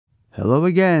Hello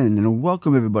again, and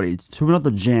welcome everybody to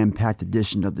another jam-packed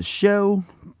edition of the show.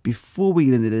 Before we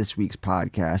get into this week's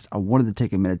podcast, I wanted to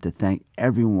take a minute to thank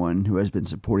everyone who has been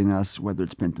supporting us, whether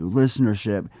it's been through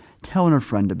listenership, telling a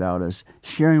friend about us,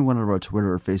 sharing one of our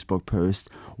Twitter or Facebook posts,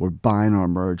 or buying our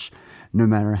merch. No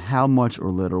matter how much or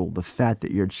little, the fact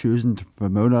that you're choosing to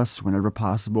promote us whenever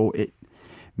possible, it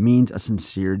means a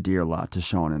sincere dear lot to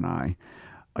Sean and I.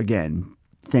 Again,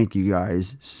 thank you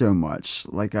guys so much.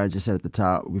 Like I just said at the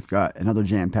top, we've got another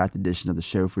jam-packed edition of the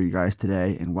show for you guys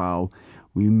today. And while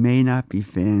we may not be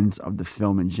fans of the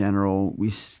film in general, we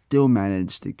still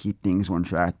managed to keep things on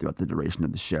track throughout the duration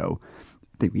of the show.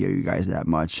 I think we owe you guys that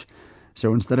much.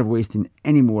 So instead of wasting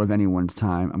any more of anyone's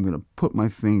time, I'm going to put my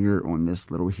finger on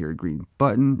this little here green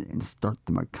button and start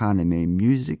the McConaughey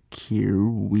music. Here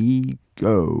we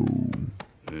go.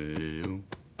 Hey,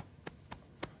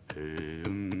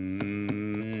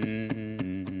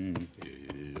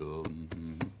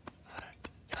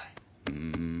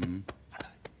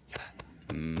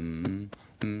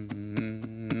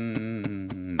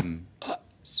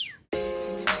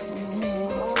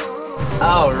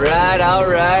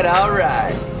 All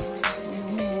right.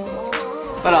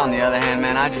 But on the other hand,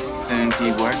 man, I just as soon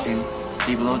keep working,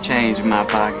 keep a little change in my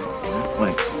pocket.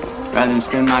 Wait. Rather than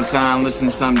spend my time listening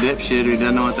to some dipshit who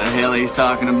doesn't know what the hell he's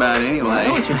talking about anyway. I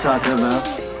know what you're talking about.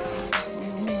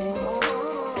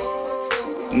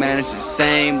 Man, it's the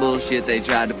same bullshit they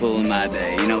tried to pull in my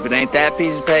day. You know, if it ain't that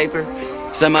piece of paper,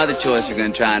 some other choice they're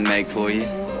gonna try and make for you.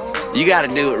 You gotta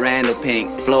do what Randall Pink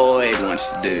Floyd wants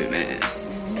to do, man.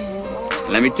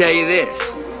 Let me tell you this,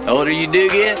 the older you do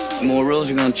get, the more rules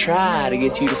are gonna try to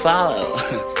get you to follow.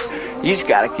 You just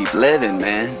gotta keep living,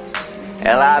 man.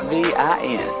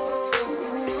 L-I-V-I-N.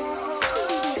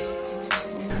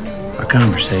 Our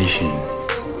conversation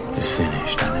is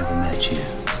finished. I never met you.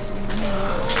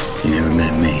 You never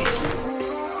met me.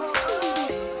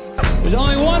 There's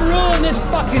only one rule in this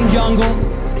fucking jungle.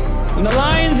 When the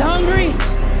lion's hungry,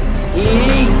 he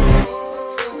eats.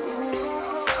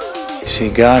 You see,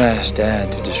 God asked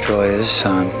Dad to destroy his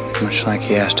son, much like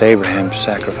he asked Abraham to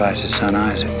sacrifice his son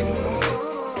Isaac.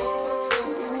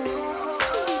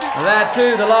 Well, that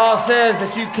too, the law says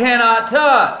that you cannot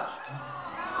touch.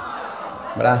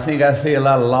 But I think I see a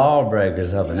lot of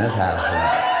lawbreakers up in this house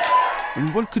tonight.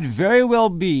 In what could very well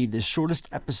be the shortest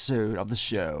episode of the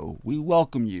show, we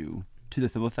welcome you to the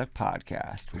Film Effect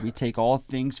Podcast, where we take all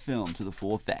things film to the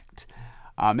full effect.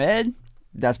 I'm Ed.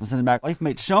 That's my cinematic life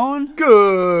mate, Sean.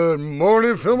 Good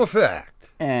morning, Film Effect.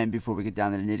 And before we get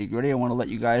down to the nitty-gritty, I want to let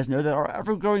you guys know that our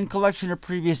ever-growing collection of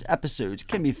previous episodes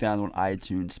can be found on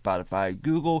iTunes, Spotify,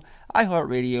 Google,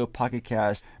 iHeartRadio, Pocket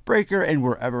Cast, Breaker, and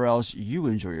wherever else you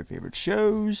enjoy your favorite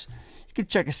shows. You can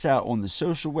check us out on the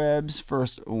social webs,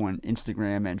 first on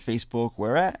Instagram and Facebook.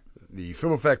 We're at The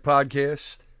Film Effect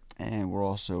Podcast. And we're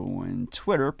also on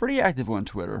Twitter, pretty active on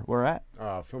Twitter. We're at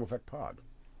Film Effect Pod.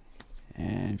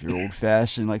 And if you're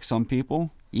old-fashioned like some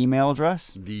people, email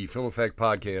address? The Film Effect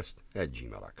Podcast at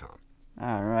gmail.com.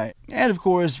 All right. And, of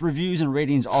course, reviews and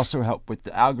ratings also help with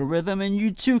the algorithm, and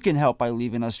you, too, can help by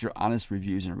leaving us your honest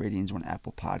reviews and ratings on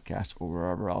Apple Podcasts or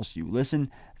wherever else you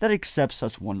listen that accepts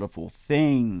such wonderful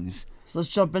things. So let's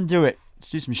jump into it. Let's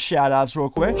do some shout-outs real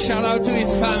quick. Shout out to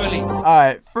his family. All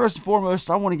right. First and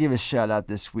foremost, I want to give a shout-out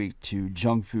this week to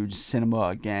Junk Food Cinema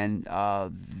again.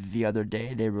 The other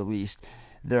day, they released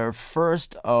their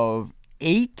first of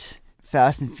 8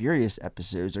 Fast and Furious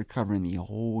episodes. Are covering the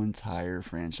whole entire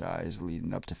franchise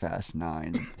leading up to Fast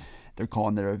 9. They're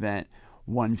calling their event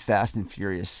One Fast and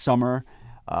Furious Summer.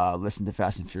 Listened to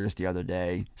Fast and Furious the other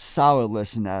day. Solid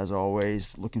listen as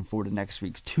always. Looking forward to next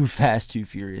week's 2 Fast, 2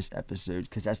 Furious episodes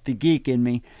because that's the geek in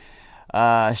me.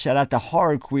 Shout out to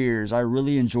Horror Queers. I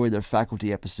really enjoyed their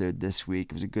faculty episode this week.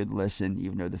 It was a good listen,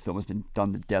 even though the film has been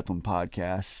done to death on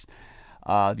podcasts.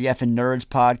 The Effin' Nerds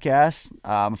podcast.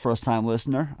 I'm a first-time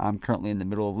listener. I'm currently in the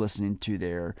middle of listening to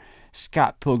their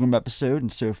Scott Pilgrim episode,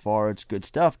 and so far it's good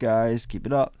stuff, guys. Keep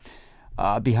it up.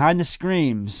 Behind the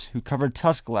Screams, who covered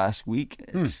Tusk last week.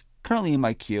 It's currently in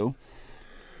my queue.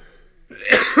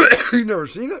 You never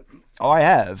seen it? Oh, I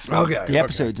have. Okay. The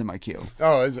episode's in my queue.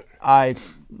 Oh, is it?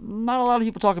 Not a lot of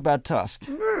people talk about Tusk.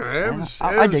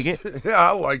 I dig it. Yeah,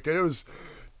 I liked it. It was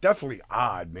definitely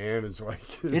odd, man.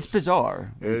 It's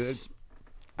bizarre.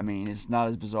 I mean, it's not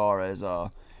as bizarre as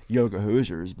Yoga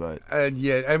Hosers, but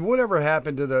and whatever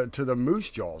happened to the Moose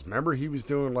Jaws? Remember, he was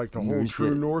doing like the whole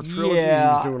True North trilogy. Yeah.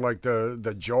 He was doing like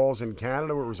the Jaws in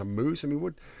Canada, where it was a moose. I mean,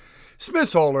 what?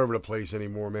 Smith's all over the place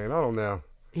anymore, man. I don't know.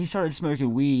 he started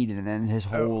smoking weed, and then his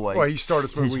whole well, he started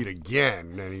smoking weed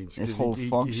again, and his whole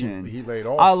function. He laid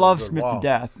off. I love Smith to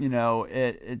death. You know,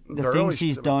 the things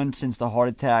he's really done since the heart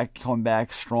attack, coming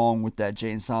back strong with that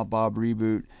Jay and Silent Bob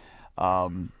reboot.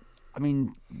 I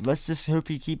mean, let's just hope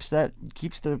he keeps the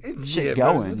shit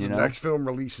going. You know, next film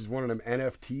releases one of them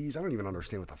NFTs. I don't even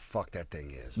understand what the fuck that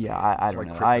thing is. Yeah, I don't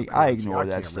know. I ignore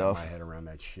that stuff. I can't wrap my head around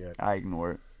that shit. I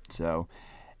ignore it. So,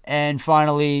 and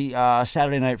finally,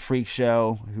 Saturday Night Freak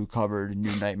Show, who covered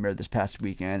New Nightmare this past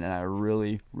weekend, and I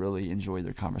really, really enjoyed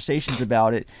their conversations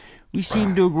about it. We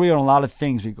seem to agree on a lot of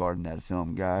things regarding that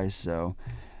film, guys. So,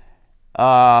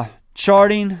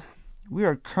 charting. We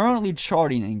are currently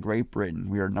charting in Great Britain.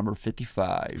 We are number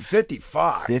 55.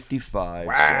 55? 55.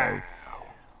 Wow. So,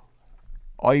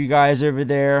 all you guys over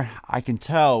there, I can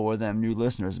tell where them new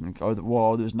listeners have been,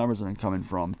 well, those numbers have been coming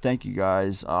from. Thank you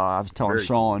guys. I was telling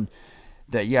Sean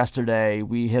that yesterday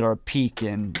we hit our peak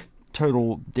in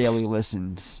total daily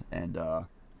listens, and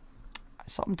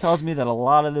something tells me that a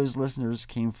lot of those listeners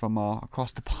came from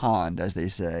across the pond, as they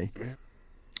say.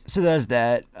 So there's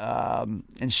that.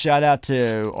 And shout out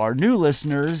to our new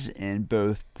listeners in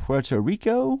both Puerto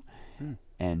Rico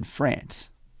and France.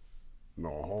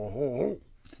 No.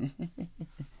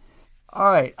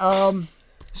 All right.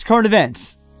 It's current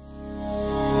events.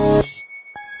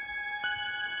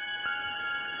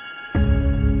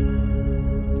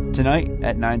 Tonight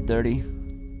at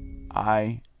 9:30,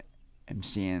 I am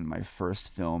seeing my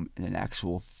first film in an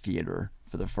actual theater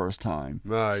for the first time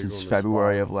since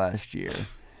February of last year.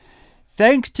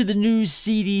 Thanks to the new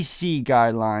CDC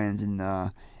guidelines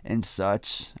and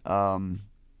such,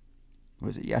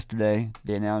 was it yesterday?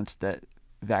 They announced that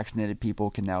vaccinated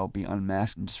people can now be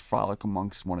unmasked and just frolic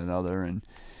amongst one another, and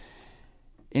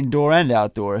indoor and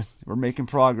outdoor. We're making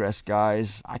progress,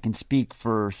 guys. I can speak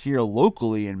for here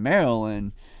locally in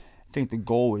Maryland. I think the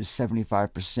goal is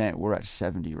 75%. We're at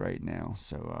 70 right now.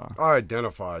 So I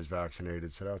identify as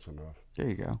vaccinated, so that's enough. There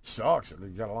you go. Sucks. You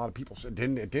got a lot of people said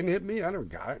it didn't hit me. I never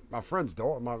got it. My friend's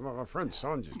daughter, my friend's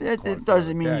son just. It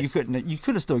doesn't mean you couldn't. You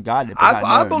could have still gotten it.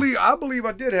 I believe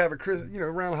I did have it.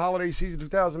 Around holiday season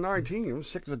 2019. I was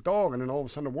sick as a dog, and then all of a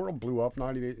sudden the world blew up.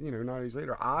 90 days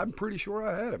later. I'm pretty sure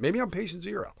I had it. Maybe I'm patient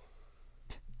zero.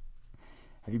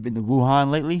 Have you been to Wuhan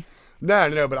lately?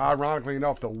 No. But ironically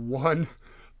enough,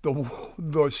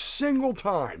 the single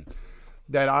time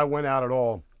that I went out at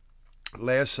all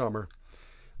last summer.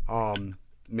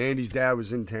 Mandy's dad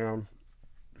was in town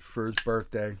for his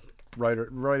birthday, right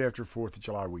after 4th of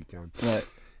July weekend. Right.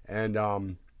 And,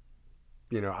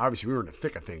 obviously we were in the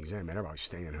thick of things then, man. Everybody was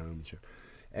staying home and shit.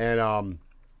 And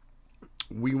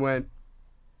we went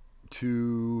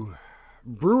to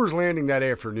Brewers Landing that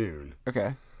afternoon.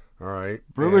 Okay. All right.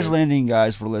 Brewers Landing,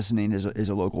 guys, for listening, is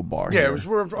a local bar. Yeah, here. it was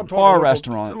I'm talking bar local,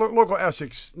 restaurant. Local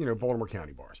Essex, Baltimore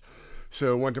County bars.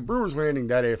 So went to Brewers Landing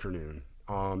that afternoon.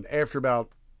 After about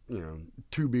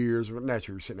 2 beers. Naturally,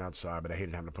 we were sitting outside, but I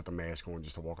hated having to put the mask on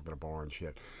just to walk up to the bar and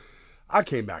shit. I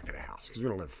came back to the house because we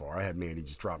don't live far. I had Mandy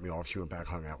just drop me off. She went back,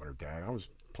 hung out with her dad. I was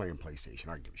playing PlayStation.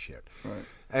 I didn't give a shit. Right.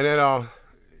 And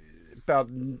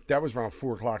then that was around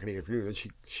 4 o'clock in the afternoon. And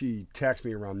she texted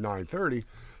me around 9:30.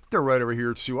 They're right over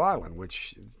here at Sioux Island,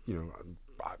 which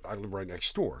I live right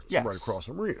next door. It's right across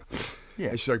the marina. Yeah.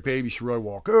 And she's like, "Baby, you should really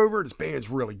walk over. This band's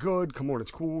really good. Come on,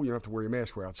 it's cool. You don't have to wear your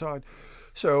mask. We're outside."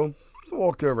 So I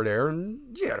walked over there, and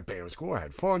the band was cool. I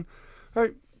had fun. All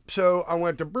right, so I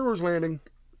went to Brewers Landing,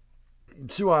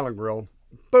 Sioux Island Grill,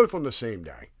 both on the same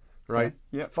day, right?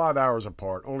 Yeah. 5 hours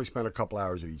apart. Only spent a couple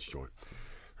hours at each joint,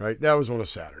 right? That was on a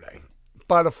Saturday.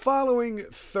 By the following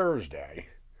Thursday,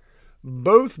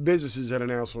 both businesses had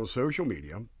announced on social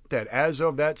media that as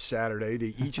of that Saturday,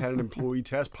 they each had an employee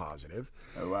test positive.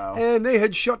 Oh, wow. And they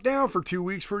had shut down for 2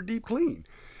 weeks for a deep clean.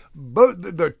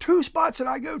 But the 2 spots that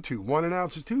I go to, one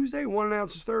announces Tuesday, one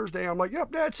announces Thursday. I'm like,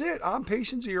 yep, that's it. I'm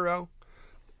patient zero.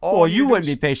 Well, you wouldn't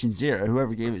be patient zero.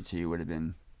 Whoever gave it to you would have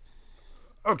been.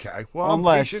 Okay. Well,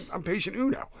 I'm patient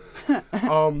uno.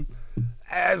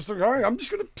 As all right, I'm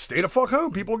just gonna stay the fuck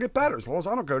home. People will get better as long as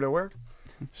I don't go nowhere.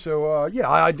 So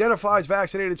I identify as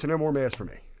vaccinated, so no more masks for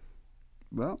me.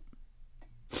 Well,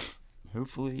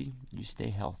 hopefully you stay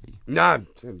healthy. Nah,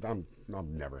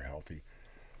 I'm never healthy.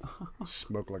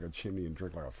 Smoke like a chimney and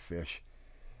drink like a fish.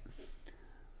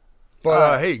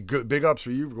 But hey, good big ups for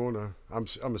you for going to.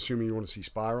 I'm assuming you want to see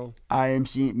Spiral. I am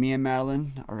seeing. Me and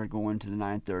Madeline are going to the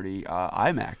 9:30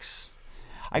 IMAX.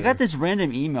 I got this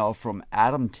random email from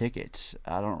Adam Tickets.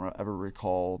 I don't ever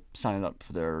recall signing up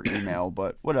for their email,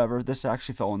 but whatever. This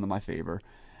actually fell into my favor.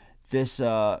 This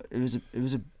it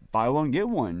was a buy one get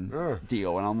one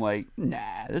deal, and I'm like,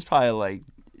 nah. There's probably like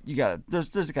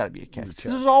there's got to be a catch.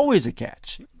 There's always a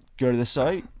catch. Go to the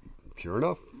site, Sure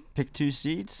enough. pick 2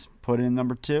 seats, put in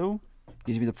number 2,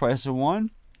 gives me the price of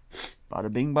 1.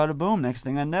 Bada bing, bada boom. Next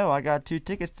thing I know, I got 2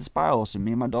 tickets to Spiral. So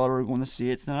me and my daughter are going to see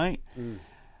it tonight.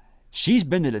 She's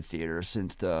been to the theater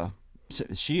since her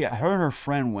and her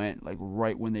friend went like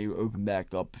right when they opened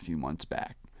back up a few months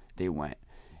back. They went.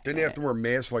 Didn't they have to wear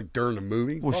masks like during the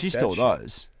movie? Well, Fuck she that still shit.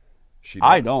 does. She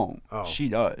I does. don't. Oh. She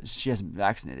does. She hasn't been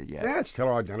vaccinated yet. Yeah, it's tell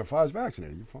her identify as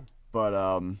vaccinated. You're fine. But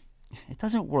it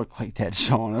doesn't work like that,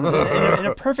 Sean. In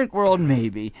a perfect world,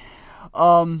 maybe.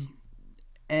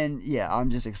 And yeah, I'm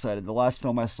just excited. The last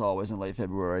film I saw was in late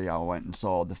February. I went and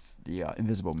saw the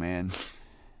Invisible Man.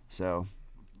 So,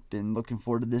 been looking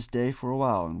forward to this day for a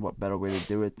while. And what better way to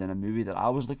do it than a movie that I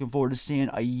was looking forward to seeing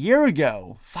a year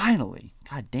ago? Finally,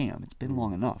 god damn, it's been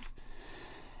long enough.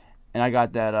 And I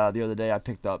got that the other day. I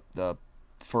picked up the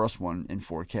first one in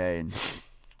 4K and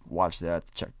watched that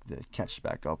to catch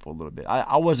back up a little bit.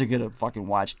 I wasn't gonna fucking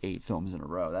watch 8 films in a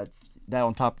row. That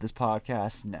on top of this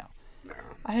podcast, no.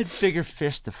 I had bigger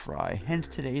fish to fry, hence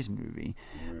today's movie.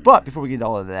 But before we get to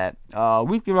all of that,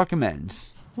 weekly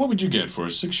recommends. What would you get for a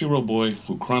 6-year-old boy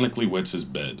who chronically wets his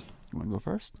bed? You want to go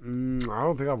first? I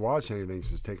don't think I've watched anything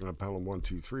since Taking Up Pelham 1,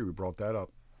 2, 3. We brought that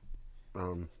up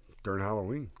during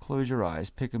Halloween. Close your eyes,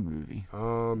 pick a movie. What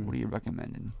are you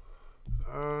recommending?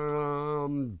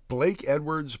 Blake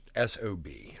Edwards'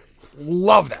 S.O.B.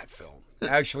 Love that film.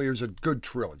 Actually, there's a good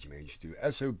trilogy, man. You should do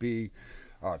S.O.B.,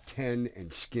 10,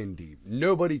 and Skin Deep.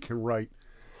 Nobody can write.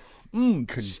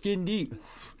 Skin Deep.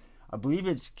 I believe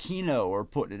it's Kino or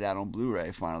putting it out on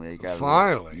Blu-ray finally. They got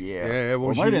Finally. Yeah. Yeah, well,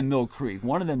 Or it might have been Mill Creek.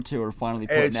 One of them two are finally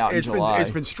putting out in July. It's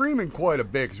been streaming quite a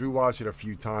bit because we watched it a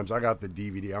few times. I got the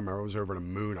DVD. I remember I was over the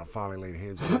moon. I finally laid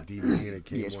hands on the DVD and it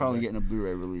came. Yeah, it's one finally day. getting a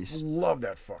Blu-ray release. Love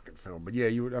that fucking film. But yeah,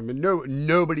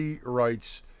 nobody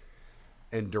writes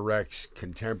and directs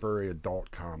contemporary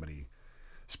adult comedy,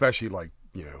 especially like,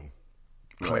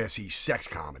 classy sex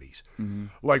comedies,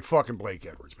 like fucking Blake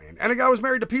Edwards, man. And the guy was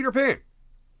married to Peter Pan.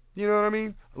 You know what I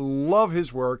mean? Love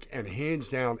his work, and hands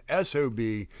down,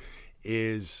 S.O.B.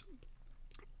 is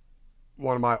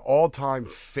one of my all-time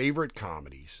favorite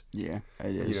comedies. Yeah,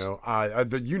 it is. How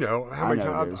many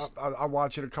times I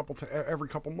watch it every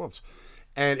couple months,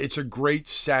 and it's a great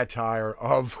satire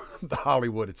of the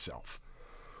Hollywood itself.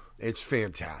 It's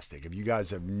fantastic. If you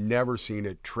guys have never seen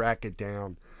it, track it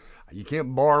down. You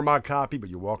can't borrow my copy, but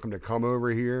you're welcome to come over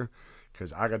here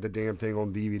because I got the damn thing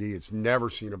on DVD. It's never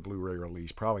seen a Blu-ray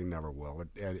release. Probably never will.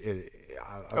 It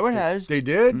has. They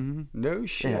did? Mm-hmm. No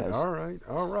shit. It has. All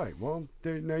right. Well,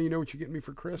 now you know what you're getting me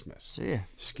for Christmas. So yeah,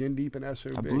 Skin Deep and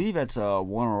S.O.B. I believe it's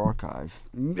Warner Archive.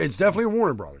 It's definitely a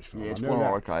Warner Brothers film. Yeah, it's I know Warner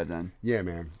that. Archive then. Yeah,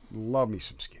 man. Love me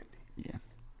some Skin Deep. Yeah.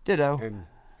 Ditto. And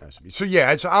S.O.B. So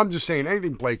yeah, I'm just saying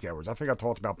anything Blake Edwards. I think I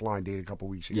talked about Blind Date a couple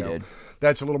weeks ago. You did.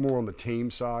 That's a little more on the tame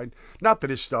side. Not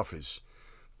that his stuff is,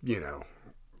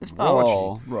 It's not raunchy,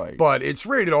 all right. but it's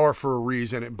rated R for a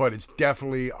reason. But it's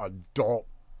definitely adult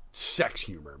sex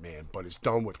humor, man. But it's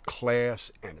done with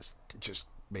class, and it's just,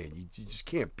 man, you just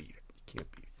can't beat it. You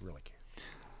can't beat it. You really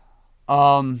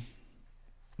can't.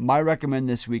 My recommend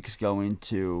this week is going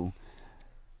to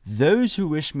Those Who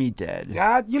Wish Me Dead.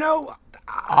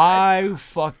 I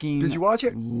fucking Did you watch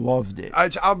it? Loved it.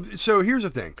 So here's the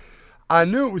thing. I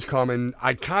knew it was coming.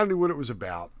 I kind of knew what it was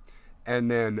about.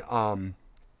 And then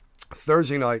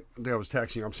Thursday night, I was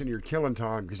texting you. I'm sitting here killing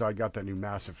time because I got that new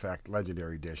Mass Effect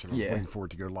Legendary Edition. I was waiting for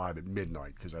it to go live at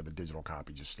midnight because I had the digital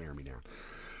copy just staring me down.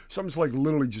 So I'm just like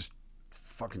literally just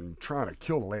fucking trying to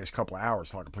kill the last couple of hours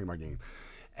so I can play my game.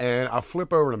 And I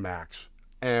flip over to Max,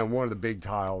 and one of the big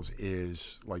tiles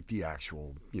is like the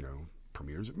actual,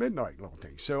 premieres at midnight little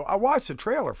thing. So I watched the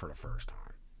trailer for the first time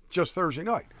just Thursday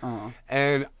night.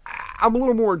 And I'm a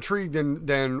little more intrigued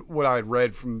than what I had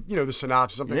read from, the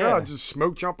synopsis. I'm thinking, it's just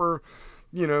smoke jumper,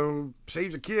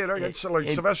 saves a kid. It's like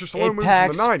Sylvester Stallone movie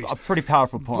from the 90s. A pretty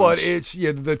powerful punch. But it's,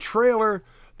 the trailer,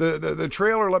 the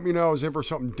trailer let me know I was in for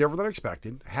something different than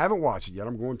expected. Haven't watched it yet.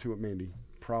 I'm going to it, Mandy,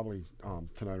 probably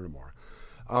tonight or tomorrow.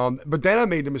 But then I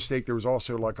made the mistake. There was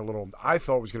also like I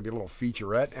thought it was going to be a little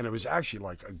featurette, and it was actually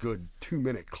like a good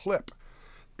 2-minute clip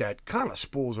that kind of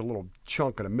spools a little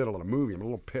chunk in the middle of the movie. I'm a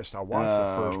little pissed. I watched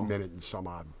the first minute and some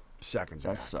odd seconds.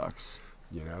 That sucks.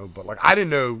 But like I didn't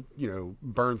know,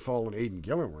 Bernthal and Aidan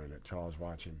Gillen were in it until I was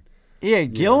watching. Yeah,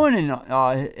 Gillen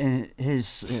and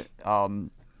his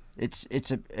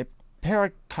it's a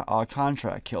pair of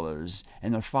contract killers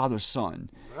and their father's son.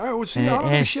 I don't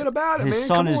know shit about it, his man.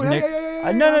 son Come is on. Nick.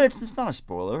 Hey. No, it's not a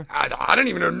spoiler. I didn't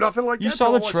even know nothing like that. You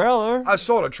saw the trailer. I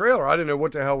saw the trailer. I didn't know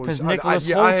what the hell was. Because Nicholas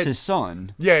Holt's his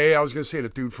son. Yeah. I was gonna say the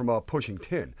dude from Pushing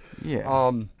Tin.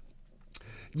 Yeah.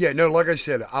 Yeah, no, like I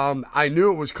said, I knew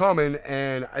it was coming,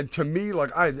 and to me,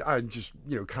 like I just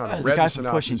kind of The read guy the from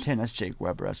synopsis. Pushing 10, that's Jake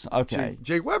Weber. That's, okay.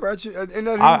 Jake Weber, and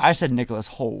then I said Nicholas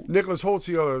Hoult. Nicholas Holt's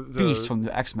the other Beast from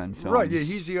the X-Men films. Right, yeah,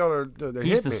 he's the other.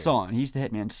 He's the hitman. son. He's the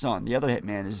hitman's son. The other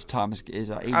hitman is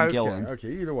Aidan Gillen.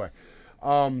 Okay, either way.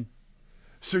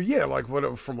 So yeah, like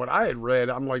from what I had read,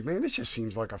 I'm like, man, this just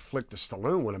seems like a flick that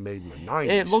Stallone would have made in the 90s.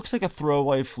 It looks like a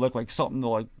throwaway flick, like something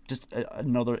like just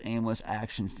another aimless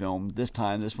action film. This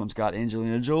time, this one's got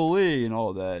Angelina Jolie and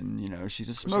all that, and she's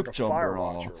a smoke like a jumper fire and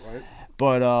all. watcher, right?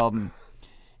 But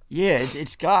yeah,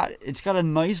 it's got a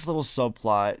nice little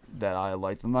subplot that I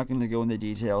like. I'm not going to go into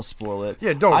details, spoil it.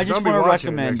 Yeah, don't. I just I'll be want to watching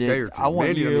it recommend next day or it. two. I want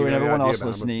Mandy don't you even and have any everyone idea else about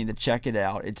it. listening to check it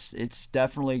out. It's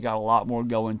definitely got a lot more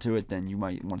going to it than you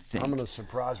might want to think. I'm gonna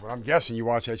surprise, but I'm guessing you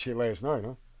watched that shit last night,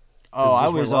 huh? Oh, I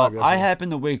Just went was live up. I yesterday.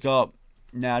 happened to wake up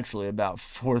naturally about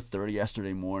 4:30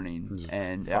 yesterday morning,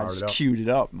 and I fired just it up. queued it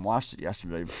up and watched it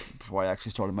yesterday before I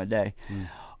actually started my day.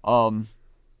 Hmm.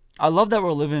 I love that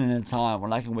we're living in a time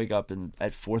when I can wake up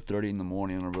at 4:30 in the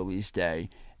morning on a release day,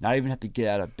 not even have to get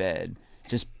out of bed,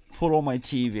 just put on my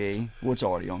TV, which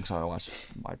already on because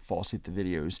I fall asleep to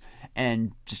videos,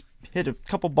 and just hit a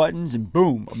couple buttons and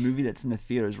boom, a movie that's in the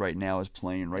theaters right now is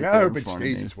playing right I there hope in it front of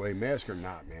stays me. this way, mask or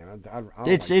not, man. I don't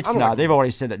It's like, I don't not. like- They've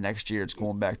already said that next year it's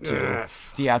going back to Nah,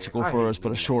 theatrical I hate first, but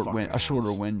a fucking shorter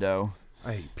ads. window.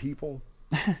 I hate people.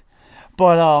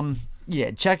 But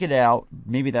yeah, check it out.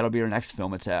 Maybe that'll be our next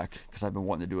Film Attack because I've been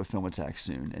wanting to do a Film Attack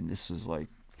soon, and this is like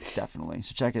definitely.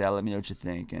 So check it out. Let me know what you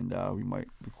think, and we might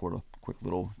record a quick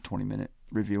little 20-minute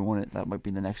review on it. That might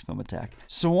be the next Film Attack.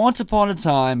 So once upon a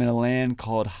time in a land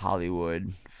called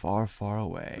Hollywood, far, far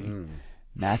away.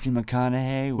 Matthew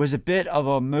McConaughey was a bit of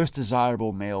a most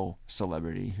desirable male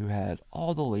celebrity who had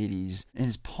all the ladies in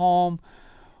his palm,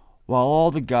 while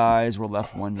all the guys were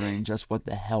left wondering just what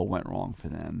the hell went wrong for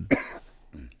them.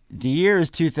 The year is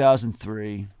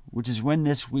 2003, which is when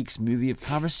this week's movie of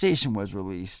conversation was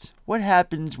released. What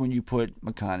happens when you put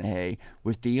McConaughey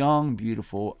with the young,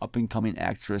 beautiful, up-and-coming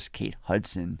actress Kate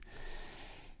Hudson?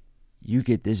 You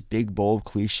get this big, bold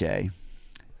cliche.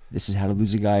 This is How to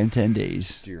Lose a Guy in 10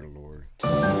 Days. Dear Lord.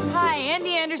 Hi,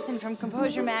 Andy Anderson from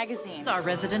Composure Magazine. Our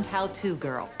resident how-to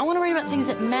girl. I want to write about things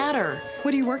that matter.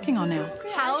 What are you working on now?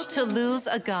 How to lose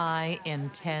a guy in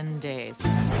 10 days.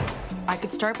 I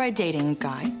could start by dating a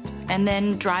guy and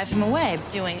then drive him away.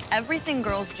 Doing everything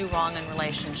girls do wrong in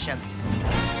relationships.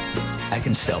 I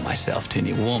can sell myself to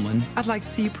any woman. I'd like to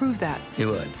see you prove that. You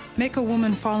would. Make a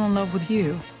woman fall in love with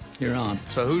you. You're on.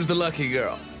 So who's the lucky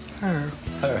girl? Her.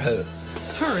 Her who?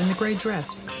 Her in the gray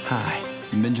dress. Hi,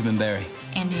 I'm Benjamin Barry.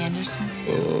 Andy Anderson.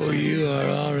 Oh, you are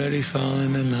already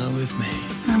falling in love with me.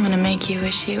 I'm gonna make you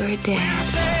wish you were dead.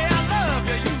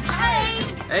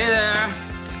 Hey there.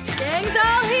 Gang's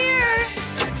all here.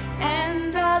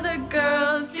 And all the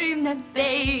girls dream that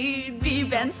they'd be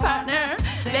Ben's partner.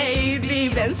 They'd be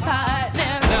Ben's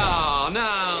partner.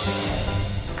 No.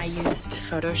 I used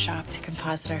Photoshop to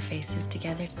composite our faces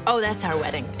together. Oh, that's our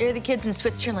wedding. You're the kids in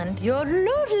Switzerland. You're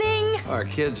loodling. Our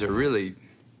kids are really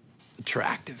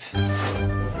attractive.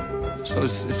 So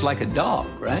it's like a dog,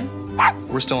 right?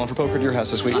 We're still on for poker at your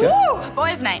house this weekend.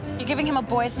 Boys' night. You giving him a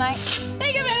boys' night?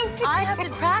 I have to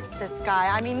crack this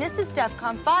guy. I mean, this is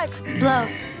DEFCON 5. Blow.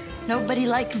 Nobody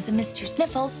likes a Mr.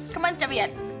 Sniffles. Come on, step in.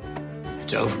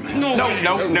 It's over, man. No.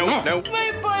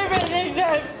 My boyfriend thinks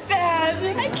I'm fat.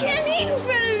 I can't eat in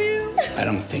front of you. I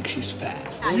don't think she's fat.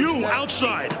 You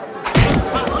outside!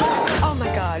 Oh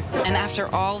my God. And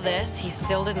after all this, he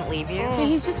still didn't leave you?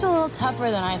 He's just a little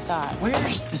tougher than I thought.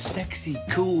 Where's the sexy,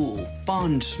 cool,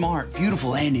 fun, smart,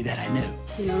 beautiful Andy that I knew?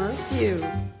 He loves you.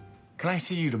 Can I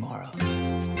see you tomorrow?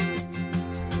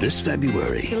 This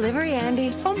February, Delivery,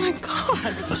 Andy. Oh my God.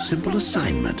 a simple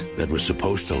assignment that was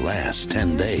supposed to last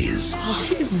 10 days Oh,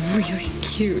 he's really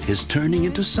cute. is turning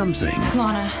into something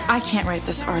Lana, I can't write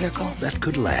this article. that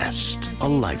could last a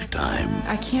lifetime.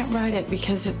 I can't write it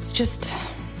because it's just...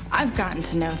 I've gotten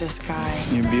to know this guy.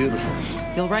 You're beautiful.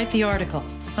 You'll write the article.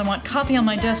 I want copy on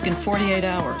my desk in 48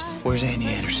 hours. Where's Andy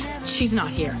Anderson? She's not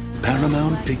here.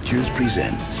 Paramount Pictures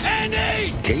presents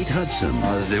Andy! Kate Hudson,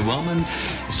 The woman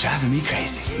is driving me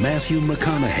crazy. Matthew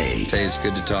McConaughey, Hey, it's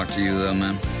good to talk to you, though,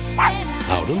 man.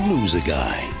 How to Lose a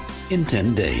Guy in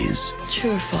 10 Days.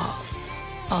 True or false?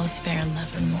 All's fair in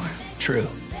love and more. True.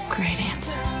 Great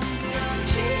answer.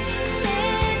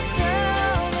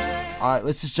 All right,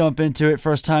 let's just jump into it.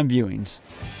 First time viewings.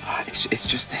 It's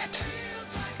just that.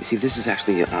 You see, this is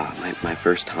actually my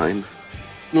first time.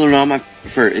 No,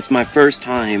 it's my first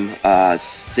time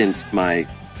since my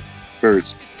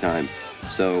first time.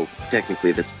 So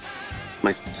technically, that's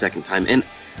my second time, and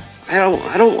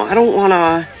I don't want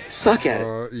to suck at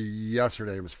it.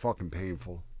 Yesterday was fucking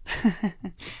painful.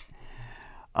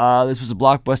 This was a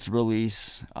Blockbuster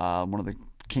release. One of the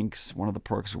kinks, one of the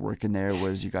perks of working there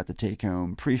was you got to take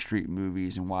home pre-street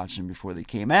movies and watch them before they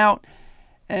came out.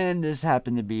 And this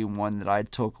happened to be one that I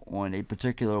took on a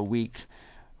particular week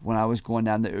when I was going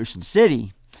down to Ocean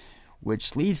City,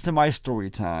 which leads to my story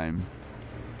time.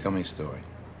 Tell me a story.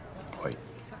 Wait.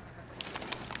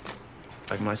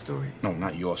 Like my story? No,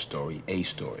 not your story, a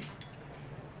story.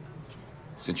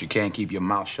 Since you can't keep your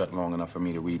mouth shut long enough for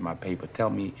me to read my paper, tell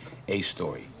me a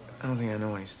story. I don't think I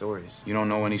know any stories. You don't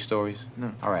know any stories?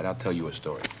 No. All right, I'll tell you a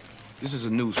story. This is a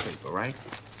newspaper, right?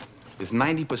 It's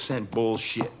 90%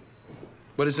 bullshit,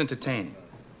 but it's entertaining.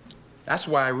 That's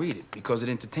why I read it, because it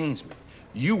entertains me.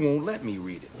 You won't let me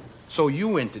read it. So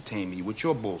you entertain me with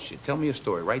your bullshit. Tell me a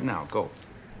story right now. Go.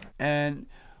 And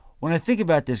when I think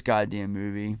about this goddamn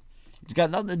movie, it's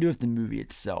got nothing to do with the movie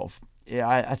itself. Yeah,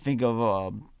 I think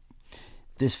of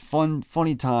this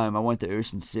funny time I went to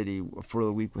Ocean City for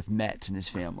the week with Metz and his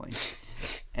family.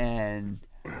 And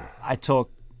I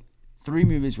took 3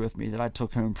 movies with me that I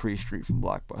took home pre-street from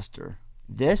Blockbuster.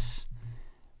 This,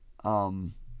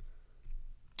 Gangs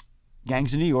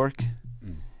of New York,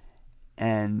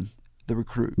 and The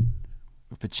Recruit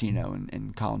with Pacino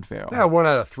and Colin Farrell. Yeah, 1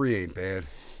 out of 3 ain't bad.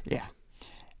 Yeah.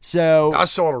 So I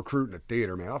saw The Recruit in the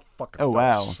theater, man. I fucking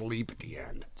fell asleep at the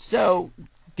end. So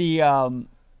the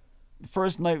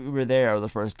first night we were there, or the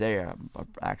first day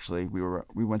actually,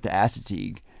 we went to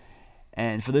Assateague.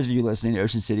 And for those of you listening,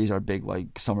 Ocean City is our big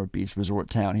like summer beach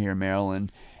resort town here in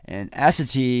Maryland. And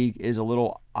Assateague is a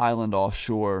little island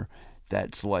offshore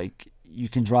that's like you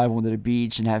can drive onto the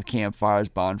beach and have campfires,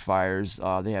 bonfires.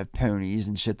 They have ponies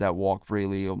and shit that walk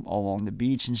freely along the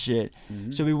beach and shit.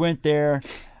 Mm-hmm. So we went there,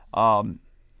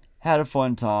 had a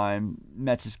fun time.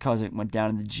 Metz's cousin went down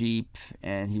in the Jeep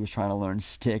and he was trying to learn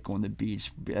stick on the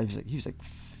beach. He was like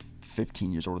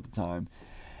 15 years old at the time.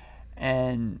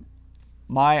 And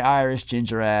my Irish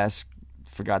ginger ass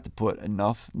forgot to put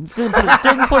enough,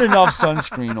 didn't put enough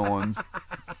sunscreen on,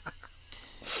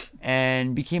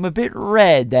 and became a bit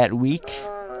red that week.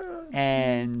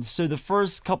 And so the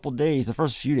first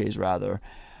few days rather,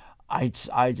 I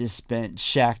just spent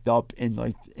shacked up in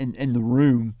the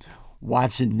room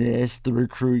watching this, The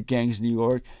Recruit, Gangs of New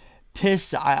York.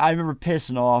 I remember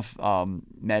pissing off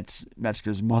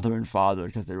Metzger's mother and father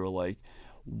because they were like,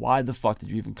 why the fuck did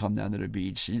you even come down to the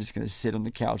beach? You're just going to sit on the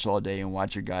couch all day and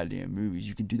watch your goddamn movies.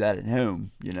 You can do that at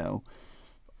home, you know.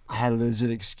 I had a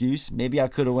legit excuse. Maybe I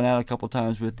could have went out a couple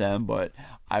times with them, but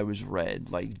I was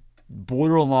red, like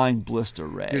borderline blister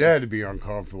red. It had to be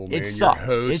uncomfortable, man. It sucked.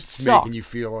 Your host making you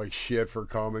feel like shit for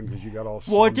coming because you got all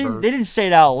sunburned. They didn't say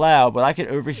it out loud, but I could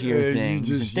overhear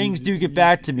things. And things do get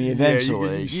back to me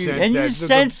eventually. You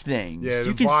sense things. Yeah,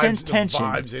 you can sense tension.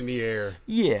 The vibes in the air.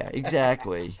 Yeah,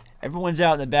 exactly. Everyone's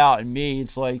out and about, and me,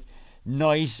 it's like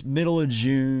nice middle of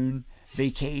June,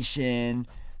 vacation.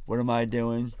 What am I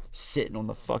doing? Sitting on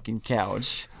the fucking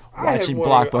couch watching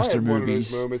blockbuster movies. One of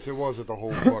those moments. It wasn't the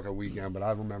whole fucking weekend, but I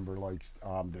remember like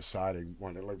deciding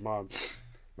one day, like my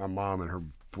mom and her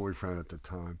boyfriend at the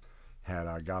time had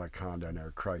got a condo down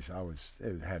there. Christ,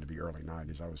 it had to be early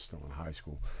 90s. I was still in high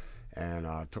school, and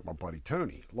took my buddy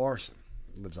Tony Larson,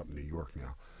 lives up in New York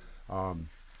now.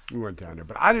 We went down there,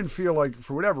 but I didn't feel like,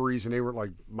 for whatever reason, they were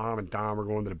like, Mom and Dom were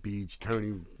going to the beach.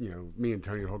 Tony, me and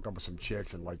Tony hooked up with some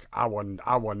chicks, and like I wasn't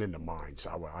into mine,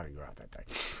 so I didn't go out that day.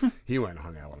 He went and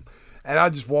hung out with him, and I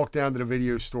just walked down to the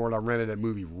video store and I rented that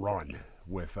movie Run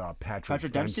with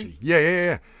Patrick Dempsey.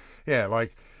 Yeah.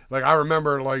 Like I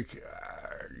remember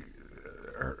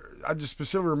I just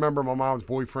specifically remember my mom's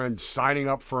boyfriend signing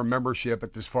up for a membership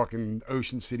at this fucking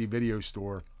Ocean City video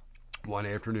store one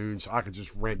afternoon, so I could just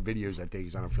rent videos that day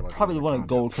because I don't feel like probably the one at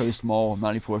Gold Coast Mall,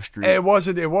 94th Street. It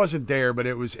wasn't there, but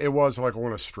it was like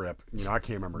on a strip. I can't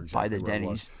remember exactly by the where Denny's. It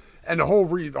was. And the whole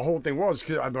thing was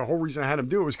the whole reason I had him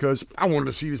do it was because I wanted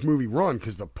to see this movie Run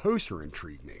because the poster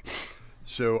intrigued me.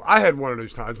 So I had one of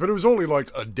those times, but it was only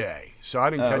like a day, so I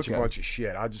didn't catch a bunch of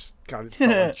shit. I just kind of felt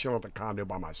like chilling at the condo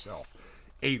by myself.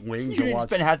 8 wings. You didn't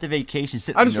spend half the vacation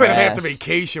sitting. I just spent half the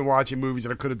vacation watching movies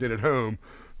that I could have did at home.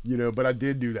 But I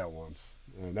did do that once,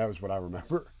 and that was what I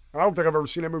remember. I don't think I've ever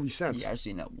seen that movie since. Yeah, I've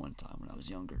seen that one time when I was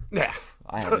younger. Yeah,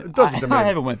 I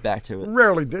haven't went back to it.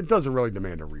 Rarely, it doesn't really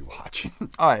demand a rewatch.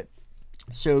 All right,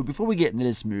 so before we get into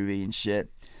this movie and shit,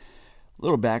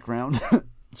 little background.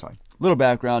 Little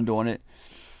background on it.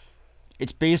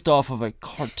 It's based off of a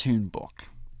cartoon book.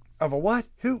 Of a what?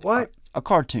 Who? What? A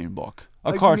cartoon book. A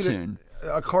like cartoon.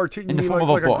 A cartoon? In the form of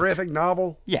a like book. A graphic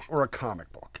novel? Yeah. Or a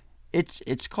comic book?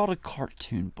 It's called a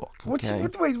cartoon book. Okay?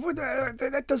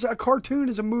 That does a cartoon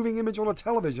is a moving image on a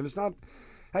television. It's not.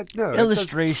 No.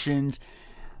 Illustrations.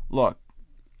 Look,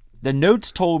 the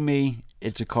notes told me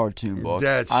it's a cartoon book.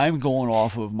 I'm going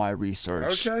off of my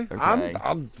research. Okay.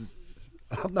 I'm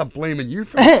not blaming you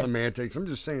for the semantics. I'm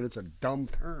just saying it's a dumb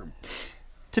term.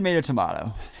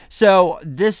 Tomato. So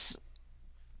this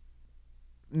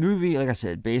movie, like I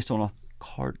said, based on a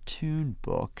cartoon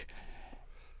book,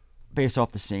 based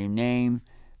off the same name.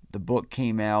 The book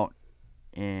came out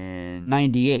in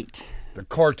 98. The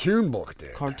cartoon book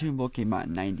did. Cartoon book came out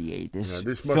in 98. This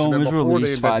must film have was been before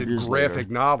released they 5 invented years graphic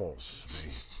later.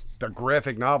 novels. The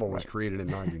graphic novel was created in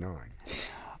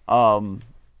 99.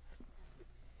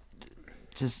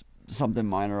 Just something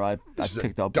minor I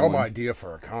picked up dumb on. idea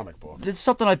for a comic book. It's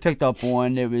something I picked up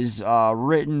on. It was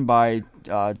written by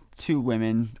two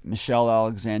women, Michelle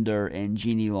Alexander and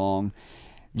Jeannie Long.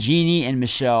 Jeannie and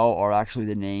Michelle are actually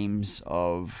the names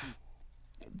of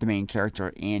the main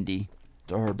character, Andy.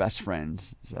 They're her best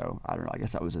friends. So, I don't know. I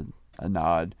guess that was a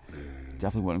nod.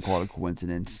 Definitely wouldn't call it a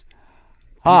coincidence.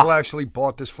 People actually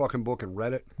bought this fucking book and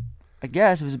read it? I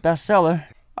guess. It was a bestseller.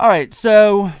 All right,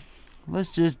 so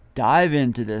let's just dive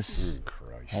into this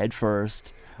head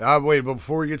first. Now, wait, but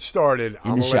before we get started,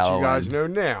 I'm going to let you guys end. know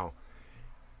now.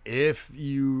 If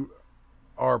you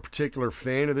are a particular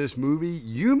fan of this movie,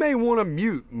 you may want to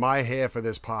mute my half of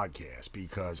this podcast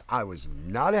because I was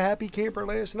not a happy camper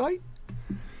last night.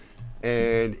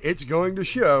 And it's going to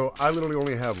show I literally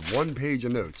only have 1 page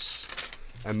of notes.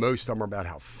 And most of them are about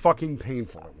how fucking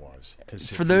painful it was to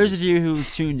sit For those of you who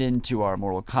tuned into our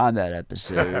Mortal Kombat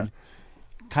episode,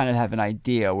 kind of have an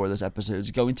idea where this episode is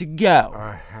going to go.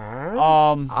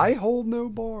 I hold no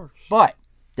bars. But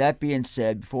that being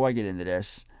said, before I get into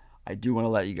this, I do want to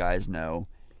let you guys know,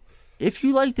 if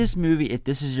you like this movie, if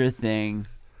this is your thing,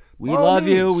 we love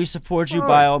you. We support you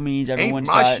by all means. Everyone's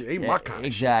got ain't my kind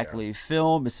exactly. Of shit,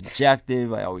 film is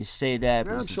subjective. I always say that,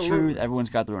 but it's the truth.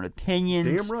 Everyone's got their own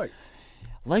opinions. Damn right.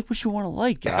 Like what you want to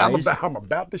like, guys. I'm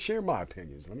about to share my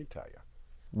opinions. Let me tell you.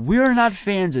 We're not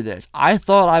fans of this. I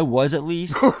thought I was, at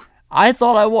least. I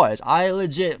thought I was. I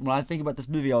legit, when I think about this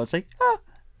movie, I was like, I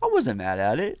wasn't mad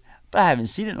at it, but I haven't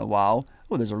seen it in a while.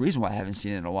 Well, there's a reason why I haven't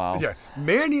seen it in a while. Yeah,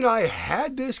 Mandy and I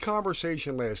had this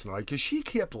conversation last night because she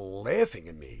kept laughing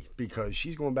at me because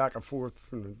she's going back and forth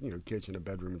from the kitchen to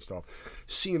bedroom and stuff,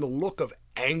 seeing the look of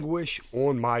anguish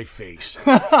on my face.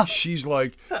 She's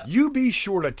like, "You be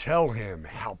sure to tell him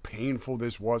how painful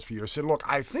this was for you." I said, "Look,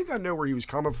 I think I know where he was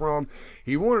coming from.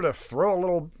 He wanted to throw a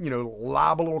little,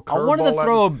 lob a little curveball. I wanted to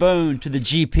throw a bone to the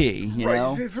GP, you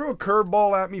know? He threw a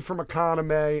curveball at me from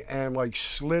Economy and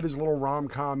slid his little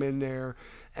rom-com in there.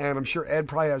 And I'm sure Ed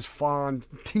probably has fond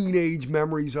teenage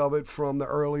memories of it from the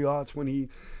early aughts when he,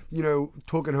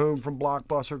 took it home from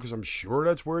Blockbuster, because I'm sure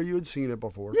that's where you had seen it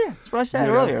before. Yeah, that's what I said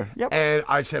earlier. Yep. And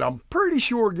I said, I'm pretty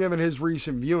sure, given his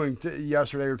recent viewing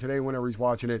yesterday or today, whenever he's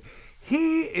watching it,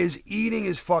 he is eating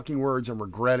his fucking words and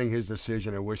regretting his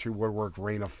decision and wish he would have worked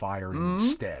Reign of Fire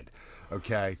instead.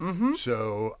 Okay?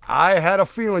 So I had a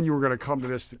feeling you were going to come to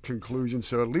this conclusion,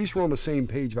 so at least we're on the same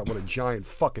page about what a giant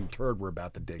fucking turd we're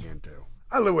about to dig into.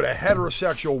 I live with a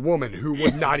heterosexual woman who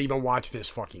would not even watch this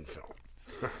fucking film.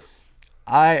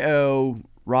 I owe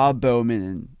Rob Bowman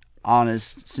an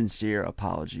honest, sincere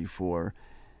apology for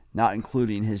not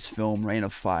including his film Reign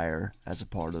of Fire as a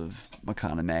part of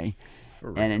McConaughey,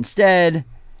 and instead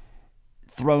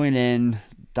throwing in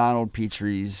Donald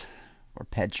Petrie's, or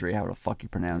Petrie, however the fuck you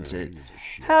pronounce it,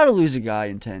 How to Lose a Guy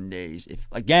in 10 Days. If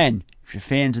you're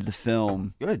fans of the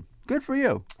film, good for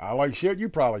you. I like shit you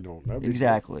probably don't.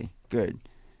 Exactly. Good.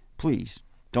 Please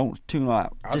don't tune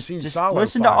out. Just Silo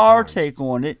listen to our take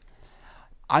on it.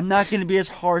 I'm not going to be as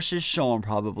harsh as Sean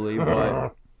probably,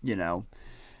 but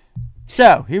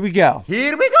So here we go.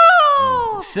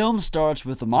 The film starts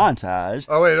with a montage.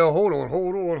 Oh wait, no, hold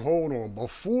on.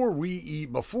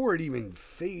 Before it even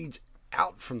fades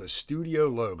out from the studio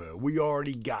logo, we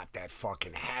already got that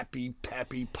fucking happy,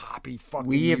 peppy, poppy fucking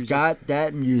We have music. got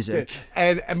that music.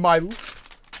 And my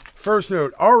first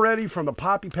note, already from the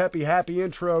poppy, peppy, happy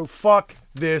intro, fuck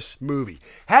this movie.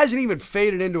 Hasn't even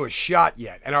faded into a shot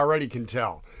yet, and I already can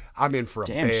tell I'm in for a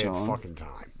bad Sean. fucking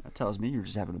time. That tells me you're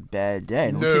just having a bad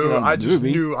day. No, I just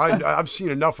knew. I've seen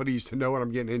enough of these to know what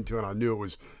I'm getting into, and I knew it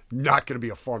was not going to be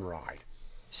a fun ride.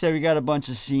 So we got a bunch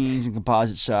of scenes and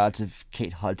composite shots of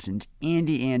Kate Hudson's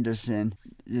Andy Anderson.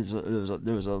 There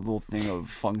was a little thing of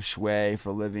feng shui for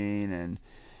a living and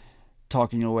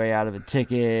talking your way out of a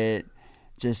ticket.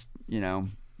 Just,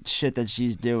 shit that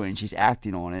she's doing. She's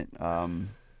acting on it.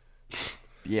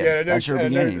 That's her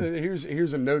beginning.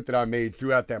 Here's a note that I made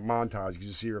throughout that montage.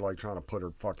 You see her trying to put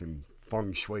her fucking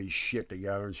feng shui shit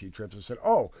together, and she trips and said,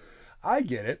 "Oh, I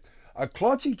get it. A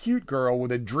klutzy cute girl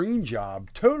with a dream job,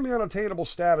 totally unattainable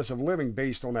status of living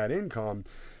based on that income.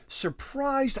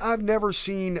 Surprised I've never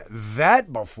seen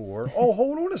that before. Oh,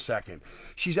 hold on a second.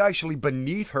 She's actually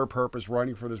beneath her purpose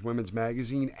writing for this women's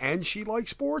magazine, and she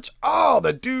likes sports? Oh,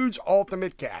 the dude's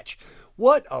ultimate catch."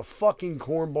 What a fucking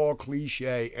cornball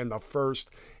cliche in the first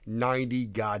 90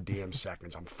 goddamn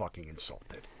seconds. I'm fucking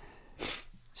insulted.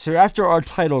 So after our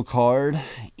title card,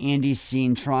 Andy's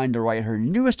seen trying to write her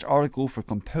newest article for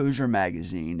Composure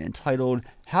magazine entitled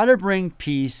How to Bring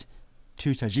Peace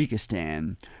to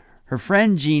Tajikistan. Her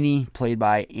friend Jeannie, played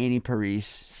by Annie Paris,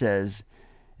 says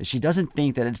that she doesn't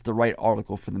think that it's the right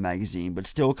article for the magazine, but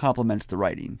still compliments the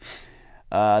writing.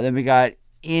 Then we got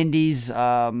Andy's...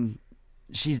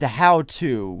 she's the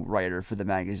how-to writer for the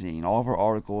magazine. All of her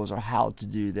articles are how to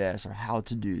do this or how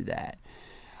to do that.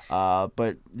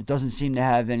 But it doesn't seem to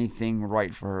have anything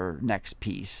right for her next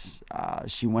piece.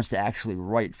 She wants to actually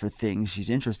write for things she's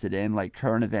interested in, like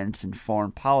current events and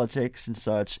foreign politics and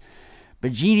such.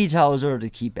 But Jeannie tells her to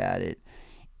keep at it.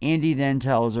 Andy then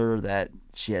tells her that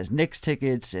she has Knicks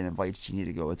tickets and invites Jeannie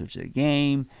to go with her to the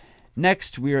game.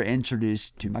 Next, we are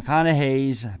introduced to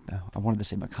McConaughey's... I wanted to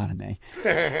say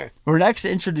McConaughey. We're next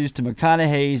introduced to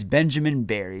McConaughey's Benjamin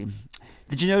Barry.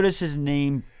 Did you notice his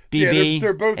name... BB, yeah,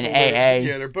 they're both and AA.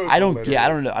 Yeah, they're both. I don't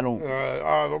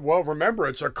know. Well, remember,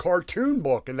 it's a cartoon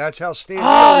book, and that's how Stan Lee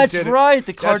always did it. Oh, that's right,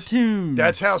 the cartoon.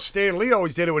 That's how Stan Lee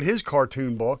always did it with his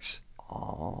cartoon books.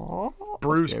 Oh,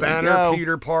 Bruce Banner,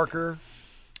 Peter Parker.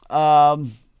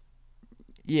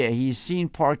 Yeah, he's seen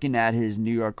parking at his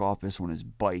New York office on his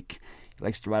bike. He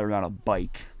likes to ride around a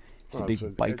bike. He's a big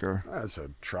biker. That's a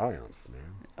Triumph,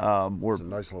 man. It's a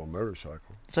nice little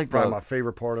motorcycle. It's like probably my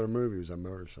favorite part of the movie was that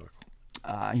motorcycle.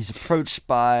 He's approached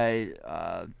by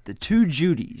the two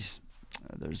Judys.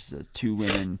 There's the two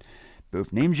women,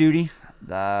 both named Judy.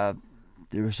 They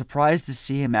were surprised to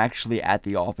see him actually at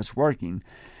the office working.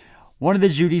 One of the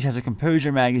Judys has a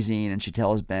Composure magazine, and she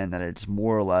tells Ben that it's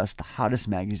more or less the hottest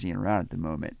magazine around at the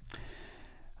moment.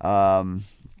 Gonna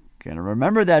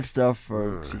remember that stuff,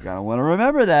 folks. You're gonna want to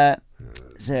remember that.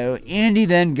 So Andy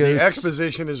then goes... The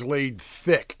exposition is laid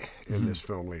thick in this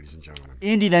film, ladies and gentlemen.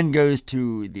 Andy then goes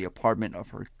to the apartment of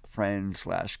her friend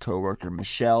 / co-worker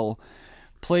Michelle,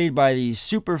 played by the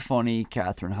super funny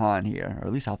Catherine Hahn here. Or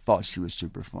at least I thought she was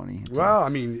super funny. Well, I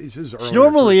mean, it's his she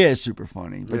normally is super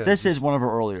funny, but this is one of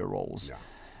her earlier roles.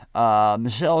 Yeah.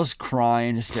 Michelle's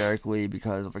crying hysterically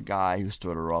because of a guy who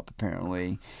stood her up,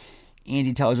 apparently.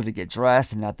 Andy tells her to get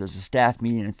dressed and that there's a staff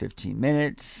meeting in 15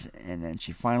 minutes. And then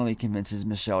she finally convinces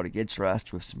Michelle to get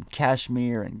dressed with some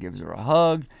cashmere and gives her a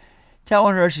hug,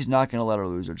 telling her she's not going to let her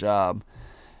lose her job.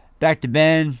 Back to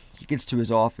Ben. He gets to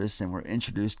his office and we're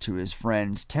introduced to his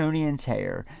friends Tony and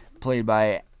Taylor, played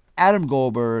by Adam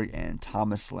Goldberg and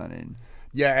Thomas Lennon.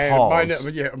 Yeah,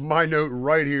 and my note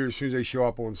right here as soon as they show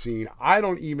up on scene, I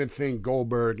don't even think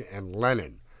Goldberg and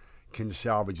Lennon can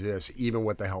salvage this, even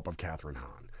with the help of Catherine Hahn.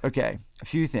 Okay, a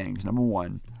few things. Number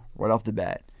one, right off the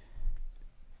bat,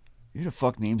 who the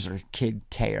fuck names her kid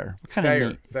Thayer? What kind of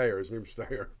name? Thayer. His name's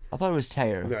Thayer. I thought it was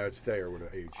Thayer. No, it's Thayer with an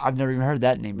H. I've never even heard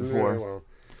that name before. Yeah, well,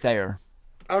 Thayer.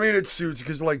 I mean, it suits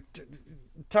because like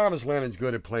Thomas Lennon's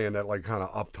good at playing that like kind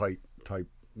of uptight type,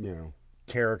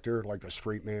 character, like the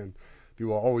straight man. He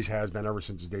always has been ever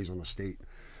since his days on the state.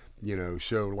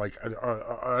 So like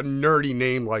a nerdy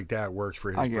name like that works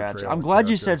for his portrayal. I got you. I'm glad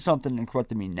you said something and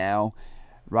corrected me now,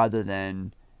 rather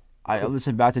than I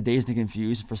listened back to Dazed and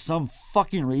Confused. For some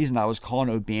fucking reason, I was calling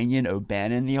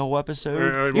O'Bannon the whole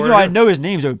episode. Even though I know his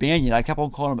name's O'Bannon, I kept on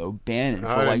calling him O'Bannon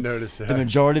for like the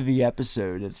majority of the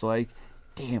episode. It's like,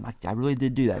 damn, I really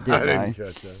did do that, didn't I?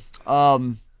 Didn't catch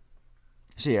that.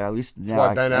 So yeah, at least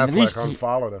now. That's why Ben Affleck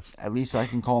unfollowed us. At least I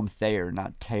can call him Thayer,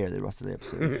 not Taylor, the rest of the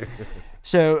episode.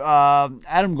 So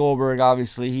Adam Goldberg,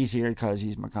 obviously, he's here because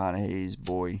he's McConaughey's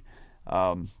boy.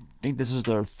 I think this was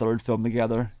their third film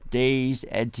together. Dazed,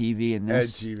 Ed TV, and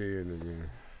this. Ed TV and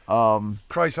then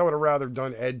Christ, I would have rather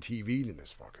done Ed TV than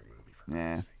this fucking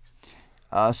movie.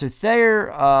 So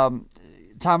Thayer,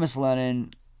 Thomas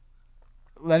Lennon.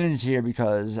 Lennon's here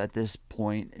because at this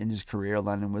point in his career,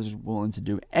 Lennon was willing to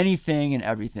do anything and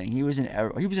everything. He was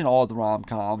in all the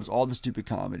rom-coms, all the stupid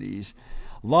comedies.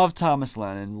 Loved Thomas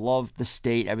Lennon, loved the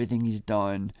state, everything he's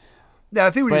done. Yeah, I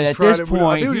think but at this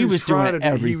point, he was doing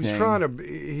everything.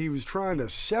 He was trying to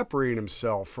separate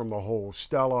himself from the whole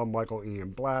Stella, Michael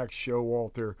Ian Black,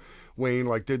 Showalter, Wayne.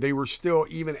 Like they were still,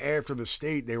 even after the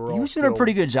state, they were all doing a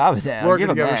pretty good job of that. Working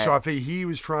together. So I think he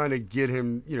was trying to get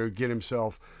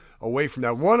himself away from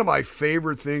that. One of my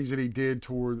favorite things that he did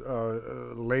toward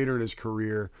later in his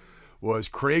career was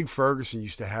Craig Ferguson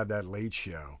used to have that late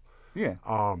show. Yeah.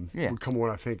 Would come on,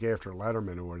 I think, after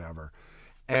Letterman or whatever.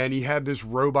 And he had this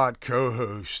robot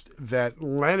co-host that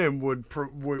Lennon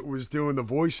was doing the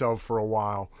voice of for a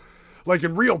while. Like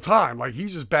in real time. Like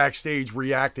he's just backstage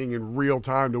reacting in real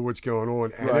time to what's going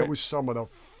on. And it was some of the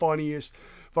funniest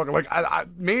fucking, like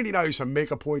Mandy and I used to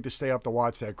make a point to stay up to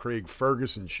watch that Craig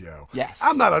Ferguson show. Yes.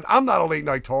 I'm not a late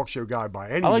night talk show guy by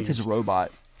any means. I liked his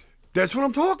robot. That's what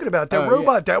I'm talking about. That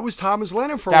robot, that was Thomas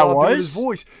Lennon for a That while doing was? his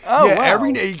voice. Oh, yeah, wow.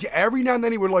 every now and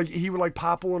then he would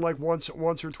pop on like once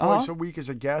or twice a week as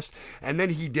a guest, and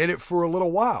then he did it for a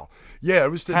little while. Yeah,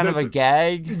 it was Kind of a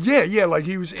gag. Yeah, like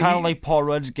he was kind of like Paul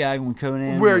Rudd's gag when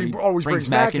Conan, where he always brings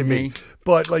Mac and me.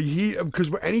 But like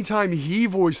because anytime he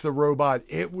voiced the robot,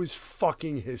 it was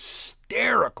fucking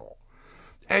hysterical.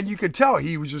 And you could tell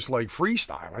he was just like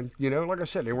freestyling, you know. Like I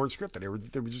said, they weren't scripted; they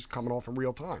were just coming off in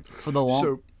real time.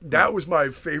 So that was my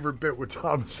favorite bit with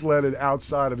Thomas Lennon,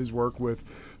 outside of his work with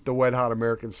the Wet Hot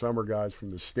American Summer guys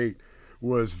from the State,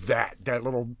 was that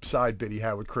little side bit he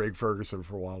had with Craig Ferguson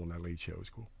for a while on that Late Show. It was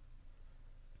cool.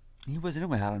 He wasn't in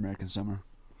Wet Hot American Summer.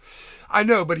 I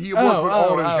know, but he worked with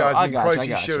all those guys. I mean, got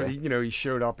Christ, you. he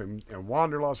showed up in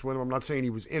Wanderlust with him. I'm not saying he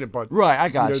was in it, but right, I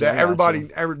got you.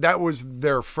 That that was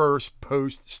their first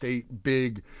post-State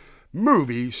big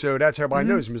movie, so that's how everybody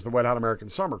knows him as the Wet Hot American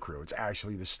Summer Crew. It's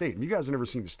actually the State. And you guys have never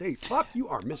seen the State. Fuck, you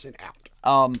are missing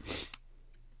out.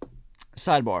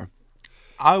 Sidebar.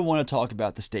 I want to talk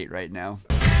about the State right now.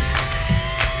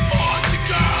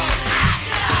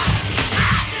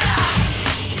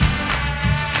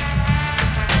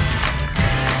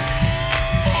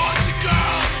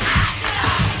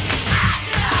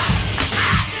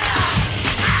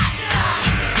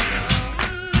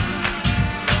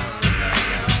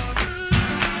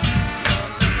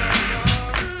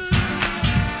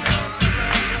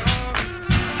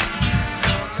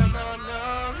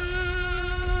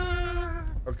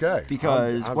 Okay.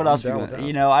 Because I'm what else we down with gonna, that.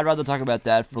 you know, I'd rather talk about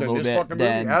that for a little this bit fucking movie?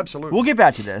 than Absolutely. We'll get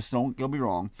back to this. Don't get me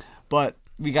wrong, but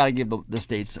we got to give the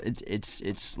States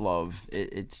its love.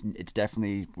 It's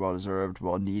definitely well deserved,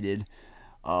 well needed.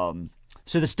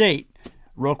 So the State,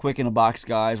 real quick in a box,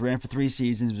 guys, ran for 3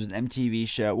 seasons. It was an MTV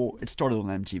show. Well, it started on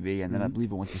MTV, and then I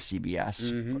believe it went to CBS,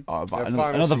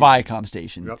 another Viacom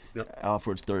station,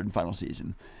 for its 3rd and final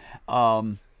season.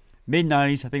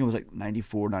 Mid-90s, I think it was like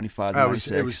 94, 95,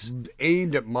 96. It was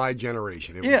aimed at my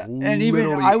generation. It Yeah, was and even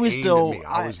literally I was aimed still- at me.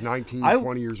 I was 19, I-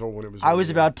 20 years old when it was I was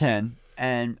over. about 10,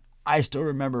 and I still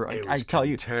remember. It I was tell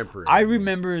you, contemporary. I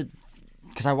remember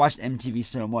because I watched MTV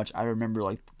so much. I remember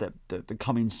like the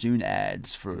coming soon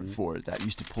ads for it that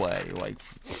used to play like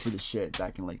for the shit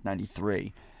back in like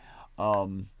 '93.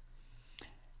 And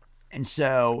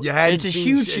so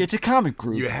it's a comic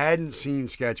group. You hadn't seen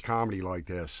sketch comedy like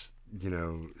this, you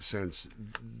know, since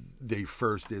they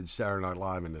first did Saturday Night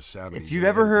Live in the 70s. If you've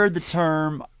ever heard the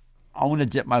term, I want to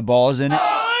dip my balls in it.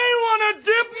 I want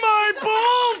to dip my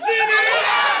balls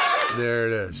in it! There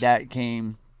it is. That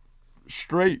came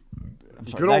straight. I'm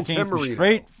sorry, Good that old came Ken from Marino.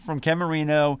 straight from Ken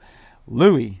Marino,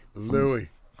 Louie.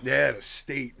 Yeah, the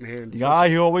State, man. The guy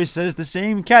who always says the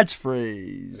same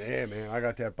catchphrase. Yeah, man, I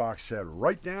got that box set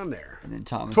right down there. And then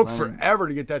Thomas Took Lennon. forever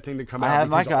to get that thing to come I out. have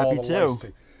my because of all copy, the too.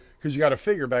 licensing. Because you got to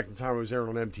figure back in the time it was aired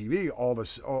on MTV, all the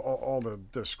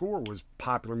score was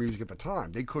popular music at the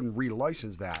time. They couldn't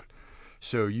relicense that,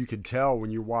 so you could tell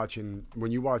when you watch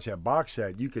that box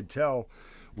set, you could tell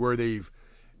where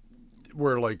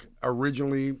like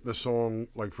originally the song,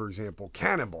 like for example,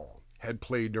 Cannonball had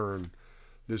played during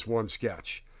this one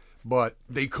sketch, but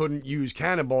they couldn't use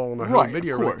Cannonball on the home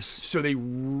video, of course. so they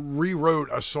rewrote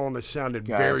a song that sounded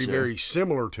very, Gotcha. very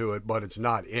similar to it, but it's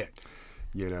not it.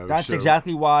 You know, That's so-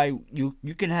 exactly why you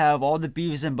can have all the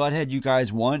Beavis and Butthead you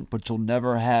guys want, but you'll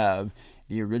never have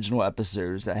the original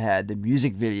episodes that had the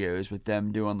music videos with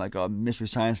them doing like a Mystery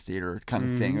Science Theater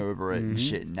kind of thing over it and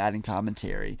shit and adding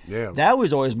commentary. Yeah. That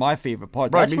was always my favorite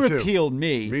part. Right, That's me what too. appealed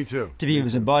me too. to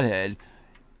Beavis and Butthead.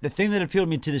 The thing that appealed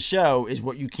me to the show is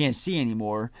what you can't see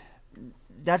anymore.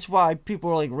 That's why people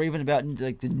are like raving about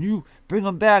like the new, bring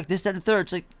them back, this, that, and the third.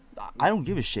 It's like, I don't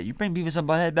give a shit. You bring Beavis and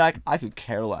Butthead back, I could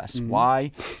care less.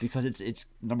 Why? Because it's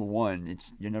number one.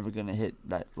 You're never gonna hit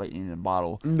that lightning in a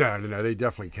bottle. No, they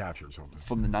definitely captured something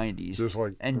from the '90s. Just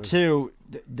like, and two,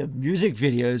 the music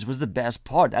videos was the best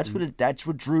part. That's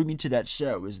what drew me to that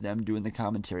show, was them doing the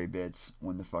commentary bits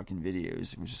on the fucking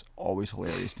videos. It was just always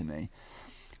hilarious to me.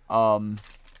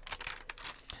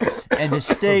 And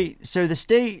the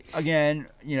State again,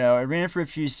 you know, it ran for a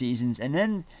few seasons, and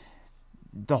then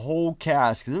the whole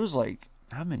cast, because it was like,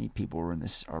 how many people were in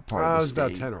this? Are part of the it was State?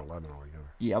 about 10 or 11 altogether.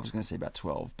 Yeah, I was gonna say about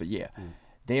 12, but yeah,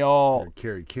 They all,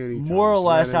 Kerry Kenny, more or Thomas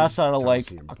less, Lennon, outside of Thomas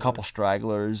like Ian a couple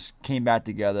stragglers, came back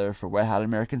together for Wet Hot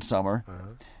American Summer,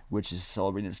 Uh-huh. which is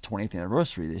celebrating its 20th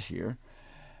anniversary this year.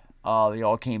 They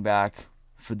all came back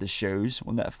for the shows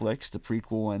on Netflix, the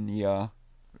prequel and the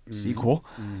sequel.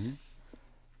 Mm-hmm.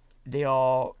 They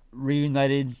all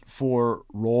reunited for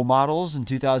Role Models in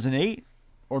 2008,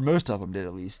 or most of them did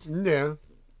at least. Yeah.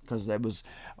 Because that was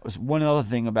one other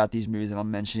thing about these movies that I'm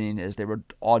mentioning is they were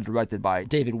all directed by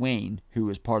David Wayne, who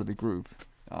was part of the group.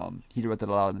 He directed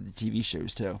a lot of the TV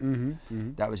shows too. Mm-hmm.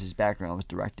 Mm-hmm. That was his background, was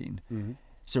directing. Mm-hmm.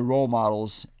 So Role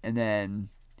Models, and then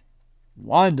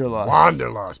Wanderlust.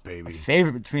 Wanderlust, baby. A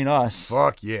favorite between us.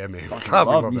 Fuck yeah, man. Fucking God,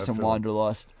 we love love me that some film.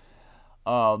 Wanderlust.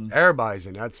 Everybody's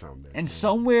in that song, man. And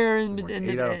somewhere in, Like in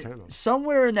 8 out of 10.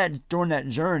 somewhere in that during that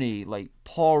journey, like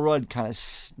Paul Rudd kind of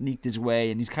sneaked his way,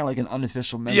 and he's kind of like an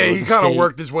unofficial member. Yeah, of he the kind of state.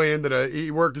 worked his way into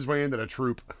the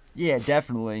troop. Yeah,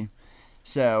 definitely.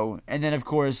 So, and then of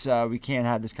course we can't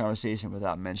have this conversation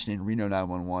without mentioning Reno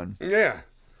 911. Yeah.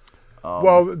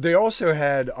 Well, they also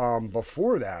had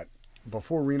before that.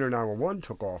 Before Reno 911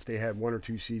 took off, they had 1 or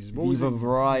 2 seasons. What Viva was it?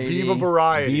 Variety. Viva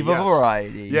Variety. Viva yes.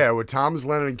 Variety. Yeah, with Thomas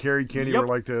Lennon and Kerry Kenny Yep. were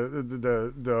like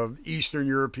the Eastern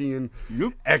European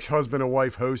ex-husband and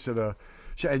wife hosts of the.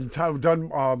 And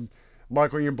done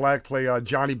Michael Ian Black play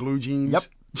Johnny Blue Jeans. Yep.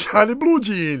 Johnny Blue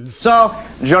Jeans. So,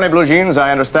 Johnny Blue Jeans,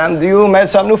 I understand you made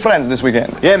some new friends this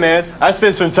weekend. Yeah, man. I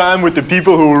spent some time with the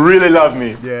people who really love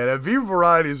me. Yeah, that Viva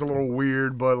Variety is a little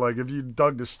weird, but like if you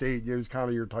dug the state, it was kind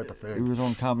of your type of thing. It was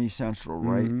on Comedy Central,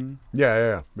 right? Mhm.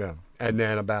 Yeah. And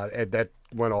then that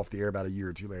went off the air about a year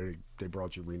or two later. They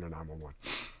brought you Reno 911.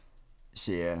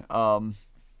 So yeah,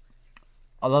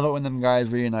 I love it when them guys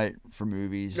reunite for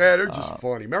movies. Yeah, they're just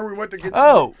funny. Remember we went to get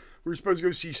we were supposed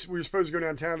to go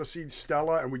downtown to see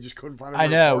Stella, and we just couldn't find. I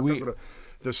know because of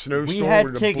the snowstorm. We had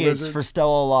or the tickets blizzard. for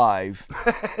Stella Live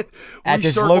at We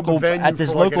this circled the local venue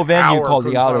for like an venue hour, called the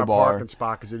couldn't find Auto a Bar. parking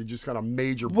spot because it had just got a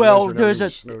major. Well, blizzard, there's everything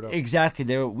was snowed up. exactly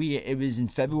there. It was in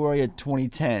February of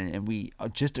 2010, and we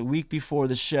just a week before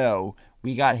the show,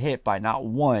 we got hit by not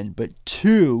one but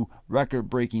 2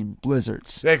 record-breaking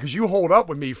blizzards. Yeah, because you hold up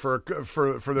with me for those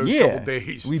couple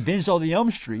days. We binged all the Elm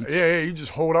Streets. Yeah, you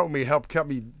just hold up with me, kept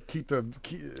me keep the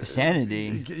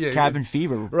Sanity, yeah, cabin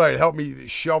fever. Right, help me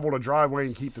shovel the driveway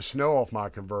and keep the snow off my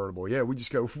convertible. Yeah, we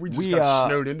just got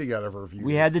snowed in together for a few.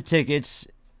 We days. had the tickets,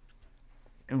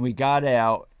 and we got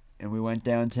out, and we went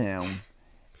downtown.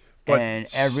 And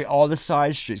all the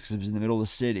side streets, because it was in the middle of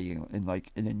the city, in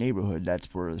the neighborhood,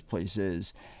 that's where this place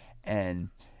is, and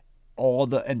all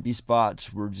the empty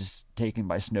spots were just taken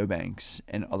by snowbanks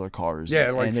and other cars.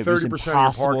 Yeah, like and it 30% was of your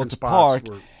impossible parking to spots park.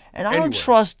 were And I anywhere. don't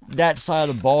trust that side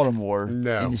of Baltimore in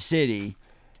No. the city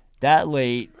that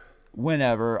late.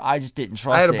 Whenever I just didn't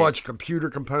trust. I had a it. bunch of computer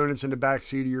components in the back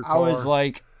seat of your I car. was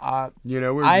like, we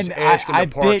were just asking to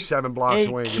park 7 blocks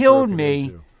away. It and get killed broken me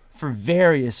into. for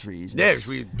various reasons. Yeah, 'cause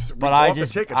we but bought I the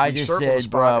just, tickets. I We just circled the said,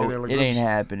 spot, bro, and then it ain't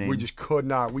happening. We just could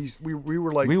not. We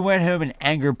were like, we went home and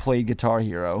anger played Guitar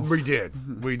Hero. We did.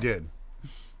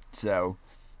 So,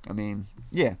 I mean,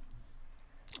 yeah.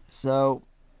 So,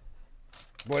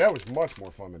 boy, that was much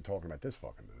more fun than talking about this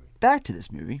fucking movie. Back to this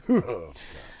movie. Oh, God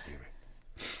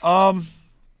damn it.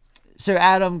 So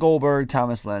Adam Goldberg,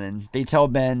 Thomas Lennon, they tell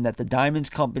Ben that the Diamonds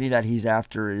company that he's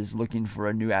after is looking for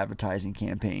a new advertising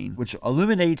campaign, which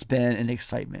illuminates Ben in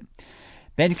excitement.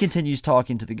 Ben continues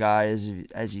talking to the guy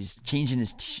as he's changing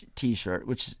his t-shirt,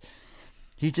 which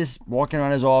he's just walking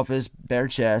around his office, bare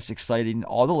chest, exciting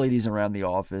all the ladies around the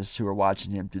office who are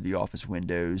watching him through the office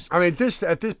windows. I mean,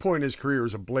 at this point in his career, it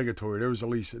was obligatory. There was at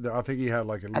least, I think he had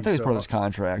like at least. I think it was part of his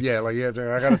contract. Yeah, like I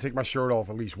got to take my shirt off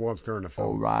at least once during the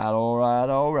film.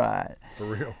 All right. For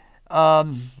real.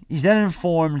 He's then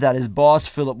informed that his boss,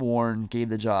 Philip Warren, gave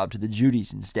the job to the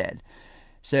Judys instead.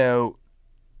 So,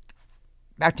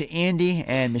 back to Andy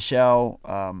and Michelle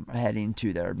heading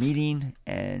to their meeting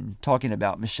and talking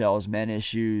about Michelle's men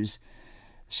issues.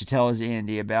 She tells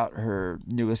Andy about her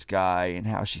newest guy and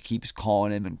how she keeps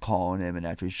calling him, and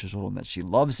after she told him that she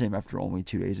loves him after only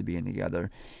 2 days of being together,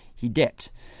 he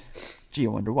dipped. Gee, I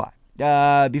wonder why.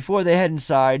 Before they head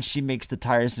inside, she makes the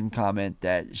tiresome comment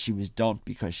that she was dumped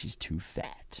because she's too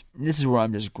fat. And this is where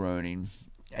I'm just groaning.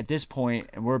 At this point,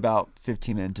 and we're about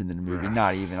 15 minutes into the movie,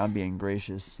 not even, I'm being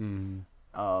gracious.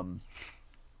 I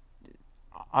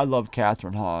love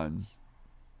Catherine Hahn,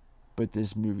 but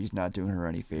this movie's not doing her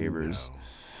any favors.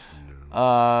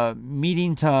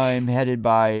 Meeting time headed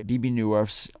by BB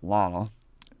Newirth's Lana.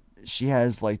 She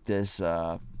has like this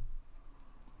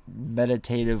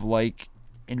meditative like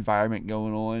environment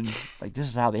going on. Like this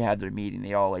is how they have their meeting.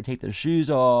 They all like take their shoes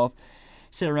off,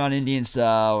 sit around Indian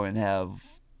style, and have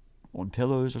on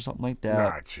pillows or something like that?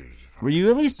 Nah, jeez. Were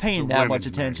you at least paying that much women's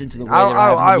attention to the way magazine. they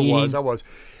were having I the meeting? I was.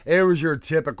 It was your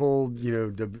typical,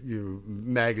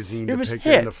 magazine It was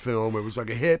depicting hip. the film. It was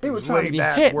like a hip. They It were was trying to laid be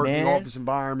back hip, working man. office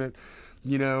environment.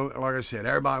 Like I said,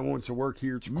 everybody wants to work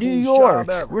here. It's the New coolest York, job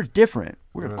ever. we're different.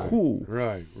 We're Right, cool.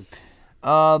 Right.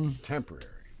 Temporary.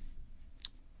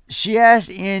 She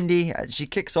asked Andy, she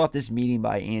kicks off this meeting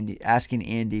by asking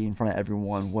Andy in front of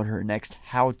everyone what her next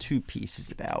how-to piece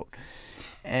is about.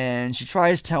 And she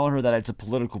tries telling her that it's a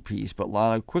political piece, but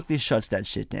Lana quickly shuts that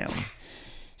shit down.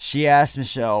 She asks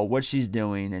Michelle what she's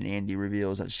doing, and Andy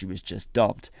reveals that she was just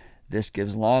dumped. This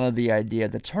gives Lana the idea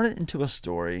to turn it into a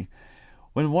story.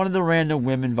 When one of the random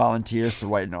women volunteers to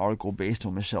write an article based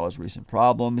on Michelle's recent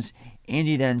problems,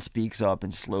 Andy then speaks up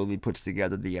and slowly puts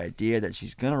together the idea that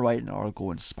she's going to write an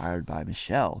article inspired by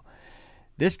Michelle.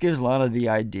 This gives Lana the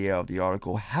idea of the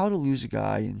article, How to Lose a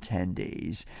Guy in 10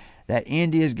 Days, that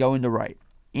Andy is going to write.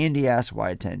 Andy asks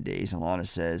why 10 days, and Lana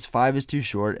says 5 is too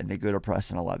short, and they go to press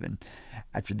in 11.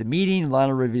 After the meeting,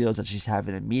 Lana reveals that she's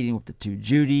having a meeting with the two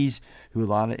Judys, who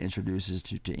Lana introduces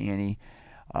to Annie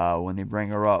when they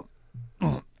bring her up.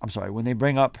 When they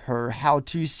bring up her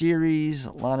how-to series,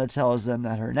 Lana tells them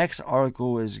that her next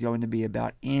article is going to be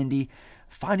about Andy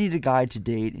finding a guy to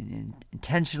date and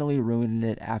intentionally ruining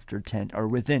it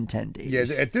within 10 days.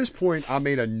 Yeah, at this point, I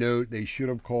made a note. They should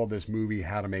have called this movie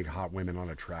 "How to Make Hot Women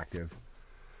Unattractive."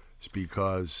 It's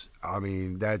because,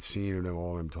 that scene of them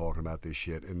all them talking about this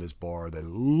shit in this bar that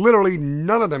literally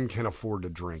none of them can afford to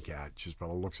drink at, just by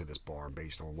the looks of this bar and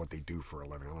based on what they do for a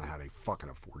living. I don't know how they fucking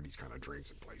afford these kind of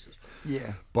drinks in places.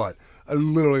 Yeah. But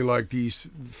literally, like, these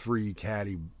three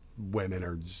catty women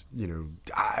are,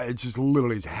 it's just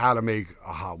literally how to make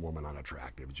a hot woman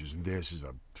unattractive. It's just, this is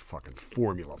a fucking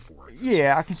formula for it.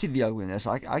 Yeah, I can see the ugliness.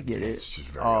 I get it. It's just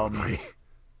very ugly.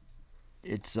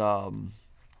 It's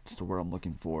the word I'm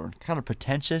looking for. Kind of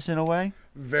pretentious in a way.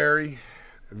 Very,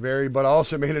 very. But I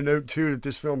also made a note, too, that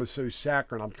this film is so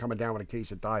saccharine, I'm coming down with a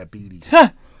case of diabetes.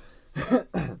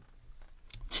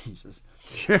 Jesus.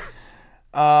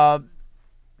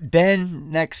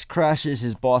 Ben next crashes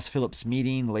his boss Philip's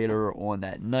meeting later on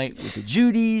that night with the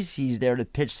Judys. He's there to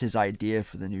pitch his idea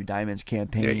for the new Diamonds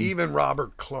campaign. Yeah, even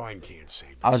Robert Klein can't save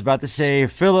this. I was about to say,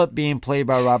 Philip, being played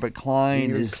by Robert Klein,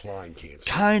 Even is Klein can't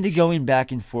save kind of going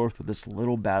back and forth with this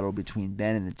little battle between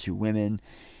Ben and the two women.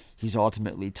 He's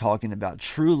ultimately talking about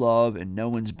true love, and no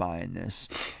one's buying this,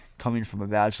 coming from a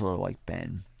bachelor like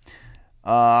Ben.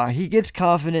 He gets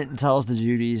confident and tells the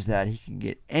Judys that he can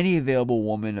get any available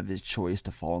woman of his choice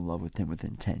to fall in love with him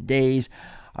within 10 days.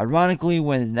 Ironically,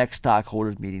 when the next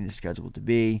stockholders meeting is scheduled to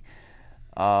be,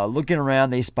 looking around,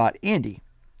 they spot Andy.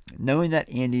 Knowing that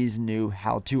Andy's new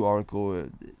how-to article,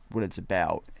 what it's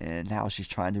about, and how she's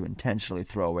trying to intentionally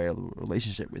throw away a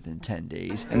relationship within 10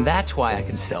 days. And that's why I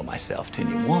can sell myself to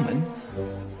any woman,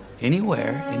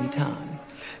 anywhere, anytime.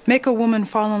 Make a woman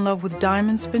fall in love with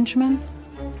diamonds, Benjamin?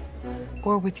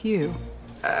 Or with you?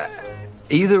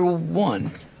 Either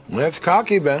one. That's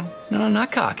cocky, Ben. No,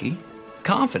 not cocky.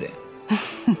 Confident.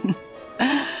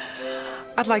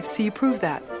 I'd like to see you prove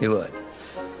that. You would.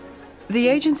 The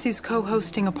agency's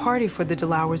co-hosting a party for the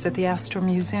DeLauers at the Astor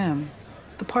Museum.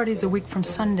 The party's a week from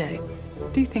Sunday.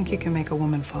 Do you think you can make a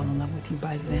woman fall in love with you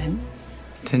by then?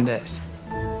 10 days.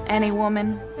 Any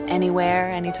woman, anywhere,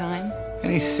 anytime?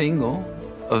 Any single,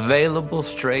 available,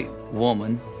 straight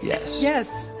woman, yes.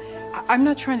 Yes. I'm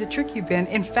not trying to trick you, Ben.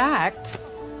 In fact,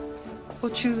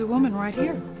 we'll choose a woman right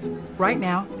here, right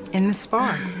now, in this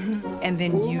bar. And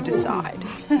then you decide.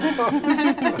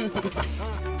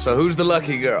 So who's the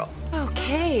lucky girl?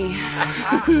 Okay.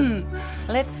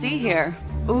 Let's see here.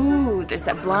 Ooh, there's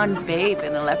that blonde babe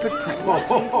in the leopard print.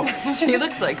 She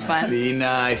looks like fun. Be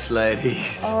nice,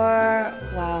 ladies. Or,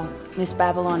 wow, Miss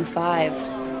Babylon 5.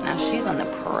 Now she's on the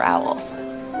prowl.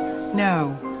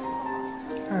 No.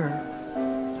 Her.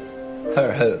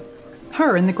 Her who?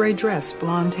 Her in the gray dress,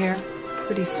 blonde hair,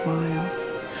 pretty smile.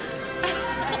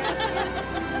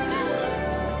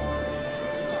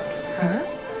 Her?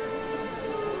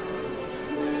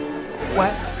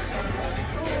 What?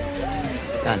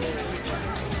 Done.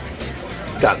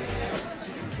 Done.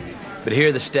 But here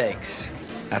are the stakes.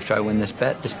 After I win this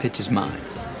bet, this pitch is mine.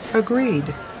 Agreed.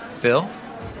 Phil?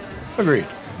 Agreed.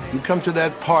 You come to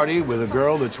that party with a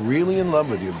girl that's really in love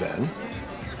with you, Ben.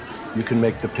 You can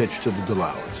make the pitch to the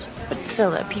DeLauers. But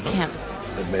Philip, you can't.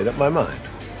 I've made up my mind.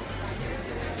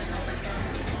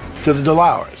 To the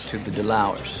DeLauers. To the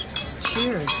DeLauers.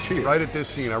 Cheers. Right at this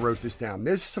scene, I wrote this down.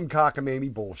 This is some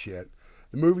cockamamie bullshit.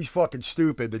 The movie's fucking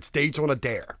stupid. It's dates on a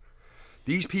dare.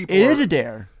 These people. It is a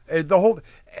dare. The whole.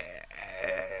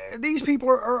 these people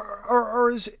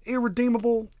are as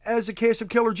irredeemable as the cast of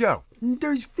Killer Joe.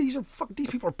 These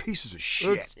people are pieces of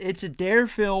shit. It's a dare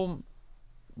film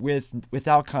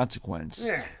without consequence.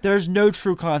 Yeah. There's no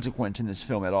true consequence in this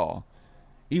film at all,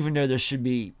 even though there should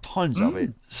be tons of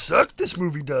it. Suck, this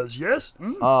movie does, yes?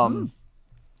 I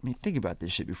mean, think about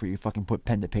this shit before you fucking put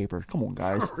pen to paper. Come on,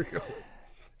 guys. For real.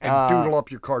 And doodle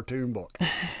up your cartoon book.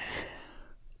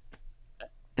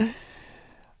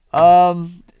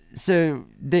 So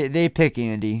they pick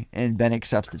Andy, and Ben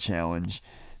accepts the challenge.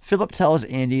 Philip tells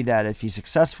Andy that if he's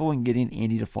successful in getting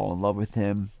Andy to fall in love with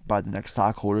him by the next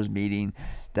stockholders meeting,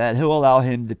 that he'll allow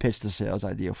him to pitch the sales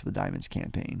idea for the Diamonds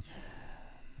campaign.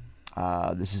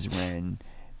 This is when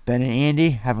Ben and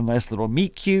Andy have a nice little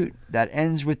meet cute that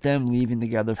ends with them leaving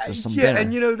together for some dinner.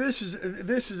 And you know,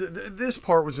 this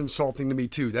part was insulting to me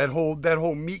too. That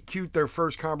whole meet cute, their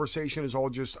first conversation is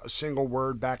all just a single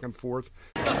word back and forth.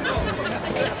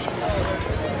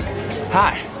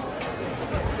 Hi.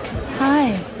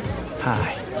 Hi.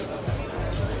 Hi.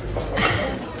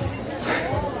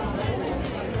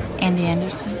 Andy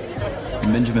Anderson.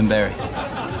 Benjamin Barry.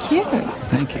 Cute.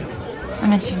 Thank you. I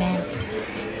meant your name.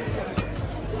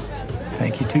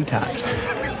 Thank you 2 times.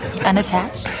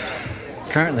 Unattached.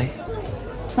 Currently.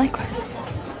 Likewise.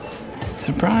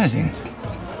 Surprising.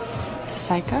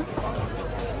 Psycho.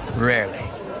 Rarely.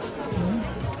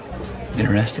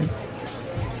 Interested?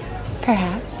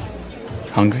 Perhaps.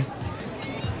 Hungry?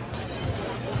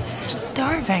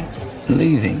 Starving.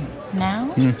 Leaving?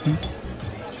 Now? Mm-hmm.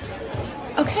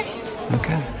 Okay.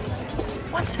 Okay.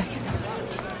 1 second.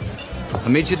 I'll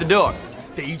meet you at the door.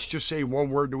 They each just say one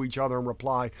word to each other and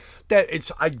reply.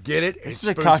 I get it. This It's is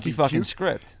a supposed to cocky be fucking cute.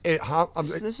 script.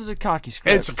 This is a cocky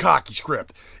script. It's a cocky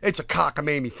script. It's a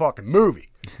cockamamie fucking movie,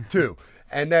 too.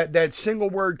 And that single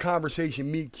word conversation,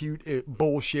 meet cute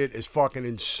bullshit is fucking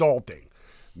insulting,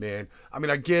 man. I mean,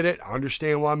 I get it. I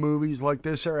understand why movies like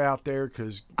this are out there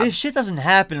because this shit doesn't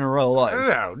happen in real life.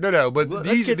 No. But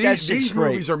Let's get that shit these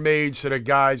straight. movies are made so that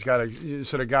guys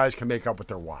can make up with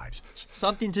their wives.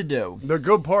 Something to do. The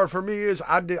good part for me is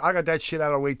I got that shit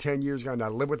out of the way 10 years ago, and I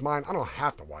live with mine. I don't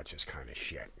have to watch this kind of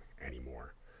shit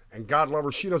anymore. And God love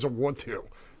her, she doesn't want to.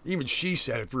 Even she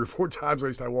said it 3 or 4 times when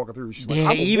I started walking through. She's like,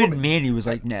 I'm a even woman. Mandy was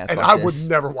like, nah, and fuck I this. would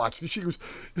never watch it.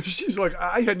 She's like,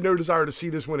 I had no desire to see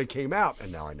this when it came out,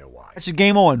 and now I know why. It's a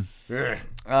game on. Yeah.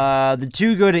 The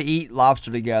two go to eat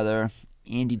lobster together.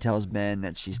 Andy tells Ben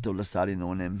that she's still deciding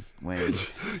on him when...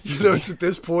 You know, it's at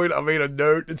this point, I made a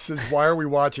note. It says, why are we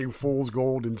watching Fool's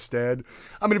Gold instead?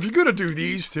 I mean, if you're going to do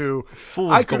these two...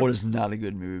 Fool's Gold is not a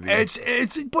good movie.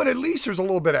 But at least there's a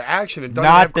little bit of action. And doesn't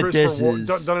Not it that this is...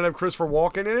 Doesn't it have Christopher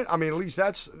Walken in it? I mean, at least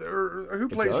that's... Who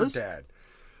plays her dad?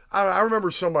 I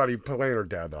remember somebody playing her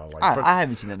dad that I like. I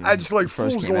haven't seen that movie. I just like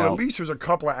first Fool's came Gold. out. At least there's a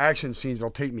couple of action scenes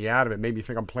that'll take me out of it. Made me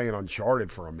think I'm playing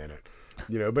Uncharted for a minute.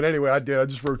 You know, but anyway, I did. I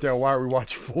just wrote down, why are we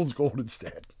watching Fool's Gold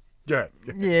instead? Yeah.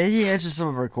 Yeah, he answers some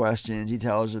of her questions. He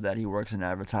tells her that he works in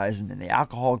advertising in the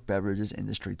alcoholic beverages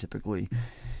industry typically.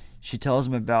 She tells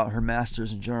him about her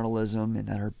master's in journalism and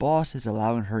that her boss is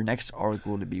allowing her next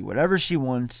article to be whatever she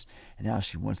wants and how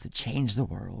she wants to change the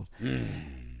world.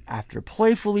 After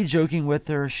playfully joking with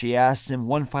her, she asks him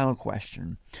one final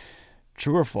question.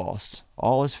 True or false?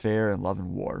 All is fair in love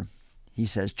and war. He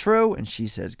says true, and she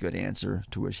says good answer,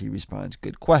 to which he responds,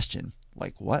 good question.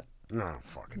 Like what? No,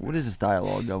 fucking. What is this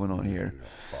dialogue going on here?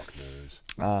 Fuck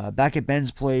knows. Back at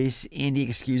Ben's place, Andy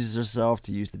excuses herself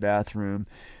to use the bathroom,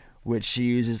 which she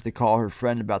uses to call her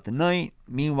friend about the night.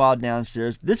 Meanwhile,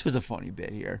 downstairs, this was a funny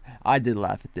bit here. I did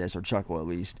laugh at this, or chuckle at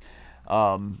least.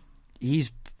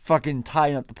 He's fucking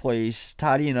tidying up the place,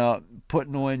 tidying up,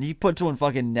 he puts on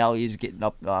fucking Nelly's Getting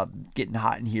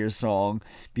Hot in Here song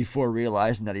before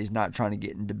realizing that he's not trying to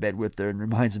get into bed with her, and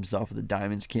reminds himself of the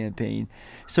Diamonds campaign.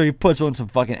 So he puts on some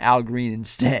fucking Al Green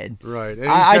instead. Right. And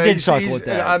I did chuckle at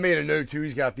that. And I made a note too.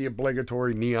 He's got the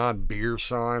obligatory neon beer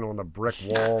sign on the brick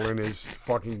wall in his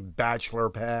fucking bachelor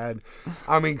pad.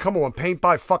 I mean, come on, paint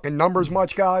by fucking numbers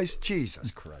much, guys?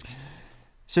 Jesus Christ.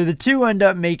 So the two end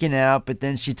up making out, but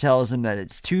then she tells him that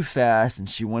it's too fast and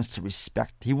he wants him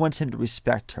to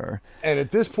respect her. And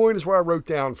at this point is where I wrote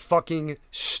down fucking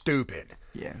stupid.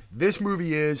 Yeah. This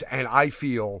movie is, and I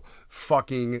feel,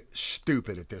 fucking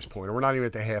stupid at this point. And we're not even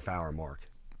at the half-hour mark.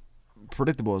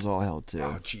 Predictable as all hell, too.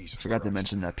 Oh, Jesus Forgot to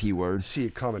mention that P word. See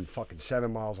it coming fucking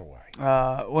 7 miles away.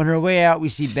 On her way out, we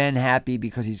see Ben happy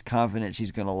because he's confident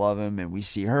she's going to love him, and we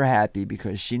see her happy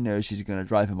because she knows she's going to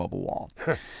drive him up a wall.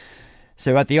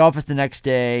 So at the office the next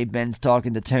day, Ben's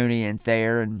talking to Tony and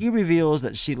Thayer, and he reveals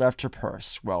that she left her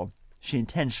purse. Well, she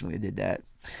intentionally did that.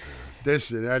 This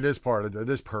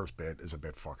purse bit is a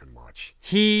bit fucking much.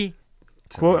 He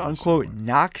quote-unquote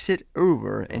knocks it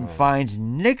over and finds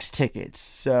Nick's tickets.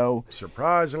 So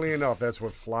surprisingly enough, that's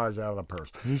what flies out of the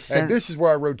purse. And this is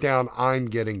where I wrote down, I'm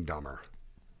getting dumber.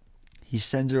 He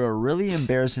sends her a really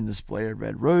embarrassing display of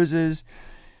red roses.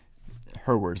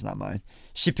 Her words, not mine.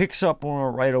 She picks up on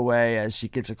her right away as she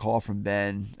gets a call from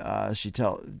Ben.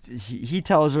 He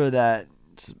tells her that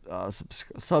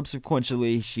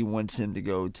subsequently she wants him to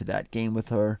go to that game with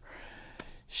her.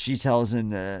 She tells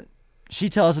him to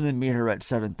meet her at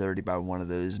 7:30 by one of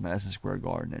those Madison Square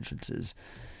Garden entrances.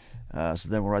 So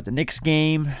then we're at the Knicks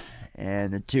game,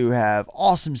 and the two have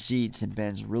awesome seats, and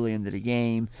Ben's really into the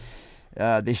game.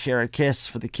 They share a kiss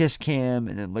for the kiss cam,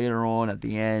 and then later on at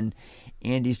the end,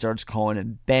 Andy starts calling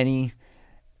him Benny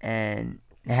and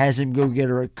has him go get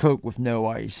her a Coke with no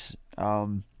ice.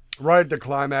 Right at the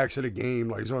climax of the game,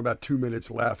 like there's only about 2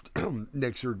 minutes left.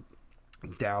 Knicks are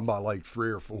down by like 3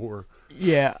 or 4.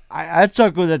 Yeah, I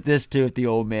chuckled at this too, at the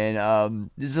old man.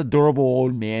 This is an adorable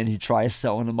old man who tries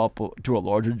selling him up to a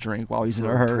larger drink while he's in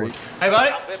a hurry. Hey,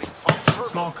 buddy.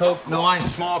 Small Coke, no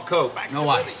ice. Small Coke, no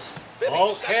ice.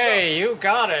 Okay, you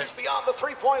got it. Beyond the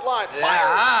three-point line. No!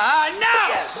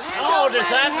 Oh, does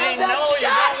that mean no, you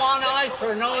don't want ice,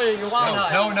 or no, you want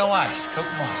ice? No ice. Coke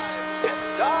and ice.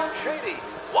 Don Shady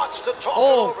wants to talk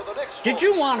over the next. Did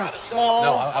you want a small?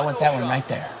 No, I want that one right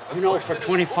there. You know, for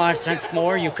 25 cents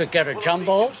more, you could get a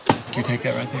jumbo. Can you take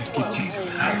that right there? Keep cheese.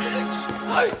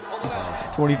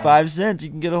 25 cents, you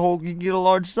can get a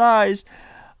large size.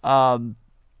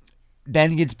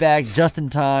 Ben gets back just in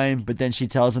time, but then she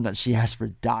tells him that she has for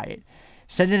diet,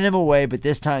 sending him away. But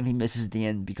this time he misses the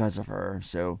end because of her.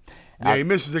 So yeah, he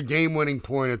misses a game-winning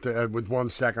point with 1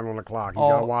 second on the clock. He's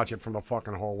got to watch it from the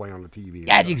fucking hallway on the TV.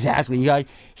 Yeah, exactly.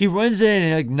 He runs in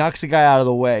and knocks the guy out of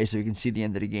the way so he can see the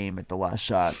end of the game at the last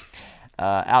shot.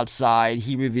 Outside,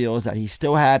 he reveals that he's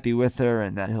still happy with her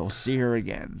and that he'll see her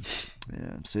again.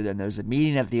 So then there's a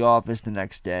meeting at the office the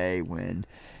next day when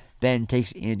Ben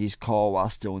takes Andy's call while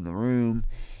still in the room.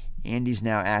 Andy's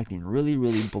now acting really,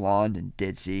 really blonde and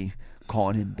ditzy,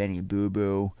 calling him Benny Boo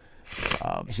Boo.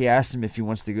 She asks him if he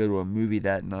wants to go to a movie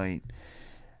that night.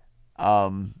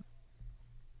 So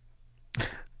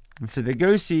they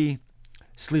go see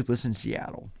Sleepless in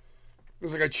Seattle. It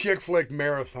was like a chick flick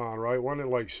marathon, right? Wasn't it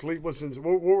like Sleepless in...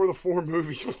 What were the 4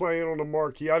 movies playing on the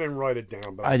marquee? I didn't write it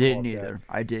down. But I didn't either.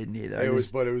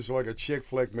 But it was like a chick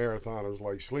flick marathon. It was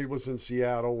like Sleepless in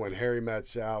Seattle, When Harry Met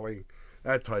Sally,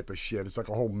 that type of shit. It's like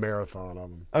a whole marathon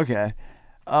of them. Okay.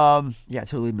 Yeah, I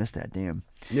totally missed that. Damn.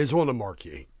 It's on the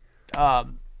marquee.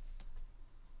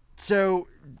 So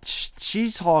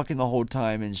she's talking the whole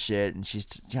time and shit, and she's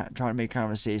trying to make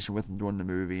conversation with him during the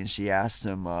movie, and she asks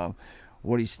him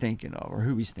what he's thinking of or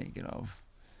who he's thinking of,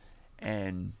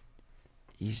 and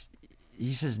he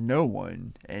says no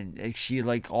one, and she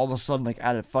like all of a sudden like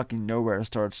out of fucking nowhere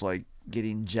starts like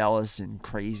getting jealous and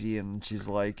crazy, and she's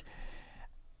like,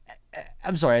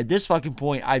 I'm sorry, at this fucking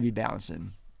point I'd be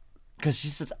bouncing, because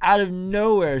she's just out of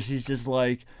nowhere, she's just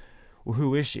like, well,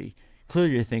 who is she?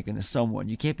 Clearly you're thinking of someone.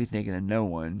 You can't be thinking of no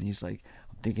one. He's like,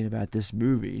 I'm thinking about this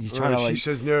movie. He's trying to like... She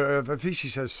says, no, I think she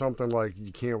says something like,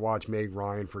 you can't watch Meg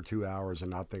Ryan for 2 hours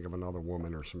and not think of another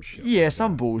woman or some shit. Yeah, like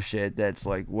some bullshit that's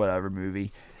like, whatever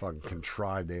movie. Fucking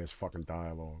contrived ass fucking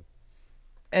dialogue.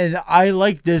 And I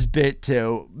like this bit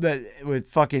too, but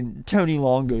with fucking Tony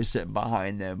Longo sitting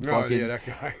behind them. Oh, yeah, that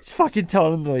guy. Fucking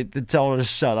telling him to tell her to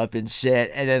shut up and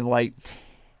shit. And then like...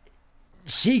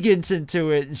 she gets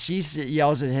into it and she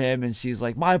yells at him and she's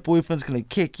like, my boyfriend's gonna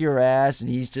kick your ass, and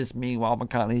he's just, meanwhile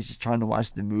McConaughey's just trying to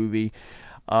watch the movie.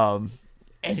 And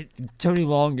Tony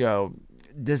Longo,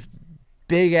 this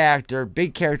big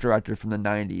character actor from the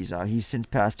 90s, he's since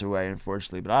passed away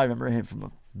unfortunately, but I remember him from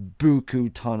a buku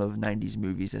ton of 90s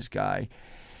movies, this guy.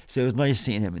 So it was nice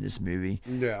seeing him in this movie.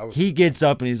 Yeah, he gets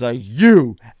up and he's like,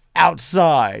 you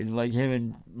outside, and like him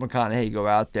and McConaughey go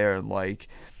out there and like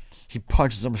he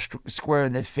punches him square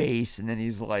in the face, and then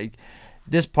he's like,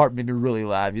 this part made me really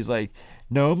laugh. He's like,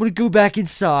 no, I'm going to go back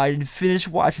inside and finish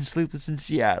watching Sleepless in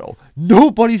Seattle.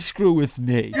 Nobody screw with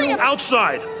me. You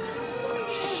outside!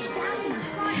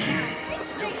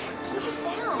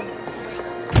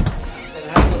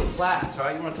 Class, all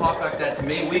right? You want to talk like that to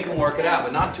me? We can work it out,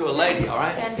 but not to a lady, all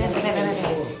right?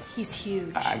 Ben. He's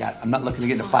huge. I'm not looking to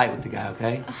get in a fight with the guy,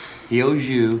 okay? He owes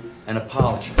you an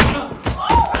apology.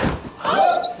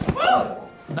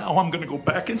 Now I'm gonna go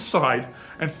back inside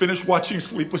and finish watching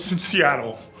Sleepless in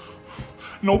Seattle.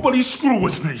 Nobody screw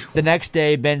with me. The next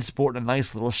day, Ben's sporting a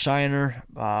nice little shiner,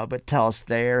 but tells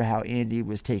Thayer how Andy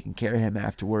was taking care of him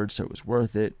afterwards, so it was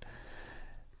worth it.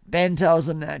 Ben tells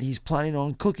him that he's planning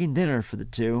on cooking dinner for the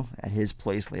two at his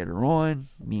place later on.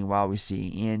 Meanwhile, we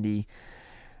see Andy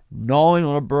gnawing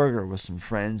on a burger with some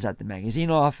friends at the magazine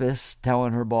office,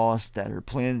 telling her boss about her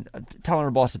plans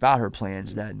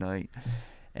that night.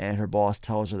 And her boss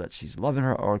tells her that she's loving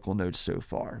her article notes so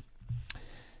far.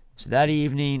 So that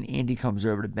evening, Andy comes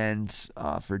over to Ben's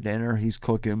for dinner. He's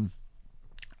cooking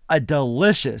a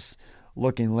delicious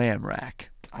looking lamb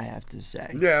rack, I have to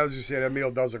say. Yeah, I was just saying, that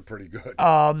meal does look pretty good.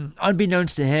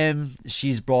 Unbeknownst to him,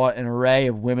 she's brought an array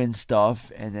of women's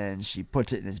stuff, and then she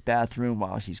puts it in his bathroom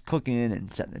while she's cooking and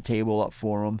setting the table up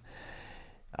for him.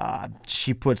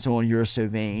 She puts on You're So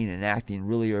Vain and acting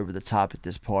really over the top at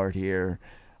this part here.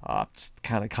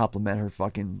 Kind of compliment her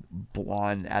fucking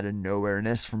blonde out of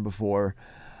nowhereness from before.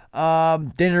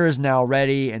 Dinner is now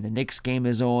ready and the Knicks game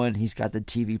is on. He's got the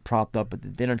TV propped up at the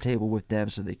dinner table with them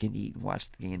so they can eat and watch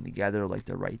the game together like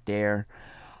they're right there.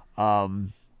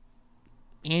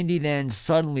 Andy then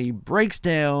suddenly breaks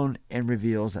down and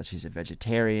reveals that she's a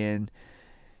vegetarian.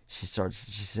 She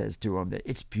says to him that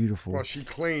it's beautiful. Well, she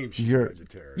claims she's a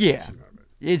vegetarian. Yeah,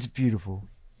 it's beautiful.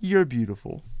 You're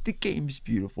beautiful. The game's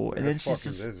beautiful. And then she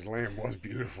says, this lamb was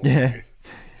beautiful. Yeah.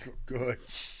 Good.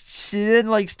 She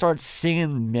then starts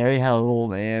singing "Mary Had a Little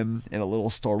Lamb" in a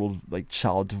little startled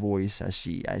child's voice as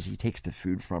he takes the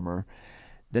food from her.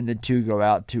 Then the two go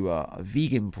out to a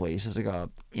vegan place. It's like a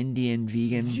Indian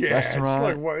vegan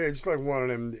restaurant. It's like one of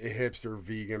them hipster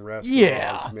vegan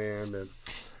restaurants, man. They're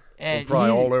probably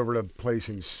all over the place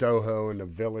in Soho and the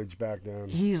Village back down.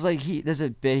 There's a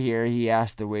bit here. He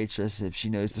asked the waitress if she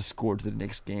knows the score to the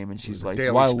Knicks game, and she's like, Daily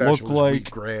 "Do I look special is like?"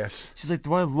 wheatgrass. She's like,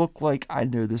 "Do I look like I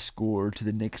know the score to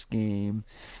the Knicks game?"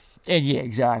 And yeah,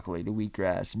 exactly, the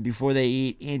wheatgrass. And before they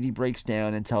eat, Andy breaks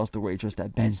down and tells the waitress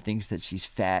that Ben thinks that she's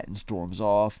fat and storms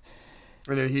off.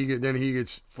 And then he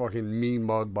gets fucking mean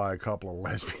mugged by a couple of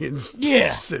lesbians.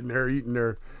 Yeah, sitting there eating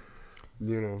their,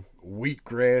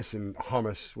 wheatgrass and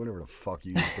hummus, whatever the fuck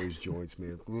you eat those joints,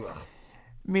 man. Ugh.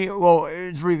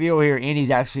 It's revealed here. Andy's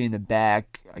actually in the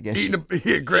back, I guess. Eating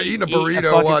a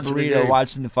burrito,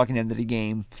 watching the fucking end of the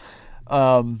game.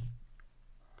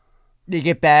 They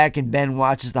get back and Ben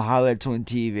watches the highlights on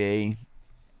TV,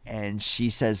 and she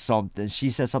says something.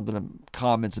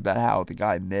 Comments about how the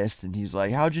guy missed, and he's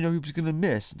like, "How'd you know he was gonna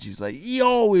miss?" And she's like, "He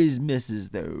always misses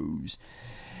those."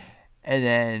 And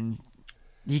then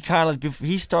he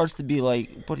he starts to be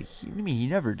like, "But he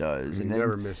never does." He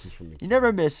never misses from the He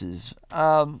never misses.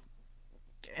 And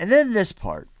then this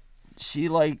part, she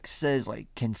says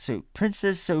 "Can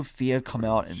Princess Sophia come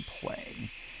out and play?"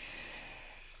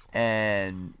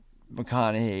 And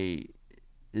McConaughey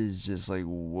is just like,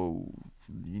 "Whoa,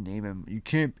 you name him. You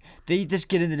can't." They just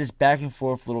get into this back and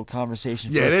forth little conversation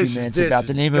for a few minutes about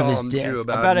the name of his dick.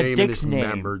 About a dick's name.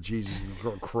 Member. Jesus,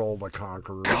 Kroll the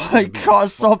Conqueror. Call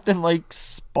something like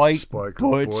Spike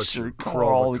Butch or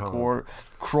Crawl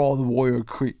the Warrior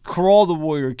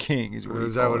King. Is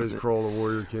that what it is? Crawl the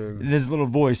Warrior King. In his little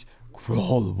voice,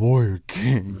 Crawl the Warrior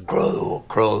King. Crawl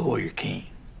the Warrior King.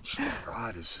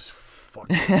 God, this is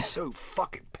fucking so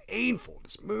fucking painful,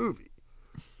 this movie.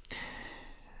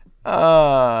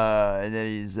 And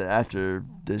then after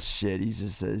this shit, he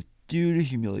just says, "Due to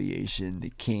humiliation,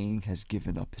 the king has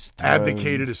given up his throne."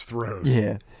 Abdicated his throne.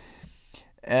 Yeah.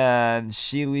 And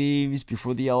she leaves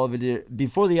before the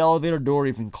elevator door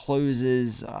even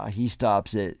closes. He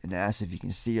stops it and asks if he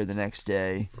can see her the next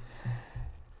day.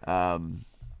 At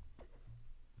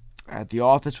the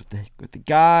office with the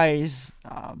guys,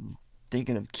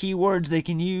 thinking of keywords they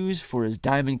can use for his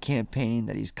diamond campaign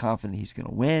that he's confident he's going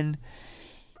to win.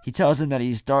 He tells them that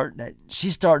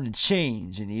she's starting to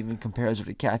change, and even compares her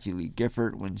to Kathie Lee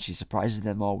Gifford when she surprises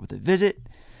them all with a visit.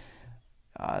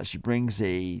 She brings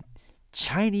a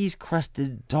Chinese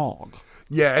crested dog.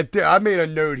 Yeah, I made a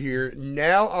note here.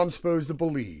 Now I'm supposed to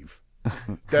believe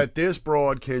that this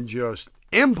broad can just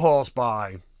impulse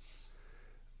buy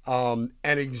an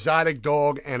exotic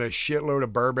dog and a shitload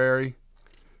of Burberry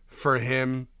for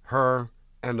him, her,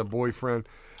 and the boyfriend.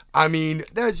 I mean,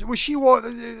 that's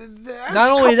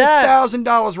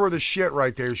 $1,000 worth of shit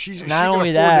right there. She can afford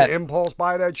to impulse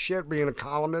buy that shit, being a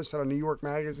columnist at a New York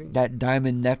magazine. That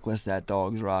diamond necklace that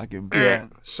dog's rocking. Yeah.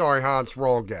 Sorry, Hans,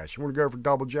 wrong guess. You want to go for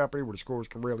Double Jeopardy where the scores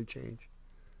can really change?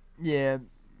 Yeah.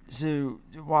 So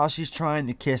while she's trying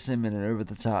to kiss him in an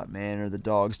over-the-top manner, the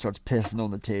dog starts pissing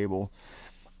on the table.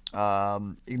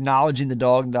 Acknowledging the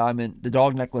diamond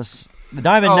necklace. The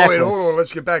diamond necklace. Wait, hold on.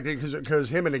 Let's get back to it because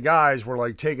him and the guys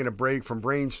were taking a break from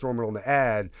brainstorming on the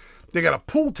ad. They got a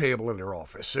pool table in their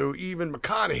office, so even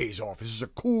McConaughey's office is a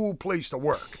cool place to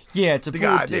work. Yeah, it's a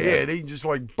pool table. Yeah, they can just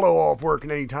blow off work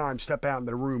at any time, step out in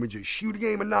the room and just shoot a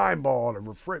game of 9-ball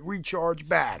and recharge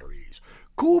batteries.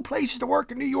 Cool places to work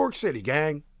in New York City,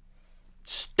 gang.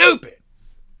 Stupid.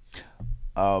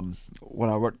 When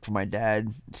I worked for my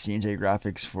dad, C&J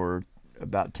Graphics, for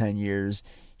about 10 years,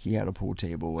 he had a pool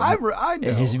table in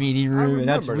his meeting room, and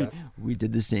that's we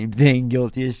did the same thing.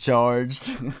 Guilty as charged.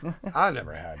 I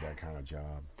never had that kind of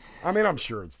job. I mean, I'm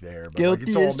sure it's there, but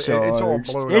Guilty like, as charged. It's all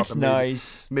blown It's up and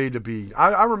nice. made to be.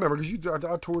 I remember because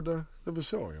I toured the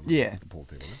facility. Yeah. The pool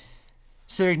table.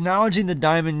 So, acknowledging the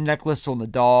diamond necklace on the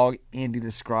dog, Andy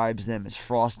describes them as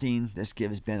frosting. This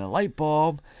gives Ben a light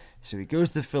bulb, so he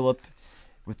goes to Philip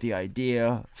with the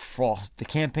idea, frost. The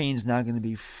campaign's not going to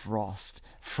be frost.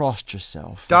 Frost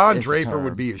yourself. Don Draper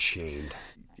would be ashamed.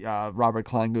 Robert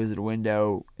Klein goes to the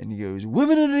window and he goes,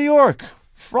 "Women in New York,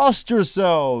 frost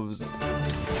yourselves."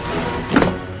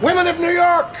 Women of New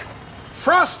York,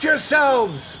 frost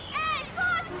yourselves.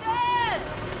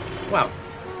 Well,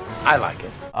 I like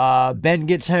it. Ben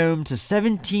gets home to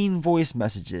 17 voice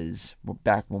messages,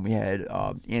 back when we had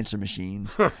answer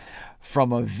machines,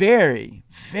 from a very,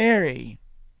 very,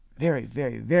 very,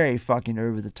 very, very fucking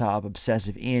over-the-top,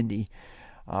 obsessive Andy.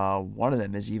 One of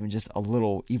them is even just a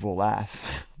little evil laugh,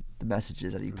 the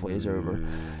messages that he plays over.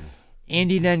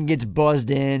 Andy then gets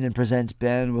buzzed in and presents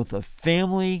Ben with a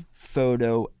family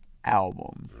photo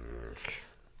album.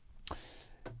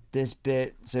 This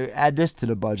bit, so add this to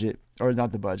the budget, or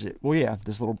not the budget, well yeah,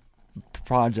 this little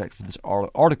project for this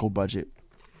article budget.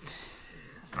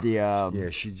 The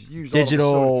she's used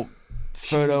digital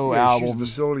photo album. She's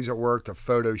facilities at work to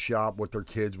Photoshop what their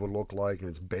kids would look like, and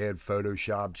it's bad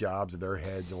Photoshop jobs of their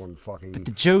heads on fucking. But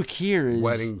the joke here is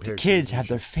wedding the kids have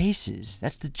their faces.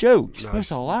 That's the joke. You're supposed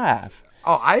to laugh.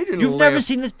 Oh, I didn't. You've laugh. never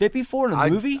seen this bit before in a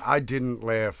movie? I didn't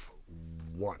laugh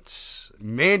once.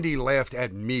 Mandy laughed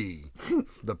at me.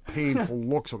 The painful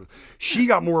looks of it. She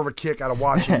got more of a kick out of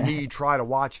watching me try to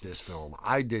watch this film.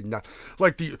 I did not.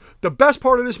 Like the best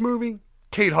part of this movie,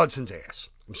 Kate Hudson's ass.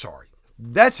 I'm sorry.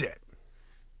 That's it.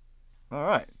 All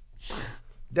right.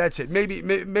 That's it. Maybe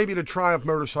the Triumph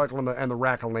motorcycle and the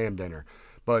rack of lamb dinner.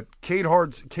 But Kate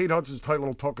Hudson's tight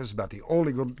little tuck is about the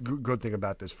only good thing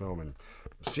about this film. And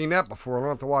I've seen that before. I don't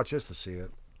have to watch this to see it.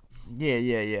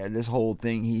 Yeah. This whole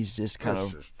thing, he's just kind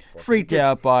of freaked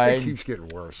out by. It keeps getting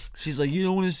worse. She's like, "You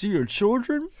don't want to see your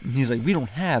children?" And he's like, "We don't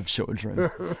have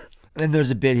children." Then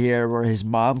there's a bit here where his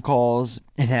mom calls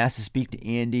and has to speak to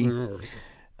Andy.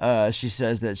 She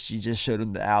says that she just showed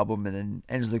him the album and then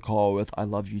ends the call with, "I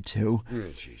love you too."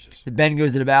 Jesus. Ben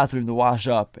goes to the bathroom to wash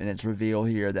up, and it's revealed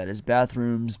here that his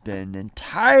bathroom's been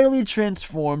entirely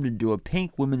transformed into a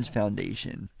pink women's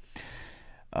foundation.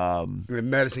 The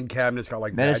medicine cabinet's got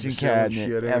like medicine Vagisil cabinet,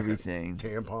 and shit in it. everything.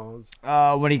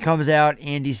 Tampons. When he comes out,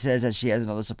 Andy says that she has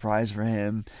another surprise for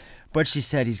him, but she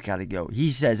said he's got to go. He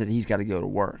says that he's got to go to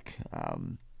work.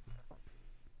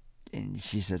 And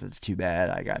she says, "That's too bad.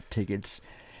 I got tickets."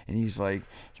 And he's like,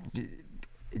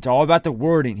 it's all about the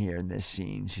wording here in this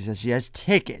scene. She says she has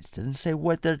tickets. Doesn't say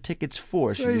what they're tickets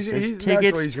for. She just says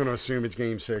tickets. He's going to assume it's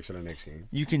Game 6 of the next game.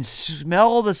 You can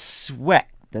smell the sweat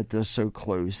that they're so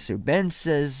close. So Ben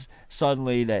says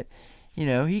suddenly that,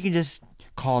 he can just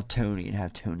call Tony and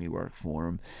have Tony work for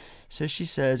him. So she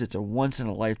says it's a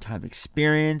once-in-a-lifetime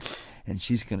experience, and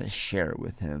she's going to share it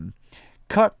with him.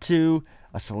 Cut to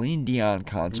a Celine Dion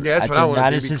concert at the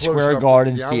Madison Square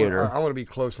Garden Theater. I want to be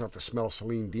close enough to smell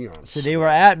Celine Dion. So they were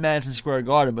at Madison Square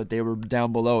Garden, but they were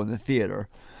down below in the theater.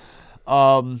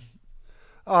 I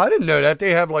didn't know that.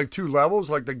 They have like 2 levels.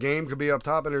 Like the game could be up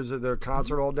top and there's their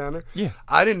concert all down there. Yeah.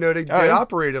 I didn't know they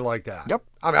operated like that. Yep.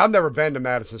 I mean, I've never been to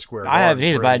Madison Square Garden. I haven't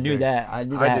either, but I knew that. I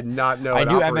did not know I it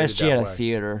knew operated MSG had that a way.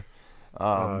 theater.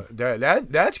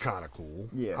 That's kind of cool.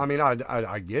 Yeah. I mean,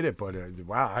 I get it, but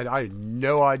wow, I had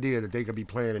no idea that they could be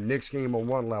playing a Knicks game on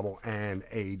one level and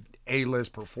a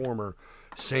A-list performer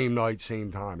same night,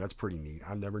 same time. That's pretty neat.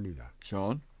 I never knew that.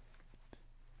 Sean,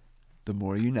 the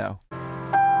more you know.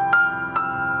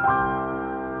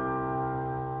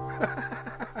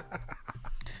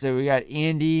 So we got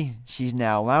Andy. She's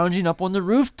now lounging up on the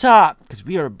rooftop because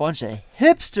we are a bunch of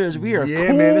hipsters. We are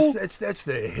cool. Man, that's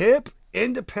the hip,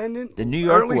 independent, the New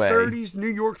York early way. 30s New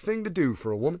York thing to do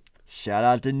for a woman. Shout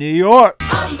out to New York.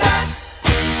 I'm back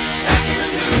in the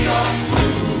New York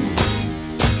groove.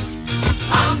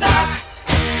 I'm back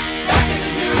in the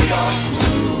New York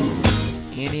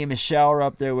groove. Andy and Michelle are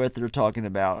up there with her talking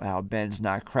about how Ben's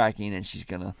not cracking and she's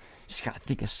got to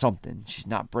think of something. She's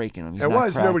not breaking him. And why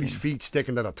is nobody's feet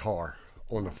sticking to the tar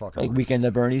on the fucking like Weekend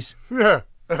at Bernie's? Yeah.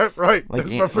 Right. Like,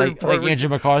 like Andrew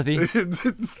McCarthy. They're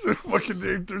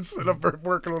sitting up there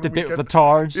working on the bit with the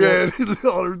tar and shit.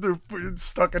 Yeah, they're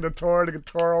stuck in the tar, the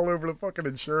guitar all over the fucking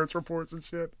insurance reports and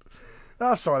shit.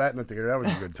 I saw that in the theater. That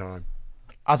was a good time.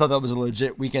 I thought that was a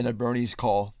legit Weekend at Bernie's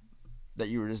call. that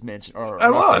you were just mentioning? Or I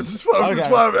was. That's what Okay.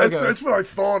 that's what I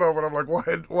thought of when I'm like,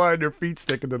 why are their feet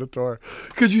sticking to the tar?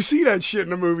 Because you see that shit in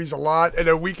the movies a lot, and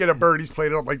then Weekend at Bernie's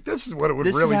played it. I'm like, this is what it would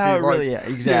This is really how be it like. really- yeah,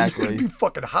 exactly. You'd be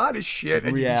fucking hot as shit,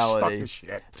 and reality. you'd be stuck to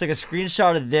shit. It's like a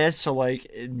screenshot of this, or like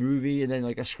a movie, and then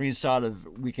like a screenshot of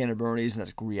Weekend at Bernie's, and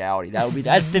that's reality.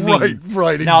 That's the meme.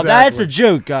 Right, Now that's a exactly.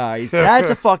 joke, guys.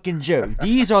 That's a fucking joke.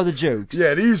 These are the jokes.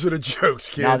 Yeah, these are the jokes,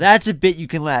 kids. Now that's a bit you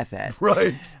can laugh at.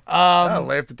 Right. I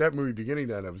laughed at that movie beginning.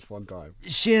 That was a fun time.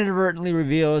 She inadvertently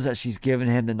reveals that she's given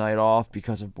him the night off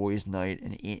because of boys' night,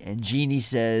 and Jeannie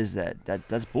says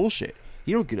that's bullshit.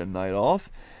 He don't get a night off.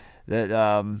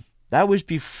 That was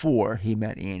before he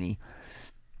met Annie.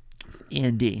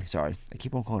 Andy, sorry, I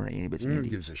keep on calling her Annie, but it's Who Andy.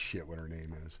 gives a shit what her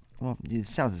name is? Well, it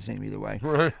sounds the same either way.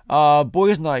 Right.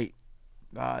 Boys' night.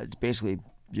 It's basically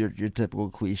your typical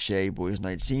cliche boys'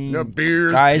 night scene. Yeah,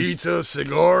 beers, guys, pizza,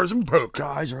 cigars, and poker.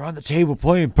 Guys are on the table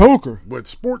playing poker With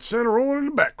Sports Center on in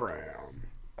the background.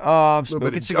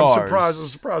 Smoking cigars. I'm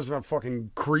surprised not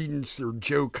fucking Creedence or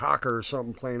Joe Cocker or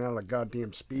something playing out of the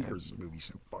goddamn speakers. This movie's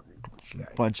so fucking cliche.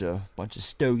 Bunch of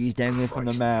stogies dangling from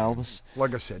the mouths.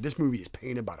 Like I said, this movie is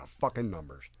painted by the fucking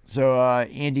numbers. So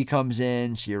Andy comes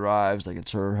in. She arrives like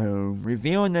it's her home,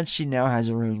 revealing that she now has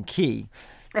her own key.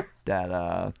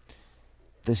 That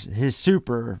his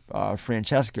super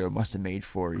Francesco must have made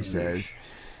for her, he says.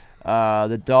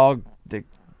 The dog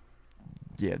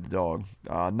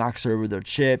knocks over their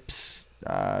chips.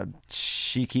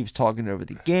 She keeps talking over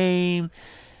the game.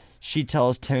 She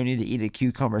tells Tony to eat a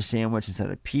cucumber sandwich instead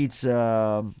of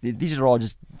pizza. These are all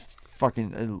just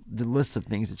fucking the list of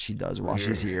things that she does while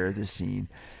she's here at this scene.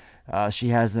 She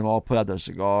has them all put out their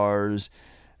cigars.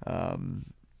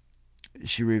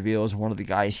 She reveals one of the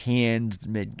guy's hands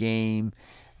mid-game.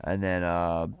 And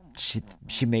then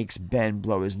she makes Ben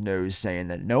blow his nose, saying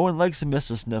that no one likes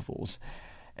Mr. Sniffles.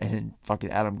 And then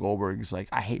fucking Adam Goldberg's like,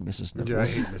 I hate Mr. Sniffles. Yeah, I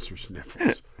hate Mr.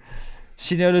 Sniffles.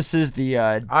 She notices the...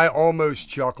 I almost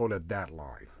chuckled at that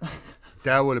line.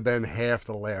 That would have been half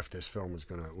the laugh this film was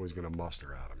gonna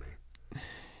muster out of me.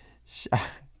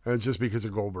 And it's just because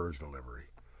of Goldberg's delivery.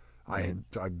 I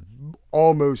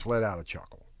almost let out a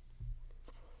chuckle.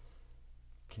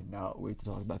 Cannot wait to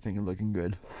talk about Finger looking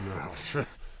good.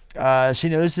 No. She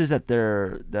notices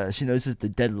she notices the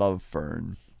dead love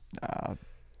fern.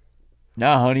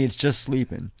 No, honey, it's just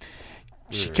sleeping.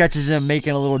 She catches him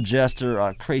making a little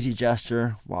crazy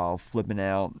gesture while flipping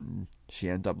out. And she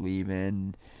ends up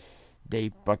leaving.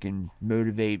 They fucking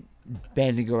motivate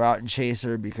Ben to go out and chase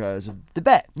her because of the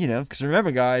bet, Because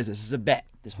remember, guys, this is a bet.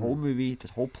 This whole movie,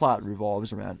 this whole plot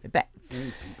revolves around a bet.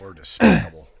 People are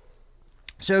despicable.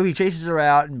 So he chases her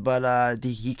out, but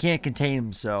he can't contain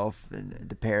himself, and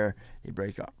the pair, they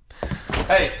break up.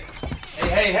 Hey,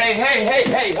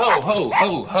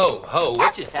 ho,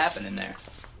 what just happened in there?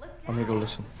 I'm gonna go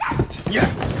listen. Yeah.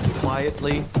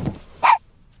 Quietly.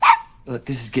 Look,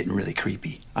 this is getting really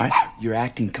creepy, all right? You're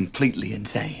acting completely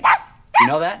insane. You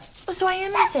know that? So I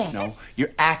am insane. No,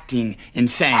 you're acting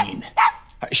insane. All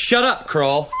right, shut up,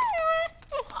 Kroll.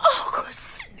 Oh,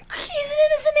 he's an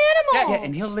innocent animal. Yeah,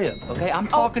 and he'll live, okay? I'm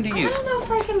talking to you. I don't know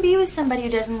if I can be with somebody who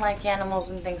doesn't like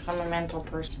animals and thinks I'm a mental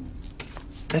person.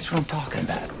 That's what I'm talking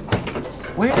about.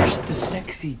 Where's the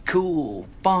sexy, cool,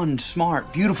 fun,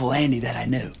 smart, beautiful Andy that I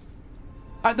knew?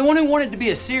 All right, the one who wanted to be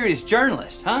a serious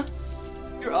journalist, huh?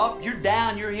 You're up, you're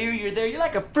down, you're here, you're there. You're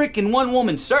like a freaking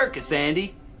one-woman circus,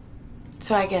 Andy.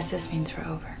 So I guess this means we're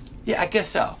over. Yeah, I guess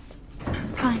so.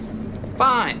 Fine.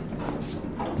 Fine.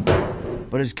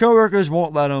 But his coworkers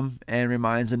won't let him and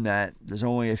reminds him that there's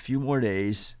only a few more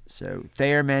days. So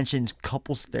Thayer mentions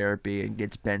couples therapy and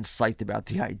gets Ben psyched about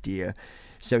the idea.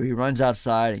 So he runs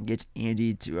outside and gets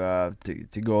Andy to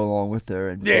go along with her.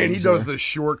 And he begs does her. the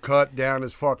shortcut down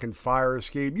his fucking fire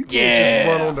escape. You can't just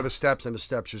run onto the steps and the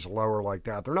steps just lower like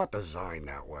that. They're not designed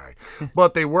that way.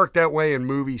 But they work that way in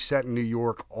movies set in New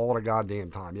York all the goddamn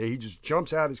time. Yeah, he just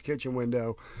jumps out his kitchen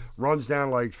window, runs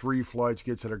down like 3 flights,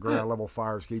 gets to the ground level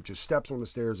fire escape, just steps on the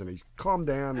stairs, and he's calmed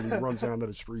down, and he runs down to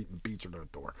the street and beats her to the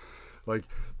door. Like,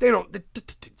 they don't, the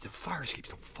fire escapes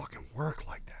don't fucking work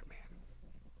like that, man.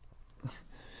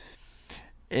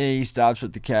 And he stops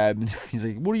at the cab and he's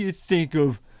like, what do you think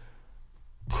of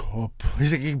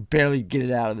He's like, he can barely get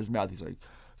it out of his mouth. He's like,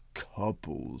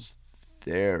 couples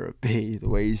therapy, the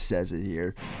way he says it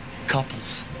here.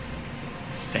 Couples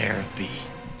therapy.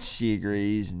 She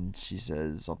agrees and she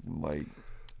says something like,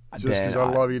 just because I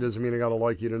love you doesn't mean I gotta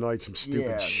like you tonight. Some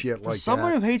stupid shit like that.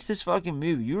 Someone who hates this fucking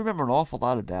movie, you remember an awful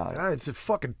lot about it. It's a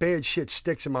fucking bad shit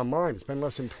sticks in my mind. It's been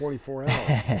less than 24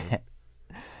 hours.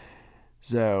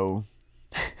 So,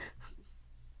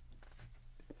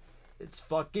 it's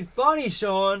fucking funny,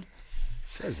 Sean.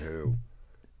 Says who?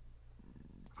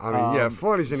 I mean, yeah,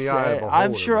 funny's in the eye of a beholder.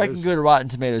 I'm sure I can go to Rotten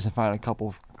Tomatoes and find a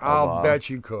couple. I'll bet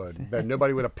you could. Bet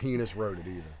nobody with a penis wrote it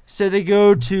either. So they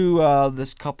go to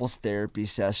this couple's therapy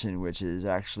session, which is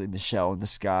actually Michelle in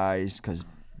disguise because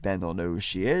Ben don't know who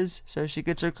she is. So she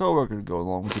gets her coworker to go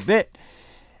along with the bit.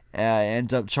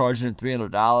 Ends up charging him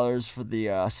 $300 for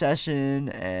the session,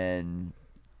 and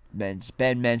Ben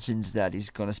mentions that he's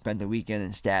going to spend the weekend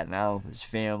in Staten Island with his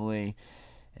family.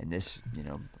 And this,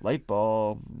 light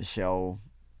bulb, Michelle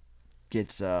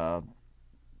gets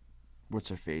what's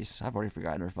her face? I've already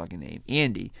forgotten her fucking name.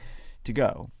 Andy to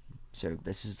go. So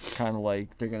this is kind of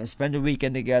like they're gonna spend a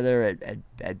weekend together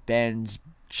at Ben's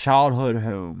childhood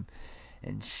home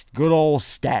in good old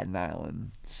Staten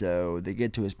Island. So they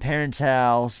get to his parents'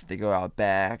 house. They go out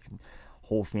back.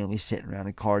 Whole family sitting around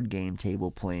a card game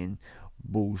table playing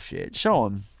bullshit.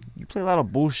 Sean, you play a lot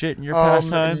of bullshit in your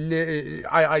pastime?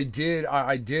 I did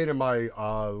in my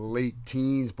late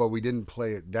teens, but we didn't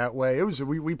play it that way. It was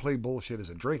we played bullshit as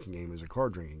a drinking game, as a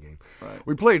card drinking game. Right.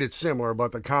 We played it similar,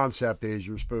 but the concept is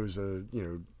you're supposed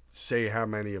to say how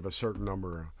many of a certain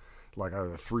number, like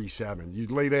 3-7. You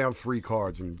lay down 3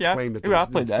 cards and claim that I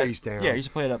they're face down. Yeah, I used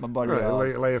to play it at my buddy.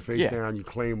 Right, lay a face down. You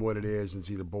claim what it is, and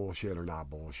it's either bullshit or not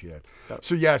bullshit.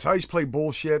 So yes, I used to play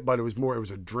bullshit, but it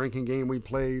was a drinking game we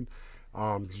played.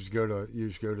 You used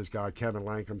to go to this guy Kevin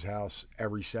Lancom's house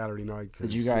every Saturday night.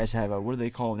 Did you guys have what do they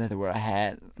call them? They had to wear a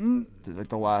hat, like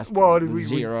the last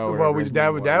zero.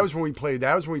 That was when we played.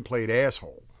 That was when we played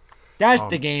Asshole. That's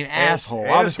the game, Asshole.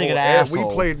 I was thinking of Asshole.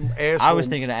 We played Asshole. I was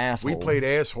thinking of Asshole. We played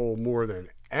Asshole more than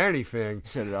anything.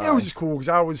 So did It I. was just cool because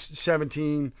I was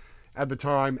 17 at the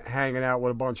time, hanging out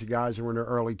with a bunch of guys who were in their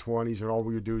early 20s, and all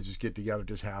we would do is just get together at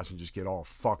this house and just get all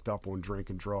fucked up on drink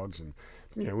and drugs. And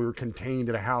we were contained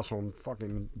at a house on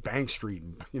fucking Bank Street,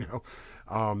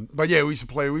 But yeah, we used to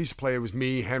play. It was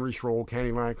me, Henry Schroll, Kenny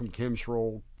Lancome, Kim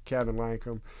Schroll, Kevin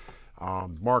Lancome.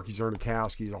 Marky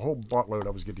Zernikowski, a whole buttload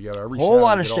of us get together every whole Saturday.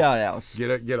 lot of shout outs.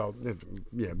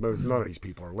 None of these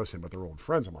people are listening, but they're old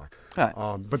friends of mine. Right.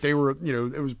 But they were,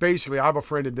 it was basically, I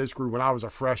befriended this group when I was a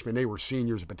freshman. They were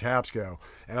seniors at Patapsco,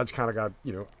 and I just kind of got,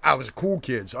 I was a cool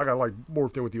kid, so I got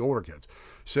morphed in with the older kids.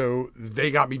 So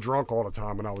they got me drunk all the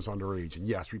time when I was underage. And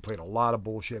yes, we played a lot of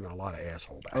bullshit and a lot of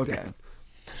asshole back then.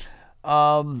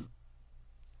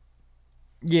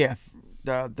 Yeah.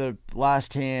 The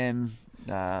last time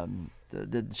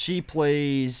she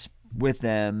plays with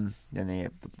them, and they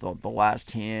have the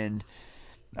last hand.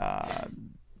 The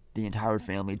entire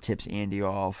family tips Andy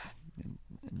off,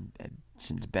 and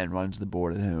since Ben runs the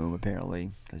board at home,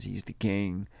 apparently, because he's the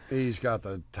king. He's got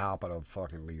the top of the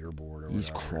fucking leaderboard. He's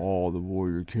called the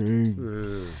Warrior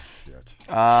King. Shit.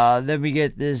 Then we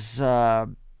get this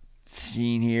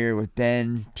scene here with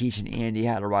Ben teaching Andy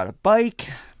how to ride a bike.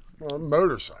 Well, a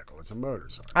motorcycle. It's a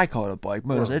motorcycle. I call it a bike.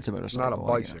 It's a motorcycle. Not a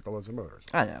bicycle. It's a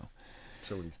motorcycle. I know.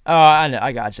 So I know.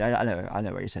 I got you. I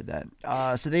know where you said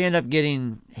that. So they end up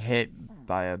getting hit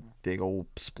by a big old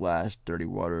splash, dirty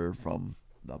water from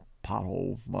the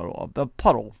puddle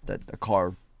that the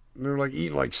car. They're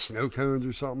eating snow cones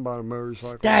or something by a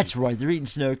motorcycle. That's right. They're eating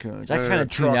snow cones. I kind of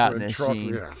tuned out in this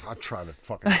scene. Yeah, I tried to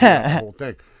fucking the whole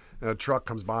thing. And a truck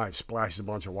comes by and splashes a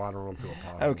bunch of water onto a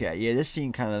puddle. Okay, yeah, this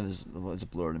scene kind of is a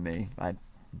blur to me. I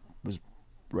was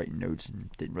writing notes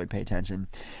and didn't really pay attention.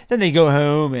 Then they go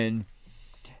home and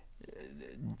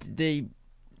they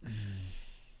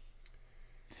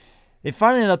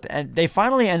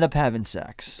finally end up having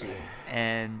sex,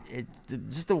 and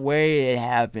just the way it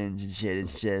happens and shit.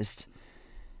 It's just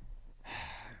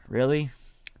really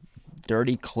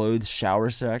dirty clothes shower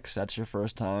sex. That's your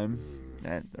first time.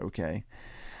 Okay.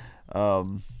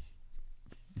 And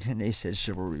they said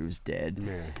chivalry was dead.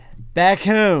 Yeah. Back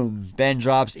home, Ben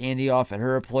drops Andy off at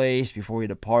her place. Before he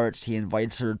departs, he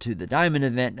invites her to the diamond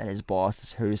event that his boss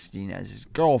is hosting as his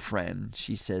girlfriend.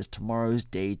 She says tomorrow's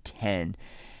day 10,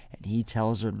 and he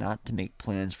tells her not to make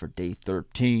plans for day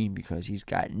 13 because he's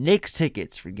got Knicks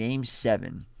tickets for game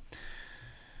 7.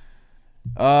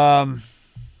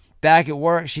 Back at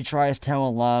work, she tries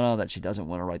telling Lana that she doesn't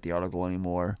want to write the article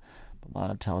anymore. But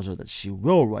Lana tells her that she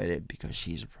will write it because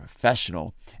she's a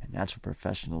professional, and that's what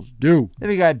professionals do. Then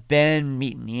we got Ben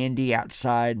meeting Andy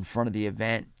outside in front of the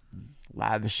event,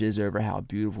 lavishes over how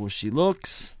beautiful she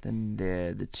looks. Then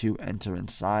the two enter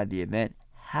inside the event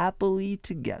happily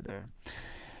together.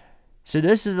 So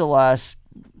this is the last,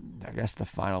 I guess the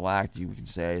final act, you can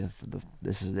say.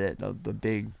 This is it, the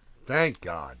big... Thank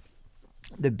God.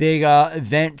 The big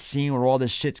event scene where all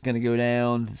this shit's going to go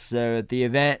down. So at the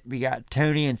event, we got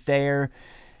Tony and Thayer.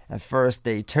 At first,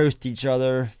 they toast each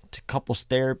other to couples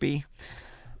therapy.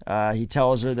 He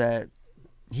tells her that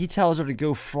he tells her to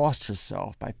go frost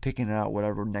herself by picking out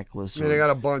whatever necklace. Yeah, they got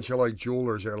a bunch of like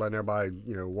jewelers there, letting everybody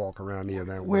walk around the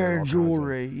event wearing all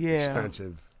jewelry, kinds of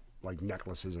expensive like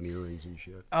necklaces and earrings and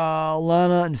shit.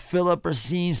 Lana and Philip are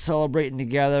seen celebrating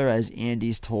together as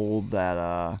Andy's told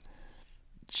that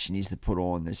she needs to put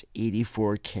on this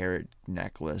 84 karat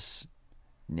necklace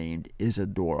named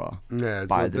Isadora. Yeah,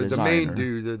 by the main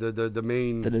dude, the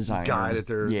main designer. guy that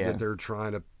they're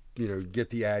trying to get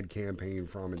the ad campaign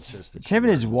from. Insisted. It's him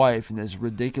and his wife in this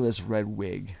ridiculous red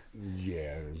wig.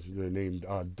 Yeah, they're named.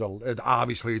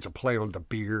 Obviously, it's a play on the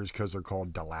beers because they're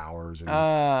called DeLauers.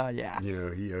 And, yeah.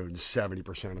 He owns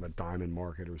 70% of the diamond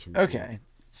market or something. Okay.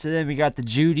 So then we got the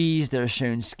Judys. They're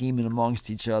shown scheming amongst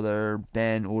each other.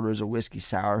 Ben orders a whiskey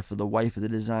sour for the wife of the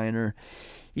designer.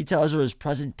 He tells her his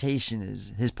presentation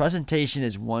is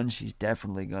one she's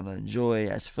definitely going to enjoy,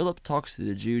 as Philip talks to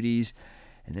the Judys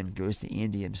and then goes to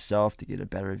Andy himself to get a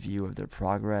better view of their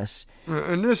progress.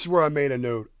 And this is where I made a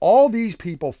note. All these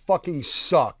people fucking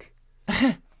suck.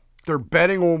 They're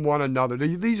betting on one another.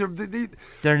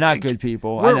 They're not good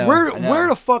people. Where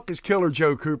the fuck is Killer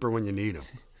Joe Cooper when you need him?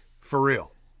 For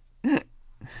real.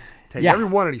 Take every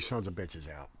one of these sons of bitches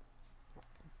out.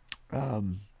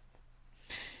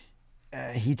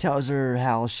 He tells her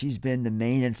how she's been the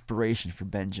main inspiration for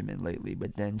Benjamin lately,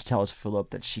 but then tells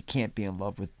Philip that she can't be in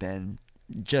love with Ben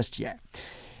just yet,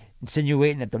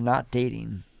 insinuating that they're not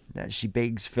dating, that she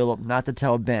begs Philip not to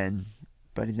tell Ben,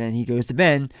 but then he goes to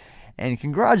Ben and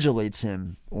congratulates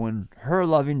him on her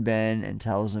loving Ben and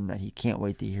tells him that he can't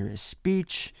wait to hear his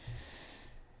speech.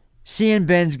 Seeing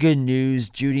Ben's good news,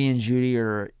 Judy and Judy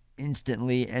are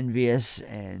instantly envious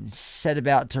and set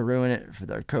about to ruin it for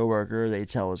their coworker. They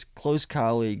tell his close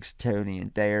colleagues, Tony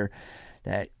and Thayer,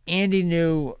 that Andy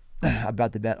knew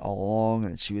about the bet all along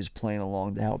and that she was playing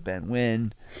along to help Ben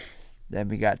win. Then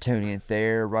we got Tony and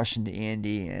Thayer rushing to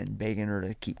Andy and begging her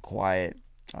to keep quiet.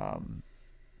 Then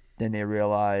they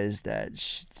realize that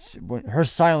her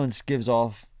silence gives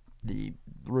off the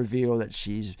reveal that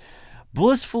she's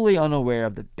blissfully unaware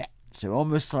of the bet. So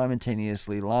almost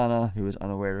simultaneously, Lana, who is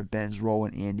unaware of Ben's role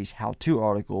in Andy's how-to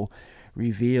article,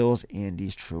 reveals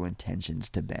Andy's true intentions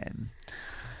to Ben.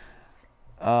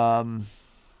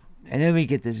 And then we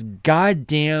get this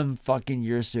goddamn fucking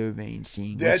You're So Vain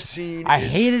scene. That scene I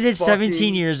hated it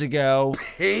 17 years ago.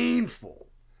 Painful.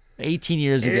 18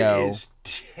 years ago. It is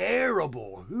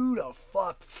terrible. Who the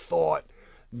fuck thought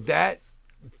that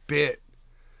bit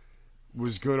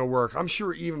was going to work? I'm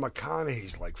sure even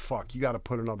McConaughey's like, fuck, you got to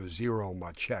put another zero on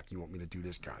my check. You want me to do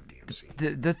this goddamn scene?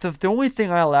 The only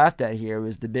thing I laughed at here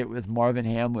was the bit with Marvin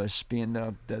Hamlish being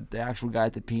the actual guy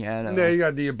at the piano. No, you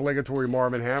got the obligatory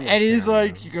Marvin Hamlish. And he's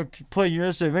like, you can play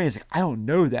You're So Vain. He's like, I don't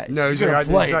know that. No, he's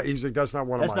like, that's not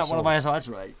one of my songs. That's not one of my songs. That's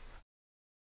right.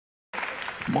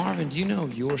 Marvin, do you know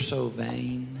You're So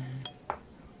Vain?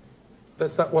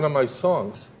 That's not one of my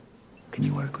songs. Can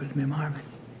you work with me, Marvin?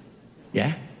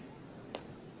 Yeah?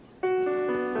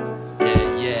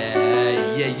 Yeah.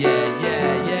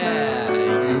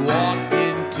 You walked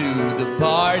into the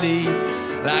party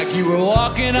like you were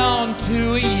walking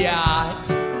onto a yacht.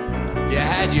 You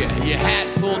had your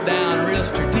hat pulled down real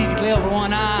strategically over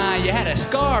one eye. You had a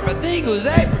scarf, I think it was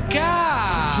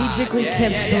apricot. Strategically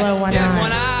tipped below one eye.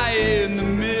 One eye in the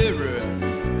mirror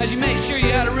as you make sure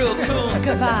you had a real cool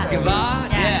Gavotte.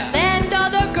 Yeah. And all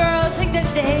the girls think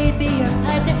that they'd be your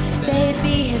partner, they'd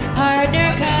be his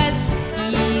partner, 'cause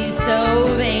he's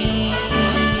so vain.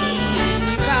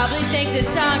 You probably think this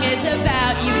song is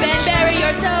about you, Ben Berry,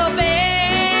 you're so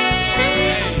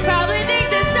vain. Probably think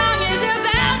this song is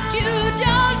about you,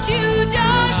 don't you?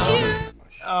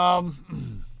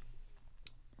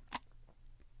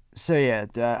 So yeah,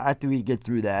 after we get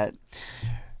through that,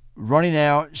 running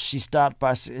out, she's stopped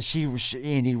by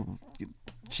Andy.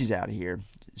 She's out of here.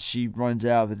 She runs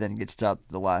out, but then gets stopped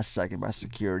at the last second by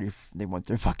security. They want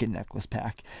their fucking necklace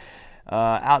back.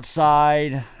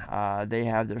 Outside, they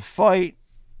have their fight.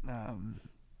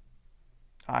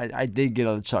 I did get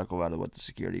a chuckle out of what the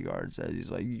security guard says.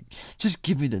 He's like, just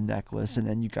give me the necklace and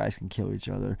then you guys can kill each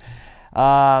other.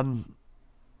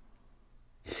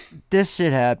 This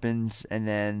shit happens, and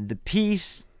then the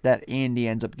piece that Andy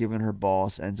ends up giving her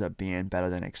boss ends up being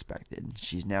better than expected.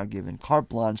 She's now given carte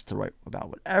blanche to write about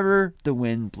whatever the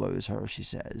wind blows her, she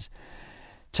says.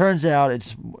 Turns out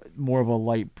it's more of a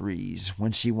light breeze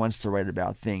when she wants to write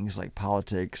about things like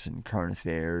politics and current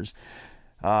affairs.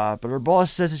 But her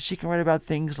boss says that she can write about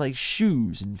things like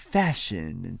shoes and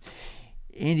fashion. And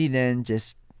Andy then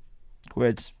just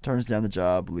quits, turns down the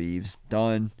job, leaves.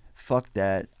 Done. Fuck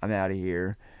that. I'm out of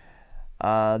here.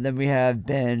 Then we have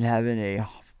Ben having a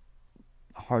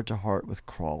heart-to-heart with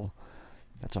Krull.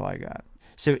 That's all I got.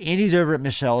 So Andy's over at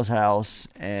Michelle's house,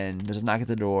 and there's a knock at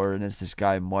the door, and it's this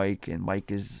guy Mike, and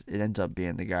it ends up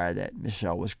being the guy that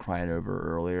Michelle was crying over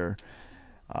earlier.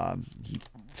 He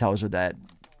tells her that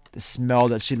the smell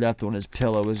that she left on his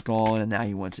pillow is gone, and now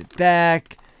he wants it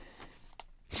back.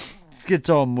 It gets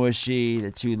all mushy.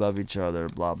 The two love each other,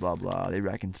 blah, blah, blah. They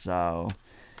reconcile.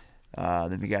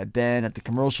 Then we got Ben at the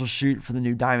commercial shoot for the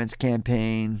new Diamonds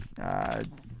campaign.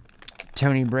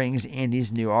 Tony brings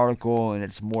Andy's new article, and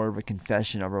it's more of a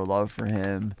confession of her love for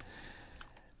him.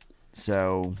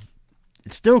 So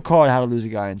it's still called How to Lose a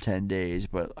Guy in 10 Days,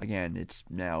 but again, it's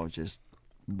now just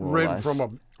more or written less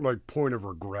from a point of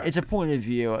regret. It's a point of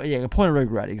view. Yeah, a point of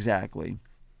regret, exactly.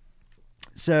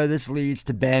 So this leads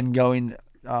to Ben going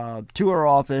to her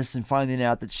office and finding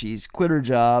out that she's quit her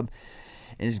job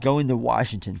and is going to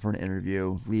Washington for an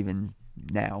interview, leaving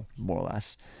now, more or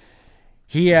less.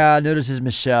 He notices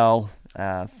Michelle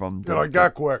from the... like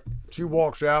that quick. She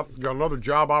walks out, got another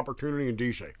job opportunity in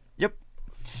D.C. Yep.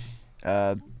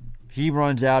 He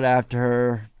runs out after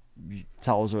her,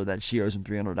 tells her that she owes him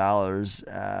 $300,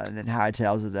 and then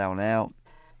hightails it down out.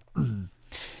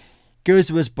 Goes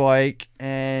to his bike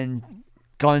and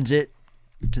guns it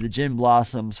to the Gin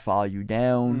Blossoms, Follow You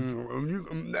Down.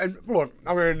 And look,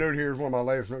 I'm going to note here, one of my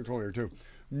last notes on here, too.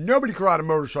 Nobody could ride a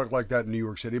motorcycle like that in New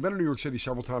York City. I've been in New York City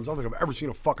several times. I don't think I've ever seen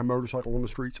a fucking motorcycle on the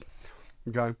streets.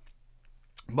 Okay?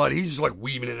 But he's just like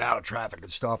weaving in and out of traffic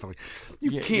and stuff. I mean,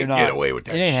 you can't get away with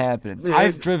that shit. It ain't shit. happening. Yeah,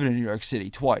 I've driven in New York City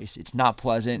twice. It's not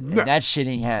pleasant. And that shit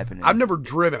ain't happening. I've never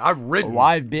driven. I've ridden. Oh,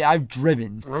 I've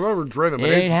driven. I've never driven. It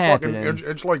But ain't happening.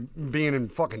 It's like being in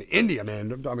fucking India,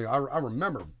 man. I mean, I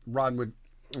remember riding with...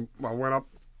 I went up...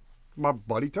 My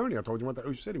buddy Tony, I told you, went to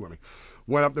Ocean City with me.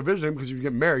 Went up to visit him because he was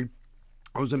getting married.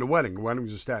 I was in the wedding. The wedding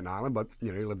was in Staten Island, but,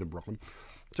 he lived in Brooklyn.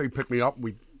 So he picked me up.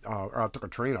 I took a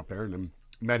train up there and then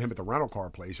met him at the rental car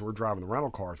place. So we're driving the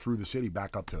rental car through the city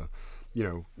back up to,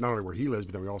 not only where he lives,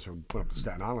 but then we also went up to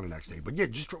Staten Island the next day. But yeah,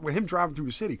 just with him driving through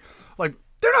the city, like,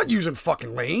 they're not using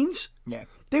fucking lanes. Yeah.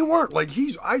 They weren't. Like,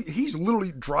 he's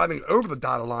literally driving over the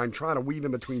dotted line trying to weave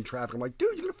in between traffic. I'm like,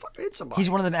 dude, you're going to fucking hit somebody.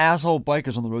 He's one of them asshole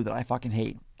bikers on the road that I fucking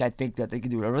hate. That think that they can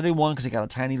do whatever they want because they got a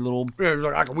tiny little... Yeah, he's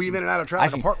like, I can weave in and out of traffic.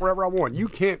 I can park wherever I want. You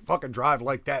can't fucking drive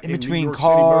like that in between New York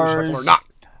cars. City, motorcycle or not.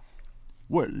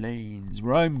 What lanes?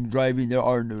 Where I'm driving, there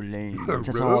are no lanes.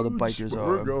 That's how all the bikers where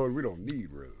are. We're going, we don't need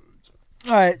roads.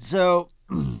 All right, so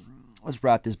let's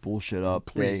wrap this bullshit up.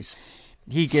 Please.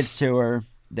 He gets to her.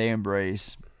 They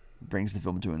embrace. Brings the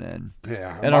film to an end.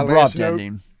 Yeah. An abrupt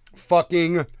ending.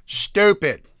 Fucking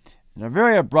stupid. And a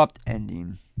very abrupt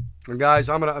ending. And guys,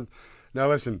 now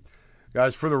listen,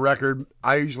 guys, for the record,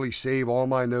 I usually save all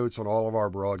my notes on all of our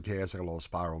broadcasts. I got a little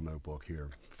spiral notebook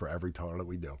here for every title that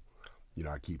we do.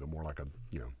 I keep it more like a,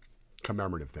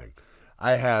 commemorative thing.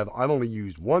 I've only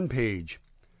used one page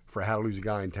for How to Lose a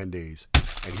Guy in 10 Days,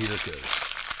 and here it goes.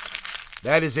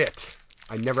 That is it.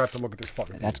 I never have to look at this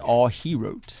fucking thing. That's all he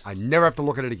wrote. I never have to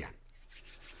look at it again.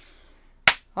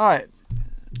 All right.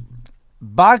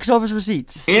 Box office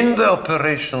receipts. In the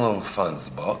operational funds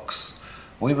box,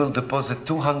 we will deposit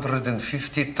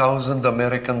 250,000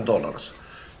 American dollars.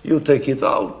 You take it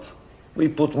out, we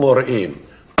put more in.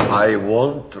 I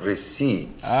want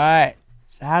receipts. All right.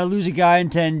 So How to Lose a Guy in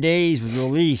 10 Days was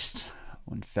released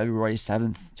on February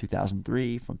 7th,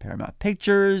 2003 from Paramount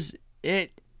Pictures.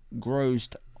 It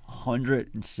grossed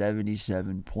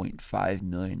 $177.5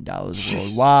 million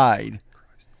worldwide.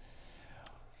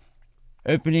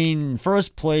 Opening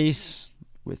first place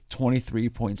with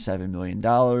 $23.7 million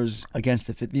against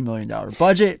a $50 million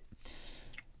budget.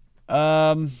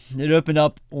 It opened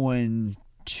up on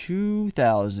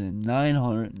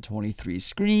 2,923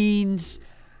 screens.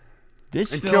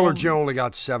 This and film, Killer Joe only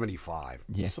got 75.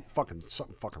 Yeah. Something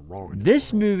fucking wrong with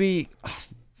this movie.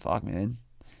 Fuck, man.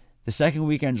 The second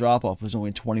weekend drop-off was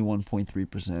only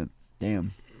 21.3%.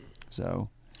 Damn. So,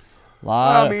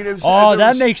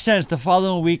 that makes sense. The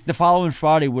following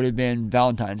Friday would have been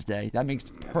Valentine's Day. That makes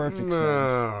perfect sense.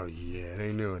 Oh, yeah.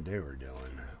 They knew what they were doing.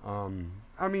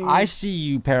 I see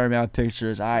you, Paramount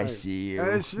Pictures. I see you.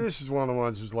 This is one of the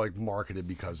ones that was like marketed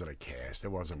because of the cast. It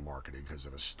wasn't marketed because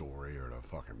of the story or the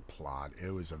fucking plot.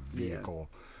 It was a vehicle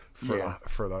for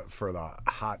the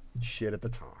hot shit at the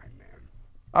time, man.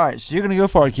 All right, so you're gonna go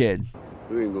for it, kid.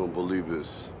 You ain't gonna believe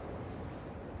this,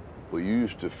 but you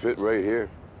used to fit right here.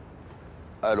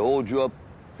 I'd hold you up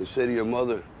and say to your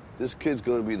mother, "This kid's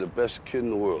gonna be the best kid in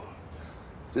the world.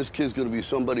 This kid's gonna be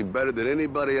somebody better than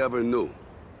anybody ever knew."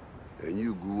 And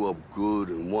you grew up good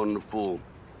and wonderful.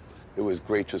 It was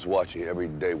great just watching you every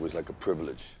day. It was like a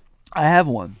privilege. I have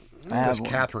one. That's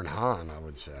Catherine Hahn, I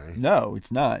would say. No,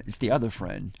 it's not. It's the other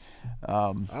friend.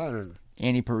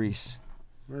 Annie Parise.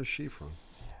 Where's she from?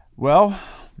 Well,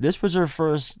 this was her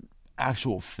first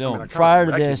actual film. I mean, I prior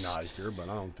to recognized her, but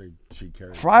I don't think she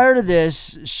carried. Prior to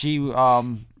this, she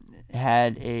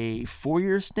had a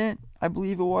 4-year stint, I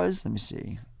believe it was. Let me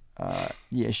see.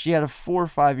 Yeah, she had a 4 or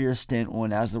 5 year stint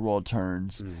on As the World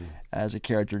Turns as a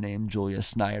character named Julia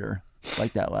Snyder.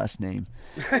 Like that last name.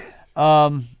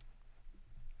 And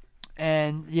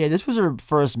yeah, this was her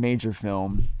first major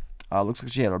film. Looks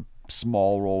like she had a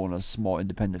small role in a small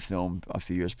independent film a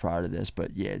few years prior to this.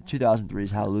 But yeah,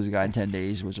 2003's How to Lose a Guy in 10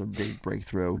 Days was a big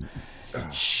breakthrough.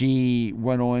 She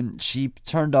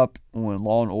turned up on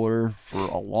Law and Order for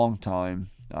a long time,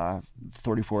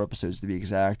 34 episodes to be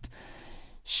exact.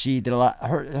 She did a lot.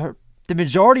 The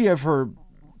majority of her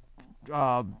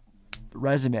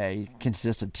resume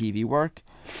consists of TV work.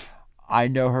 I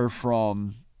know her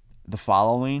from The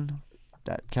Following,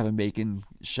 that Kevin Bacon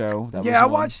show. I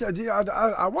watched that.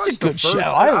 I watched it's a good the first. show.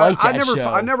 I like that show.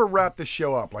 I never wrapped the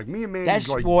show up. Like me and Mandy's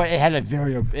like. Well, it had a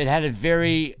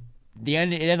very. The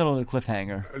end. It ended on a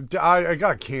cliffhanger. I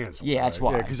got canceled. Yeah, that's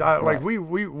why. Yeah, because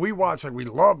we watched we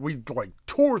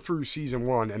tore through season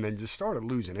 1 and then just started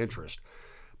losing interest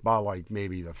by like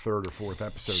maybe the 3rd or 4th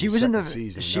episode. She was in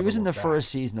the first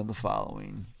season of The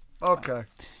Following. Okay,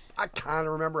 I kind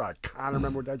of remember.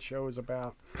 What that show was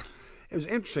about. It was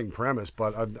an interesting premise,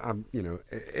 but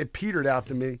it petered out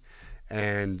to me.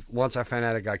 And once I found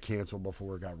out it got canceled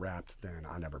before it got wrapped, then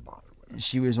I never bothered with it.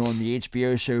 She was on the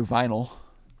HBO show Vinyl.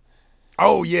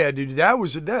 Oh yeah, dude, I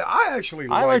actually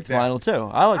liked that. Vinyl too.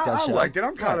 I liked that show. I liked it.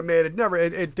 I'm kind of mad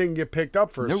it didn't get picked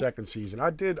up for a second season.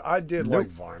 I did like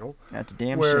Vinyl. That's a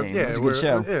damn shame. Yeah, it was a good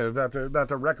show. Yeah, about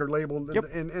the record label in the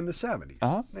 70s.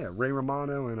 Uh-huh. Yeah, Ray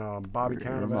Romano and Bobby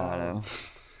Cannavale.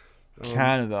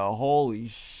 Cannavale,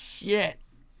 holy shit.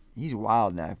 He's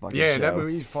wild in that fucking show. Yeah, that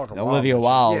movie, he's fucking wild. Olivia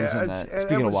Wilde was in that.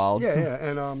 Speaking of Wilde. Yeah,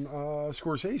 and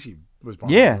Scorsese was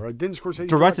behind it, right? Didn't Scorsese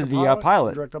directed the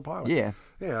pilot? Directed the pilot. Yeah.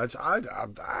 Yeah,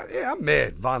 I'm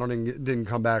mad Vinyl didn't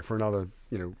come back for another,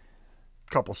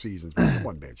 couple seasons. But it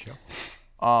wasn't a bad show.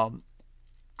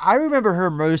 I remember her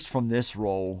most from this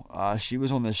role. She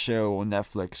was on the show on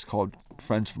Netflix called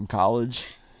Friends from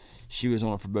College. She was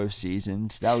on it for both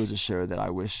seasons. That was a show that I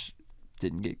wish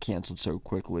didn't get canceled so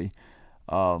quickly.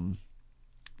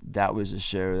 That was a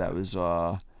show that was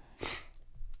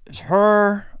it's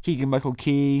her, Keegan-Michael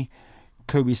Key,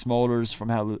 Kobe Smulders from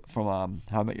How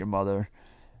I Met Your Mother,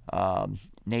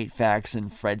 Nate Faxon,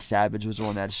 Fred Savage was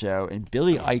on that show, and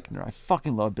Billy Eichner. I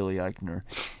fucking love Billy Eichner,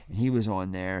 and he was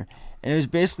on there. And it was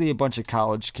basically a bunch of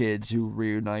college kids who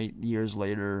reunite years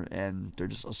later, and they're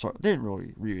just they didn't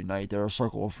really reunite. They're a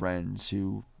circle of friends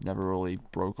who never really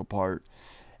broke apart,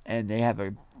 and they have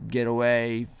a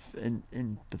getaway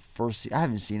in the first. I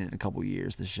haven't seen it in a couple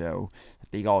years. The show,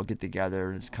 they all get together,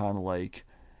 and it's kind of like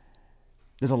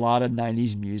there's a lot of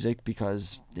 90s music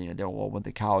because they all went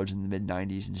to college in the mid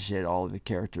 90s and shit. All of the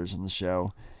characters on the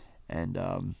show, and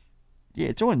yeah,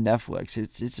 it's on Netflix.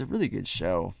 It's a really good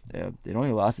show. It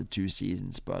only lasted 2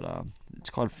 seasons, but it's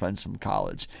called Friends from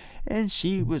College, and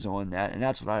she was on that, and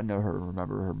that's what I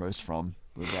remember her most from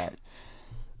was that.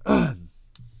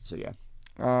 So yeah,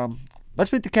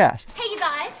 let's meet the cast. Hey, you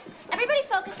guys! Everybody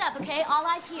focus up, okay? All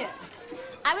eyes here.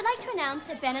 I would like to announce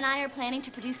that Ben and I are planning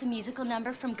to produce a musical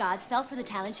number from Godspell for the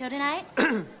talent show tonight.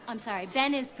 I'm sorry,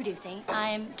 Ben is producing.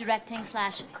 I'm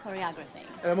directing/choreographing.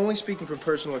 And I'm only speaking from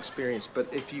personal experience,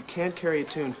 but if you can't carry a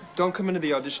tune, don't come into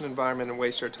the audition environment and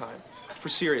waste our time. We're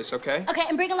serious, okay? Okay,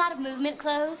 and bring a lot of movement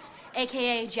clothes,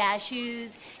 aka jazz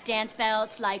shoes, dance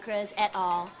belts, lycras, et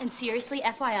al. And seriously,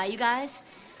 FYI, you guys,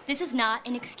 this is not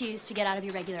an excuse to get out of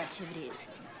your regular activities.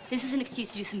 This is an excuse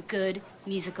to do some good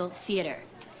musical theater.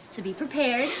 So be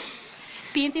prepared,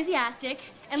 be enthusiastic,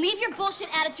 and leave your bullshit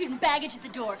attitude and baggage at the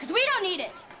door, because we don't need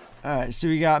it. All right, so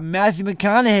we got Matthew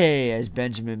McConaughey as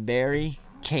Benjamin Barry,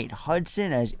 Kate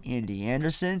Hudson as Andy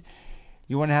Anderson.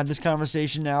 You want to have this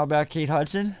conversation now about Kate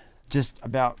Hudson? Just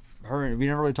about her. We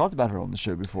never really talked about her on the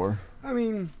show before. I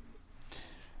mean,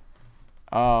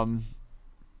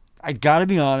 I gotta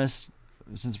be honest,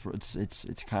 since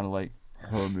it's kind of like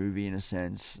her movie in a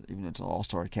sense, even though it's an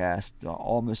all-star cast,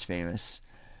 Almost Famous.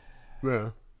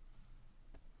 Yeah.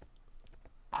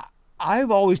 I've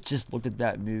always just looked at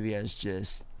that movie as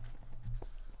just,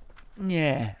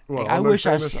 yeah. Well, I wish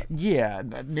Famous?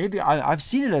 Maybe I've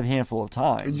seen it a handful of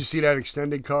times. Did you see that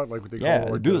extended cut, like what they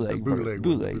call it? The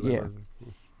bootleg, yeah.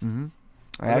 Mm-hmm.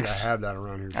 I have that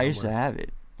around here somewhere. I used to have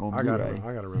it on Blu-ray.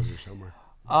 I got it around here somewhere.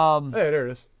 Hey, there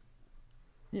it is.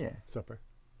 Yeah. It's up there.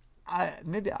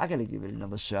 Maybe I gotta give it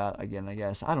another shot again, I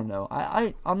guess. I don't know.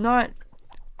 I'm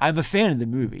a fan of the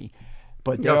movie,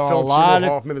 but there are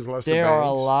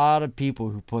a lot of people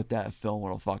who put that film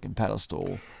on a fucking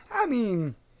pedestal. I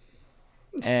mean,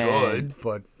 It's good,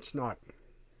 but it's not.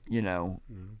 You know,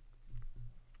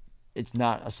 it's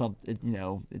not a something. You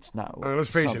know, it's not. I mean, let's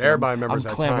face it. something Everybody remembers I'm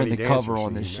that clamoring Tiny the Dancer cover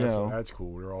on the scene. show. That's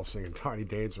cool. We were all singing Tiny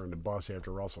Dancer in the bus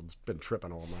after Russell's been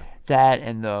tripping all night. That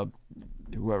and the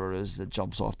whoever it is that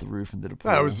jumps off the roof into the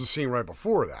pool. That was the scene right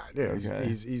before that. Yeah, Okay.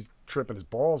 he's tripping his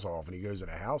balls off, and he goes to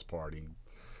the house party.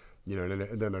 You know,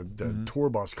 and then the tour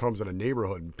bus comes to the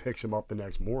neighborhood and picks him up the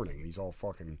next morning, and he's all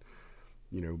fucking,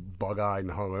 you know, bug-eyed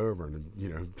and hungover, and you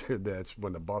know that's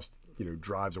when the bus, you know,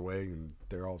 drives away, and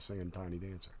they're all singing Tiny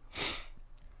Dancer.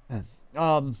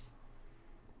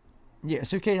 Yeah.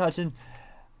 So Kate Hudson.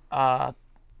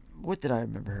 What did I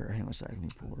remember her? Hang on a second. Let me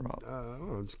pull her up.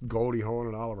 It's Goldie Hawn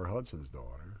and Oliver Hudson's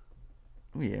daughter.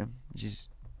 Oh yeah, she's.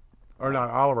 Or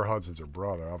not, Oliver Hudson's her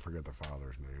brother. I'll forget the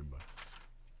father's name, but.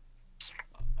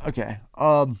 Okay.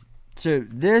 So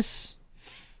this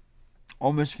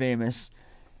Almost Famous.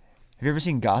 Have you ever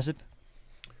seen Gossip?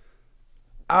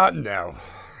 No.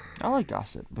 I like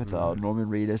Gossip with Norman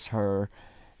Reedus, her,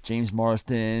 James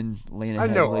Marsden, Lena I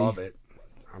Headey. know of it.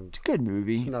 It's a good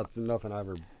movie. It's nothing I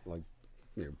ever like,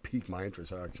 you know, piqued my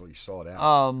interest. I actually sought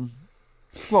out.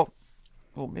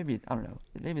 Well, maybe I don't know.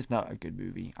 Maybe it's not a good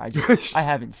movie. I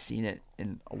haven't seen it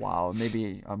in a while.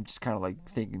 Maybe I'm just kind of like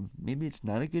thinking maybe it's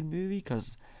not a good movie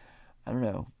because I don't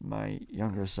know. My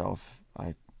younger self,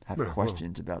 I have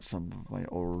questions about some of my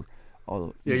older.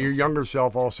 Yeah, your younger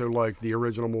self also liked the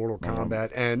original Mortal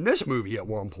Kombat and this movie at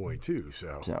one point too.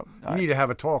 So you need to have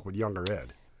a talk with younger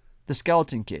Ed. The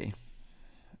Skeleton Key.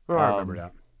 Oh, I remember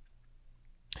that.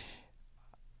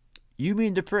 You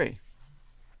mean Dupree?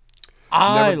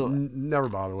 Never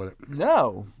bothered with it.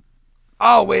 No.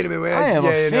 Oh, wait a minute. I am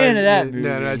a fan of that movie.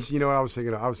 No, you know what I was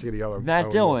thinking of? I was thinking of the other.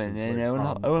 Matt Owen Dillon Wilson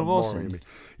and flick. Owen Wilson. Marley and Me.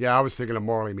 Yeah, I was thinking of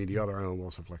Marley and Me, the other Owen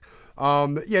Wilson flick.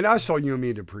 Yeah, I saw You and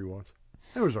Me Dupree once.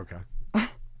 It was okay.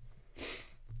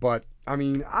 But, I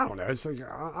mean, I don't know. It's like,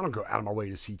 I don't go out of my way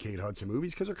to see Kate Hudson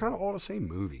movies because they're kind of all the same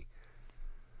movie.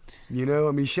 You know,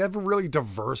 I mean, she hasn't really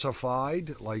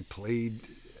diversified, like played...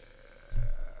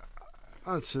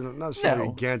 not saying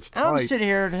against type. I'm sitting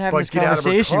here having this get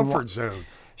conversation. Out of her comfort zone.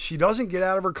 She doesn't get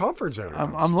out of her comfort zone.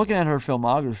 I'm looking at her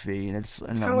filmography, and it's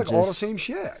kind of like all the same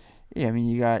shit. Yeah, I mean,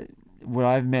 you got what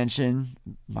I've mentioned,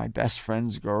 My Best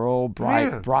Friend's Girl,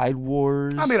 Bride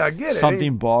Wars. I mean, I get it.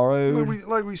 Something Borrowed.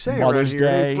 Like we say Mother's around here,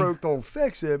 Day. It broke, don't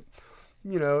fix it.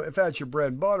 You know, if that's your bread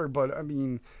and butter. But, I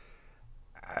mean,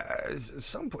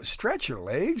 stretch your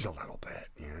legs a little bit,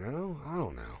 you know? I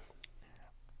don't know.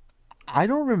 I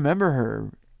don't remember her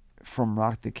from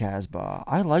Rock the Casbah.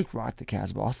 I like Rock the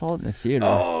Casbah. I saw it in the theater.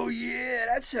 Oh, yeah.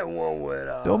 That's that one with...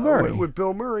 Bill Murray. With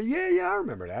Bill Murray. Yeah, I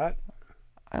remember that.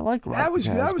 I like Rock That was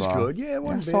Casbah. good. Yeah, it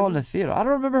wasn't I saw it in the theater. I don't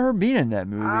remember her being in that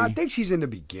movie. I think she's in the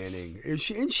beginning.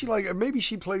 Isn't she like... Maybe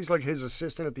she plays like his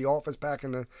assistant at the office back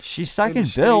in the... She's second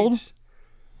build.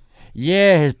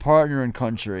 Yeah, his partner in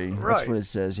country. Right. That's what it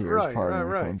says here. His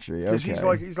partner in country. Okay.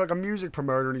 Because he's like a music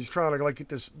promoter and he's trying to like get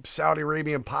this Saudi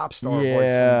Arabian pop star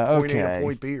Yeah, from point A okay. to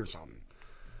point B or something.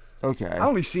 Okay. I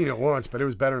only seen it once, but it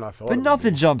was better than I thought. But it would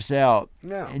nothing be. jumps out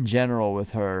No. in general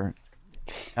with her.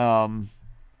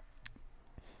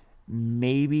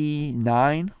 Maybe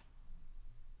 9.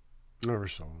 Never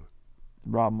saw it.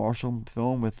 Rob Marshall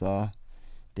film with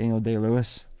Daniel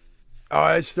Day-Lewis. Oh,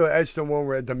 that's the one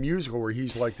where the musical where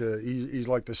he's like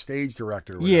the stage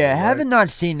director. or Yeah, whatever, right? having not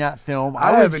seen that film,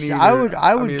 I haven't either.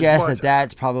 I would mean, as guess much-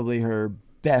 that's probably her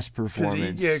best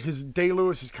performance. Because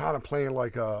Day-Lewis is kind of playing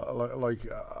like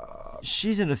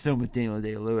she's in a film with Daniel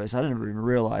Day-Lewis. I didn't even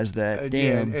realize that.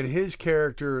 Damn. and his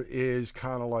character is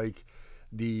kind of like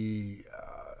the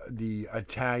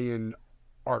Italian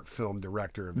art film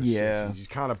director of the 60s. He's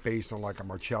kind of based on like a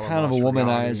Marcello Kind of a Mastroianni.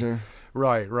 womanizer.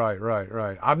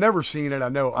 Right. I've never seen it. I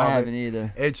know I of haven't it.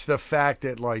 either. It's the fact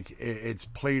that like it's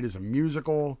played as a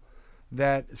musical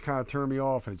that has kind of turned me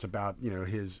off, and it's about, you know,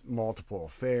 his multiple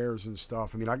affairs and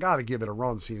stuff. I mean, I got to give it a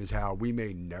run, seeing as how we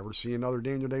may never see another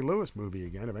Daniel Day-Lewis movie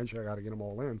again. Eventually, I got to get them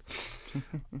all in.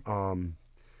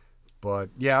 But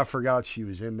yeah, I forgot she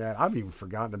was in that. I've even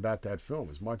forgotten about that film.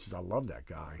 As much as I love that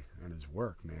guy and his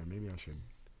work, man, maybe I should.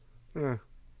 Yeah.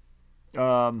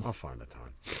 I'll find the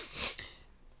time.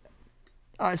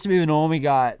 All right, so moving on, we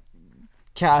got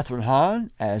Catherine Hahn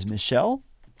as Michelle.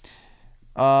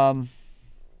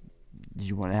 Do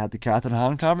you want to have the Catherine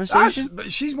Hahn conversation?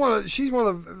 She's one of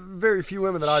the very few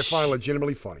women that I find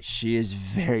legitimately funny. She is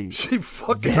very.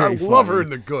 I love her in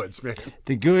The Goods, man.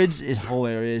 The Goods is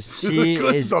hilarious. The She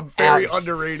Goods is a very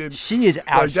underrated. She is Like,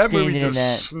 outstanding that movie in just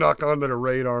that. snuck under the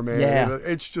radar, man. Yeah.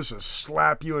 It's just a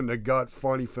slap you in the gut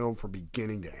funny film from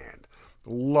beginning to end.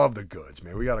 Love The Goods,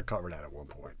 man. We got to cover that at one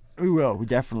point. We will. We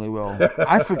definitely will.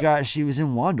 I forgot she was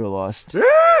in Wanderlust.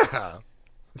 Yeah.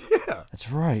 That's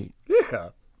right. Yeah.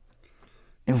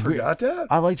 You forgot that?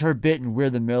 I liked her bit in We're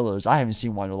the Millers. I haven't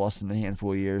seen Wanderlust in a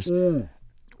handful of years.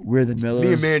 We're the Millers.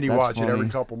 Me and Mandy that's watch funny. it every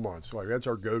couple months. Like that's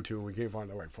our go-to, and we can't find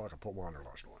it. Like fuck, I put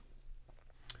Wanderlust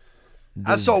on.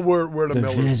 I saw We're the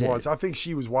Millers Visit. once. I think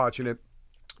she was watching it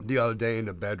the other day in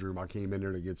the bedroom. I came in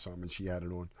there to get something, and she had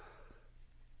it on.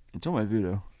 It's on my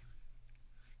Voodoo.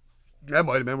 That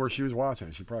might have been where she was watching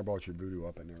it. She probably brought your Voodoo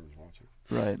up in there and was watching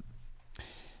it. Right.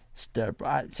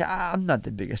 I'm not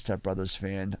the biggest Step Brothers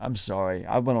fan. I'm sorry.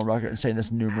 I went on record and saying this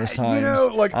numerous times. You know,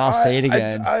 like I'll say it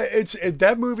again.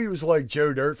 That movie was like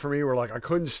Joe Dirt for me, where like I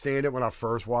couldn't stand it when I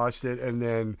first watched it, and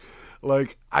then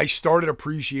like I started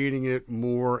appreciating it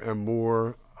more and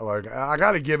more. Like I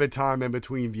got to give it time in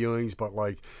between viewings, but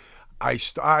like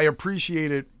I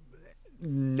appreciate it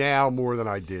now more than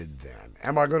I did then.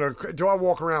 Do I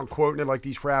walk around quoting it like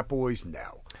these frat boys?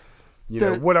 No. You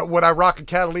know, would I rock a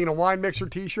Catalina wine mixer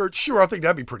T-shirt? Sure, I think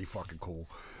that'd be pretty fucking cool.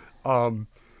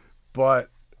 But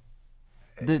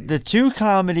the two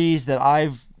comedies that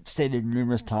I've stated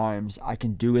numerous times, I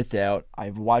can do without.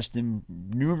 I've watched them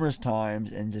numerous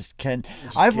times and just can't.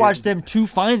 I've watched them to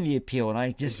find the appeal, and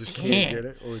I just can't. Get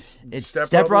it. Or it's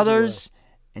Step Brothers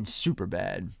and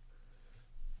Superbad.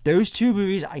 Those two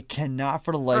movies, I cannot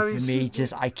for the life of me.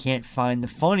 I can't find the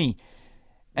funny.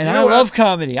 And I love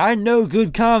comedy. I know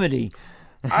good comedy.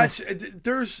 I've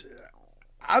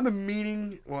been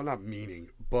meaning, well, not meaning,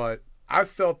 but I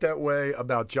felt that way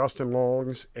about Justin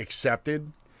Long's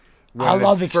Accepted. I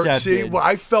love Accepted. See, well,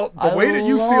 I felt the way that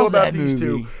you feel about these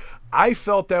two. I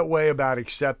felt that way about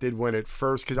Accepted when it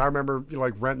first, because I remember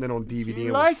like renting it on DVD.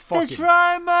 And like was to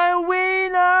try my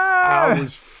wiener. I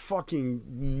was fucking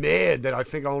mad that I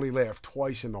think I only laughed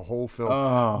twice in the whole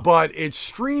film. But it's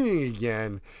streaming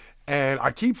again. And I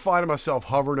keep finding myself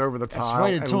hovering over the top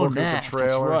and looking at the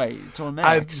trailer. That's right. It's on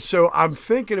Max. So I'm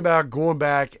thinking about going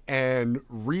back and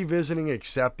revisiting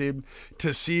Accepted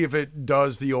to see if it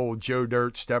does the old Joe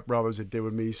Dirt Step Brothers it did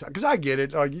with me. Because I get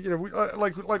it. Like, you know,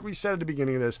 like we said at the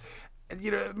beginning of this,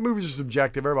 you know, movies are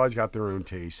subjective. Everybody's got their own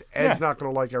taste. Ed's not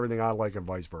going to like everything I like and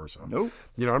vice versa. Nope.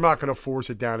 You know, I'm not going to force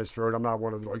it down his throat. I'm not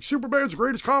one of the, like, Superman's the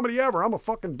greatest comedy ever. I'm a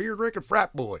fucking beer-drinking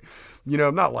frat boy. You know,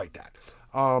 I'm not like that.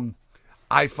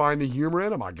 I find the humor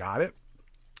in them. I got it.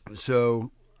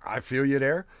 So I feel you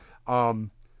there.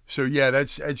 So yeah,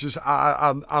 it's just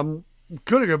I'm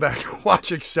gonna go back and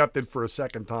watch Accepted for a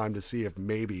second time to see if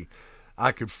maybe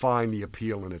I could find the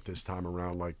appeal in it this time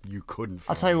around. Like you couldn't.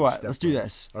 I'll tell you what. Let's do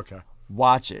this. Okay.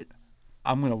 Watch it.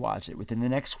 I'm gonna watch it within the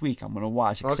next week. I'm gonna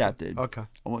watch Accepted. Okay.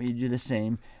 I want you to do the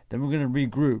same. Then we're gonna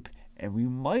regroup, and we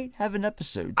might have an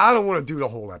episode. I don't want to do the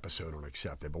whole episode on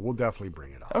Accepted, but we'll definitely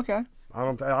bring it up. Okay. I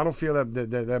don't feel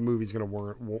that movie's gonna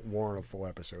warrant a full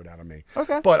episode out of me.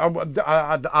 Okay. But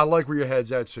I like where your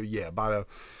head's at. So yeah,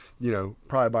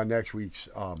 probably by next week's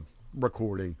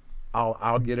recording,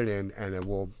 I'll get it in, and then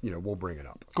we'll bring it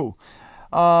up. Cool.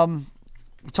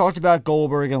 We talked about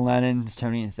Goldberg and Lennon as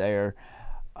Tony and Thayer.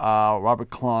 Robert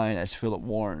Klein as Philip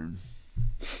Warren.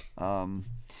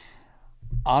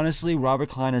 Honestly, Robert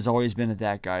Klein has always been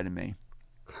that guy to me.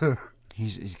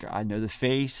 He's I know the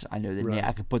face. I know the name.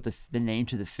 I can put the name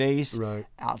to the face. Right.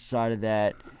 Outside of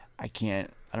that, I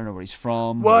can't. I don't know where he's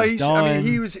from. Well,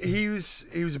 he was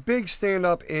a big stand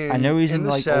up in. I know he's in the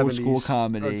like 70s. old school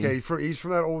comedy. Okay, he's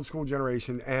from that old school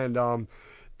generation, and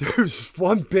there's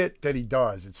one bit that he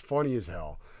does. It's funny as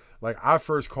hell. Like I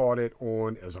first caught it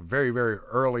on as a very, very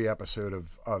early episode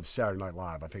of Saturday Night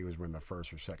Live. I think it was in the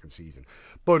first or second season.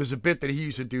 But it's a bit that he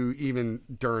used to do even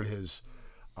during his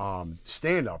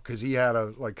stand up, because he had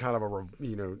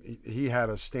he had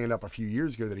a stand up a few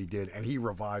years ago that he did, and he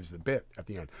revives the bit at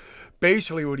the end.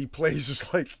 Basically, what he plays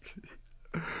is like,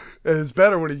 and it's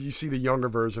better when you see the younger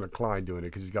version of Klein doing it,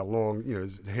 because he's got long,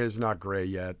 his hair's not gray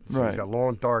yet, so he's got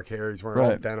long dark hair. He's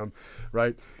wearing all denim,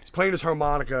 right? He's playing his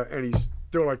harmonica and he's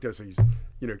doing like this. And he's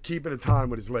keeping a time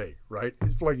with his leg, right?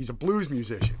 It's like he's a blues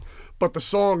musician, but the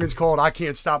song is called "I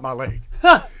Can't Stop My Leg."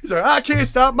 He's like, "I can't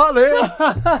stop my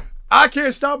leg." I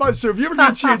can't stop my. So if you ever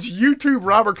get a chance, YouTube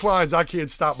Robert Klein's "I Can't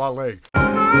Stop My Leg." I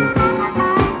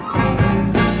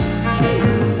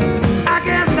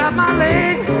can't stop my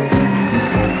leg.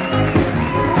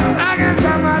 I can't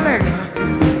stop my leg.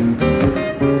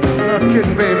 No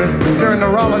kidding, baby. Is there a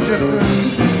neurologist?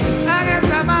 I can't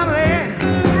stop my leg.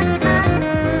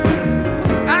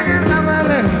 I can't stop my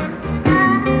leg.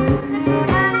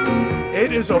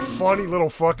 It is a funny little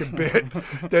fucking bit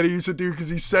that he used to do, because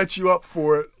he sets you up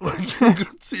for it. Like you're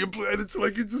gonna see him play, and it's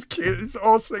like he just can't. He's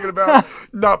all singing about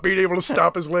not being able to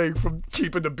stop his leg from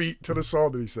keeping the beat to the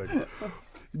song that he's singing.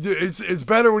 It's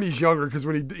better when he's younger because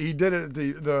when he did it,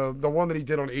 the one that he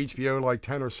did on HBO like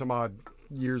 10 or some odd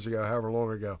years ago, however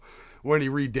long ago, when he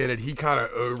redid it, he kind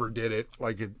of overdid it,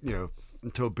 like it,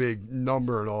 into a big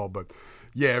number and all. But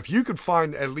yeah, if you could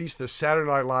find at least the Saturday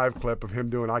Night Live clip of him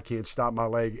doing "I Can't Stop My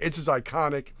Leg," it's as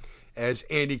iconic as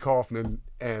Andy Kaufman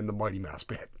and the Mighty Mouse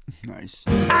bit. Nice.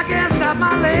 I can't stop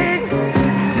my leg.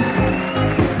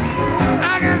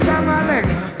 I can't stop my leg.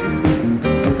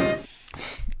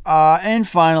 And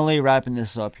finally, wrapping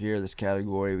this up here, this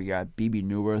category, we got Bebe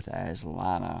Neuwirth as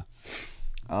Lana.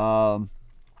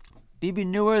 Bebe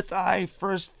Neuwirth, when I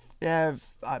first did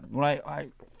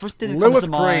it Lilith comes to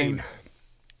mind, Crane.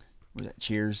 Was that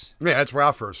Cheers? Yeah, that's where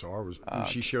I first saw her.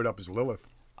 She showed up as Lilith.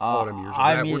 All them years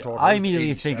ago. I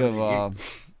immediately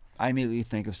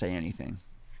think of Say Anything.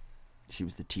 She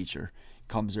was the teacher.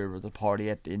 Comes over to the party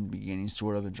in the beginning,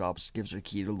 sort of, and gives her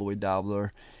key to Lloyd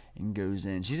Dobler, and goes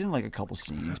in. She's in like a couple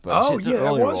scenes, but it's an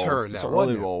early that was role. her in that. It's an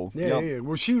early role. Yeah, yeah.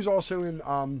 Well, she was also in.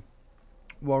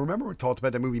 Well, remember we talked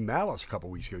about that movie Malice a couple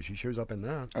weeks ago. She shows up in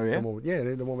that. Oh yeah.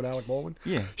 The one with Alec Baldwin.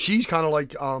 Yeah. She's kind of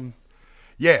like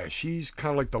she's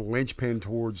kind of like the linchpin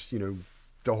towards the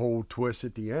whole twist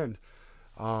at the end.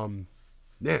 And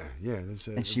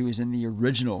she was in the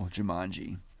original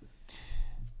Jumanji.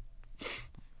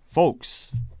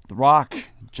 Folks, The Rock,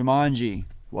 Jumanji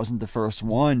wasn't the first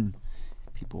one.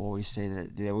 People always say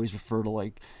that, they always refer to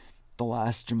like the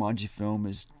last Jumanji film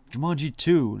as Jumanji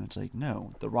 2, and it's like,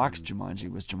 no, The Rock's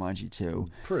Jumanji was Jumanji 2.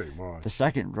 Pretty much. The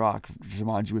second Rock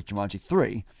Jumanji was Jumanji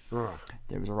 3. Huh.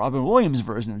 There was a Robin Williams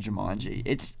version of Jumanji.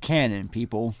 It's canon,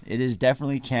 people. It is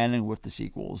definitely canon with the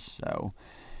sequels, so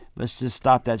let's just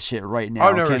stop that shit right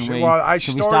now. Can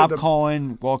we stop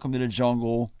calling Welcome to the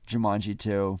Jungle Jumanji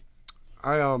 2?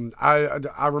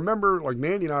 I remember, like,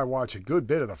 Mandy and I watched a good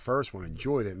bit of the first one,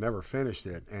 enjoyed it, never finished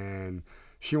it, and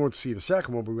she wants to see the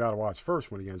second one, but we got to watch the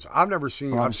first one again. So I've never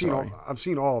seen. I've seen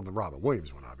all of the Robin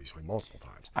Williams one, obviously, multiple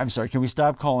times. I'm sorry. Can we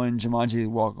stop calling Jumanji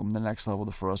Welcome the Next Level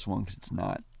the first one, because it's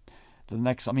not the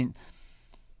next. I mean,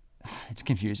 it's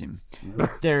confusing.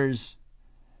 There's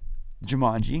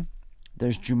Jumanji.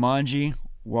 There's Jumanji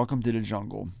Welcome to the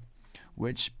Jungle,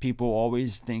 which people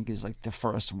always think is like the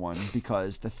first one,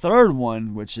 because the third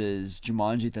one, which is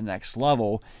Jumanji the Next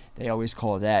Level, they always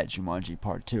call that Jumanji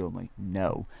Part 2. I'm like,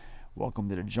 no, Welcome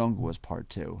to the Jungle is Part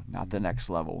 2, not the Next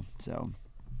Level. So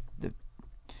the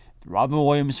Robin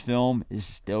Williams film is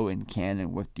still in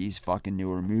canon with these fucking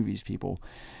newer movies, people.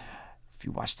 If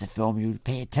you watch the film, you'd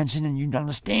pay attention and you'd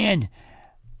understand.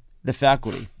 The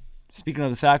Faculty. Speaking of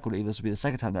The Faculty, this will be the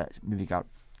second time that movie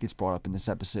gets brought up in this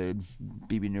episode.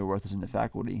 Bebe Neuwirth is in The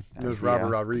Faculty. There's Robert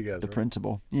Rodriguez, the right?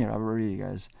 principal. Yeah, Robert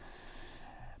Rodriguez.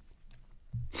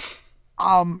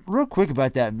 Real quick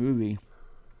about that movie.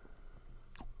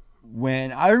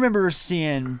 When I remember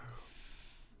seeing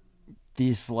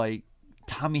these like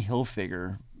Tommy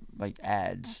Hilfiger like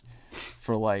ads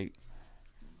for like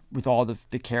with all the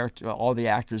character, all the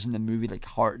actors in the movie, like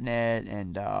Hartnett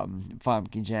and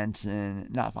Famke Janssen,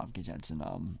 not Famke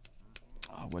Janssen,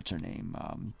 what's her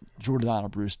name?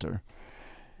 Jordana Brewster.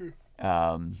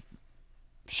 Sean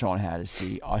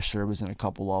Hattie, Usher was in a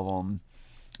couple of them.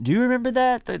 Do you remember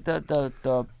that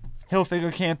the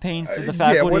Hilfiger campaign for The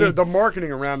Faculty? Yeah, the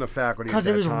marketing around The Faculty because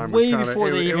at it was that time way was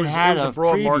before they even had a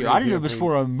preview. I didn't know it was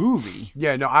for a movie.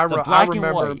 Yeah, no, I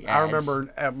remember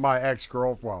at my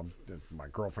my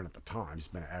girlfriend at the time, she's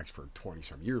been an ex for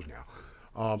 20-some years now.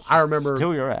 I remember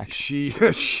still your ex.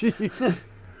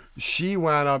 She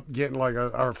wound up getting like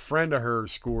a friend of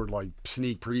hers scored like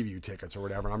sneak preview tickets or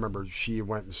whatever. And I remember she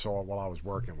went and saw it while I was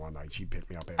working one night. She picked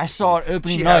me up. I saw it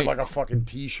opening night. She had like a fucking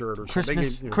T-shirt or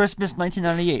Christmas, something. Christmas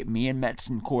 1998. Me and Metz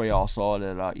and Corey all saw it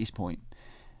at East Point.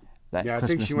 I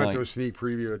think she went to a sneak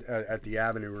preview at the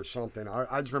Avenue or something.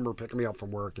 I just remember picking me up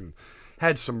from work and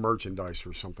had some merchandise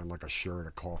or something, like a shirt,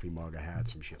 a coffee mug, a hat,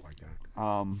 some shit like that.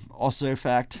 Also,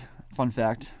 fun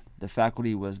fact. The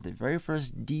Faculty was the very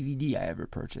first DVD I ever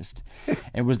purchased.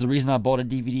 It was the reason I bought a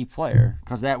DVD player.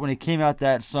 Because when it came out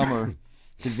that summer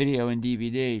to video and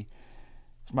DVD, it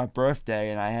was my birthday,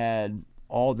 and I had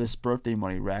all this birthday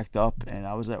money racked up, and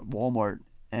I was at Walmart,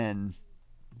 and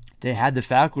they had The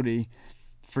Faculty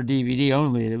for DVD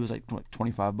only, and it was like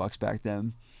 $25 back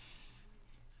then.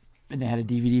 And they had a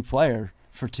DVD player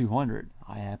for $200.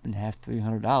 I happen to have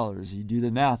 $300. You do the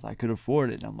math. I could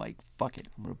afford it, and I'm like, fuck it.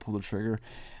 I'm going to pull the trigger.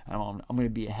 I'm going to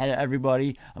be ahead of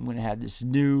everybody. I'm going to have this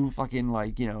new fucking,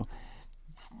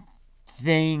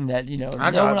 thing that, no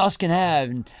one else can have.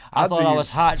 And I thought I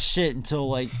was hot shit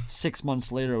until, 6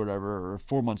 months later or whatever, or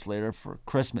 4 months later for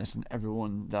Christmas, and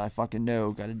everyone that I fucking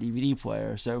know got a DVD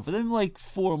player. So for them,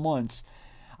 4 months,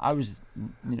 I was,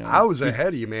 I was ahead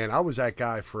of you, man. I was that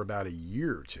guy for about a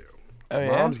year or two. Oh,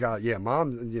 yeah? Mom's got,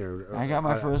 I got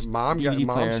my first DVD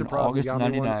player in August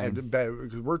 '99.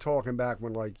 Because we're talking back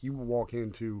when, like, you would walk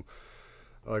into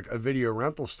like a video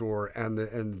rental store and the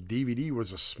DVD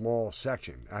was a small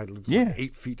section. I had like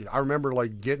 8 feet. I remember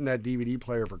like getting that DVD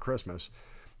player for Christmas,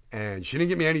 and she didn't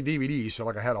get me any DVDs. So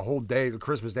like I had a whole day,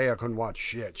 Christmas Day, I couldn't watch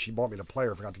shit. She bought me the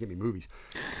player, forgot to get me movies,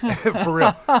 for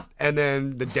real. And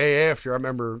then the day after, I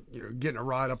remember getting a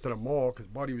ride up to the mall because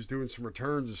Buddy was doing some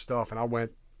returns and stuff, and I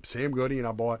went Sam Goody and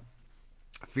I bought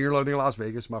Fear and Loathing in Las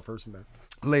Vegas, my first event.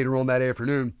 Later on that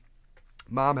afternoon,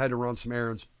 Mom had to run some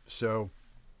errands, so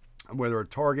whether at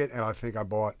Target, and I think I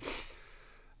bought,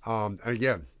 and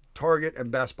again, Target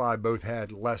and Best Buy both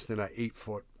had less than an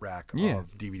 8-foot rack of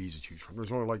DVDs to choose from.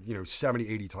 There's only like 70,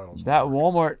 80 titles. That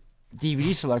Walmart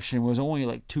DVD selection was only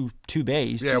like two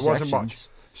bays. Yeah, it wasn't much.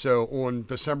 So on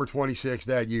December 26th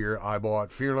that year, I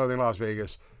bought Fear and Loathing in Las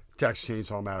Vegas, Texas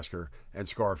Chainsaw Massacre, and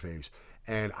Scarface.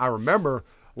 And I remember,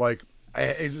 like,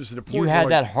 it was at the point you where, had like,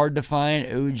 that hard to find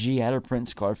OG out of print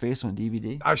Scarface on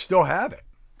DVD. I still have it.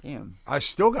 Damn. I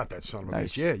still got that son of a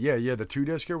Nice. bitch. Yeah. The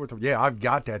 2-discer with the I've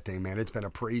got that thing, man. It's been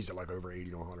appraised at like over $80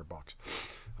 to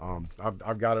 $100.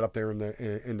 I've got it up there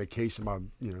in the case of my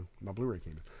my Blu-ray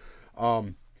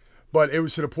cabinet. But it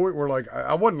was to the point where like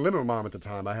I wasn't living with Mom at the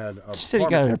time. I had You said you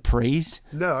got it appraised?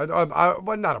 No, I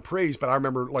was not appraised, but I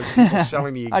remember like people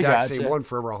selling the exact same one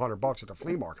for over $100 at the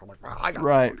flea market. I'm like, wow, I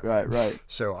got right.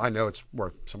 So I know it's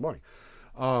worth some money.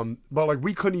 But like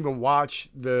we couldn't even watch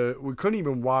the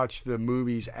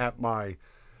movies at my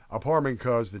apartment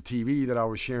because the TV that I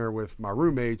was sharing with my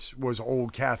roommates was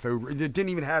old cathode. It didn't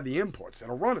even have the inputs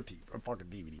that'll run a fucking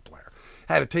DVD player.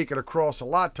 Had to take it across a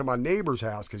lot to my neighbor's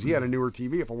house because he had a newer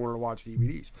TV if I wanted to watch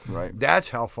DVDs. Right.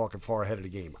 That's how fucking far ahead of the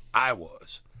game I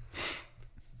was.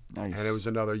 Nice. And it was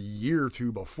another year or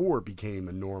two before it became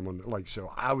the norm. Like,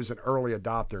 so I was an early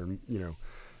adopter, and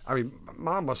I mean,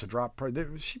 Mom must have dropped probably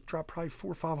 $400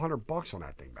 or $500 on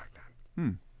that thing back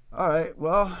then. All right,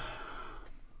 well,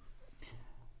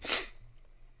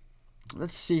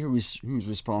 let's see who's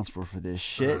responsible for this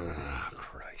shit.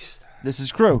 Christ. This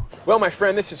is Crew. Well, my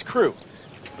friend, this is Crew.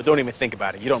 But don't even think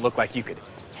about it. You don't look like you could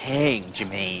hang,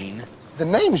 Jermaine. The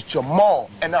name's Jamal,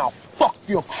 and I'll fuck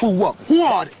your crew up. Who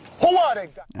are they? Who are they?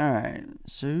 All right,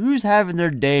 so who's having their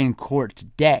day in court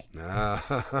today?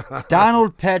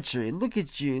 Donald Petrie. Look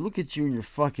at you in your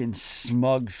fucking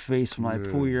smug face when I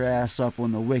pull your ass up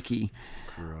on the wiki.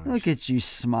 Christ. Look at you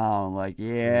smiling like,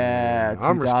 yeah,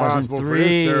 I'm responsible for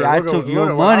this. 2003, I took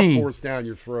your money. I forced down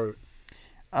your throat.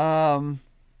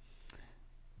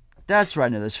 That's right, I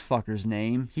know this fucker's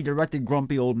name. He directed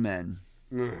Grumpy Old Men.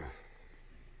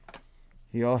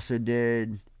 He also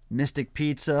did Mystic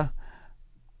Pizza,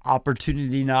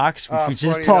 Opportunity Knocks, which we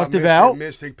just talked about.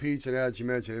 Mystic Pizza, now that you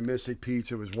mentioned it, Mystic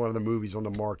Pizza was one of the movies on the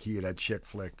marquee of that chick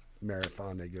flick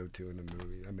marathon they go to in the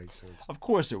movie. That makes sense. Of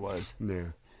course it was. Yeah.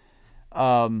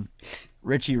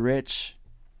 Richie Rich,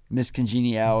 Miss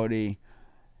Congeniality.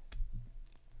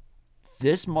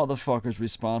 This motherfucker's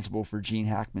responsible for Gene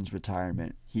Hackman's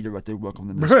retirement. He directed Welcome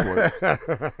to Missport.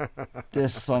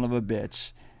 This son of a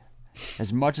bitch.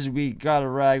 As much as we got a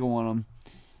rag on him,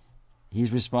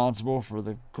 he's responsible for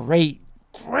the great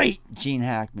Gene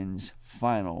Hackman's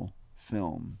final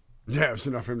film. Yeah, it was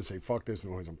enough for him to say, fuck this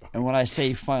noise. And when I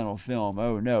say final film,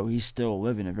 oh no, he's still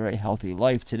living a very healthy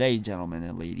life today, gentlemen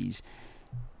and ladies.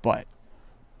 But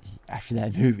after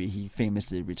that movie, he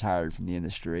famously retired from the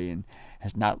industry and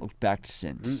has not looked back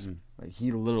since. Like,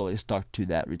 he literally stuck to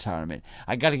that retirement.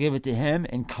 I got to give it to him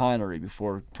and Connery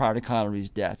prior to Connery's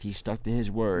death. He stuck to his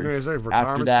word.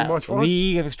 After that too much fun?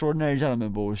 League of Extraordinary Gentlemen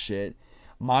bullshit,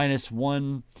 minus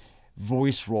one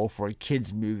voice role for a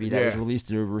kids movie that was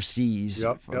released overseas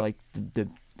for like the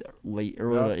late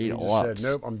early he just said,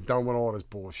 nope, I'm done with all this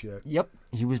bullshit. Yep,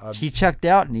 he checked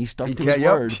out and he stuck to his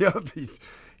word. Yep,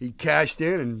 he cashed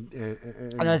in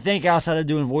and I think outside of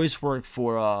doing voice work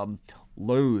for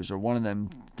Lowe's or one of them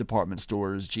department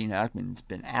stores, Gene Hackman's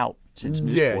been out since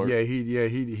Missport. He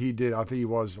did. I think he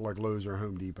was like Lowe's or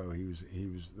Home Depot. He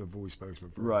was the voice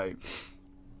spokesman for right.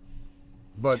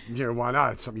 But why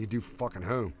not? It's something you do fucking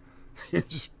home.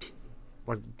 Just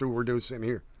like do what we're doing sitting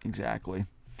here. Exactly.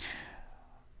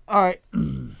 All right,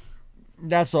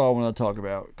 that's all I want to talk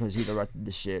about because he directed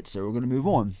the shit. So we're gonna move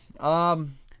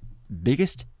on.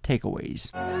 Biggest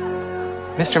takeaways.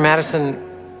 Mr. Madison,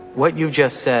 what you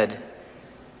just said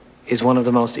is one of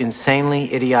the most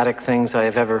insanely idiotic things I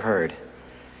have ever heard.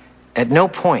 At no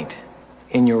point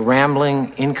in your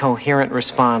rambling, incoherent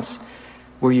response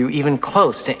were you even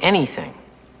close to anything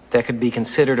that could be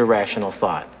considered a rational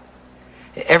thought.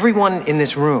 Everyone in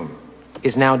this room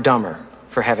is now dumber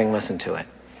for having listened to it.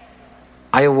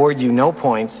 I award you no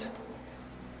points,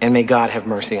 and may God have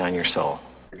mercy on your soul.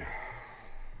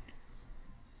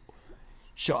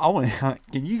 So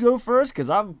can you go first? Because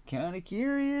I'm kind of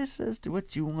curious as to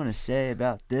what you want to say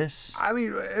about this. I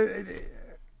mean,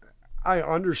 I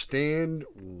understand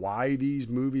why these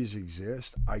movies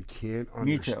exist. I can't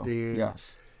understand. Me too. Yes.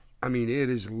 I mean, it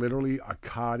is literally a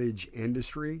cottage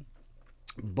industry,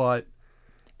 but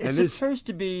it's supposed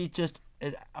to be just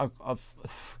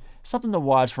something to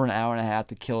watch for an hour and a half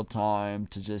to kill time,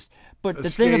 to just. But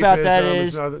the thing about that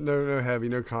is no heavy,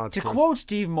 no consequence. To quote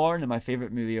Steve Martin in my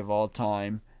favorite movie of all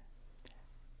time,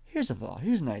 here's a thought,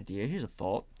 here's an idea, here's a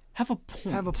thought. Have a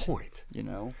point. Have a point. You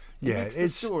know. Yeah, it's the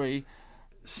story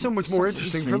so much more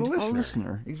interesting for the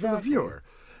listener, exactly. For the viewer.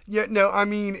 Yeah, no, I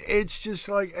mean, it's just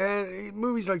like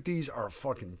movies like these are a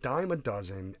fucking dime a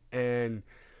dozen, and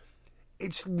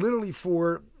it's literally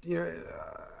for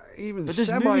even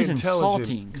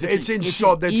semi-intelligent. It's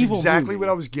insult. That's exactly what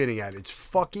I was getting at. It's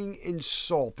fucking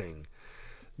insulting,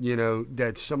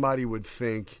 that somebody would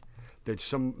think that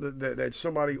that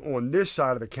somebody on this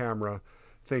side of the camera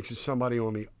thinks that somebody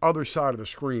on the other side of the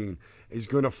screen is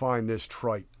going to find this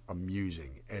trite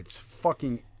amusing. It's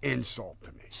fucking insult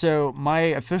to me. So my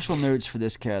official notes for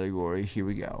this category, here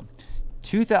we go.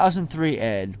 2003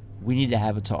 Ed, we need to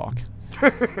have a talk.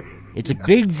 It's a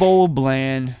big bowl of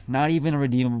bland, not even a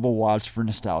redeemable watch for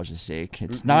nostalgia's sake.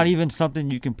 It's not even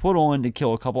something you can put on to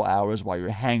kill a couple hours while your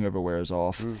hangover wears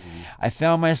off. I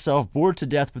found myself bored to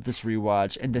death with this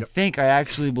rewatch, and to think I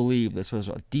actually believe this was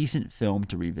a decent film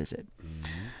to revisit.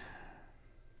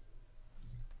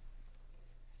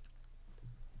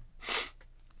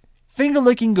 Finger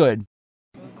licking good.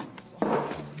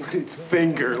 It's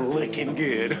finger licking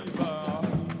good.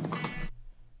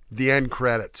 The end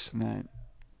credits. Right.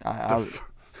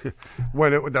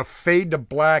 When the fade to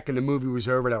black and the movie was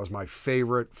over, that was my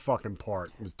favorite fucking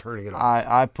part. Was turning it off.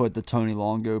 I put the Tony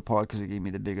Longo part because it gave me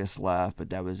the biggest laugh, but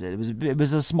that was it. It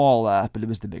was a small laugh, but it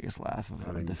was the biggest laugh of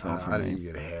the film for me. I didn't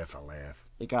even get half a laugh.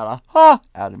 It got a ha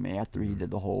out of me after he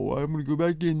did the whole I'm gonna go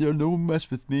back in there, no one mess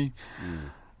with me.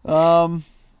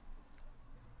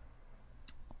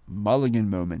 Mulligan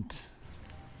moment.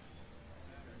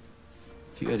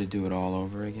 If you had to do it all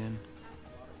over again,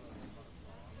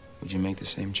 would you make the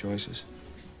same choices?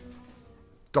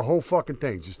 The whole fucking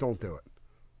thing. Just don't do it.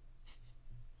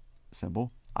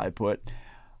 Simple. I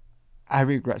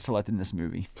regret selecting this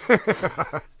movie.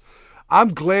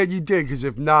 I'm glad you did, because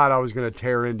if not, I was going to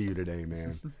tear into you today,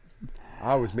 man.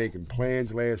 I was making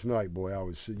plans last night, boy.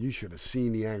 You should have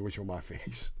seen the anguish on my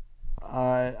face.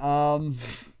 All right.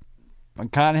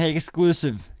 McConaughey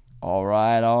exclusive. All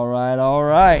right.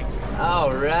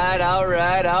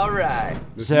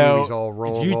 This so movie's all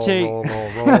roll. You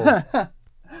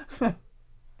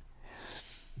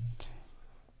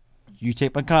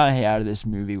take McConaughey out of this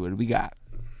movie, what do we got?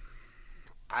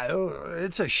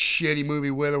 It's a shitty movie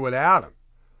with or without him.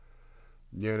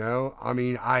 I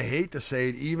mean, I hate to say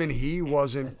it, even he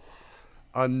wasn't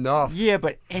enough. Yeah,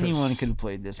 but anyone could have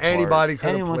played this part. Anybody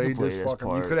could have played this fucking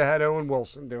part. You could have had Owen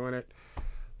Wilson doing it.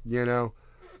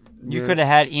 You could have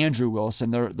had Andrew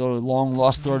Wilson, the long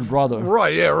lost third brother.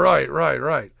 Right, yeah,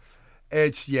 right.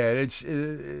 It's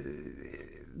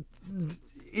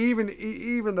even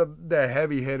the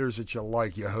heavy hitters that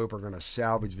you hope are going to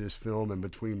salvage this film, and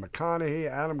between McConaughey,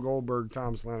 Adam Goldberg,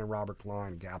 Tom Selleck, Robert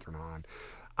Klein, Catherine Hahn,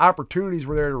 opportunities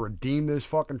were there to redeem this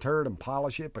fucking turd and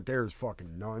polish it, but there's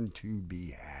fucking none to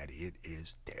be had. It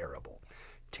is terrible.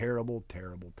 Terrible.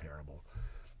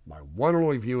 My one and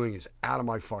only viewing is out of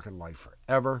my fucking life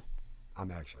forever. I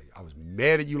was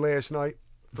mad at you last night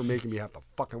for making me have to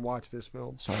fucking watch this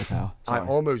film. Sorry, pal. Sorry. I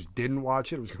almost didn't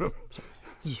watch it.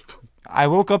 I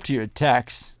woke up to your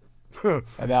text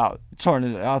about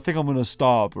turning it. I think I'm going to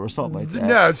stop or something like that.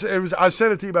 No, it was. I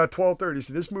sent it to you about 12:30.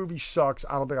 So this movie sucks.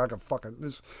 I don't think I can fucking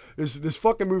this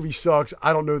fucking movie sucks.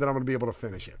 I don't know that I'm going to be able to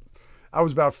finish it. I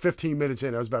was about 15 minutes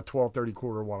in. I was about 12:30,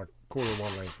 quarter one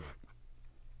last night.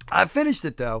 I finished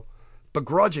it though,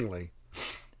 begrudgingly.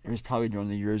 It was probably during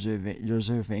the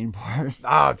Yerzo Vane part.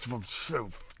 It was so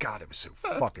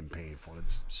fucking painful.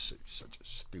 It's such a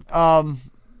stupid.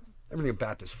 Everything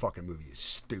about this fucking movie is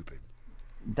stupid.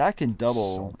 That can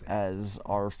double as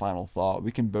our final thought.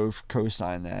 We can both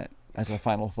co-sign that as a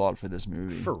final thought for this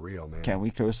movie. For real, man. Can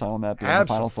we co-sign on that being the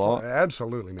final thought?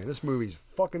 Absolutely, man. This movie's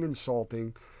fucking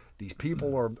insulting. These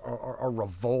people are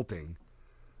revolting.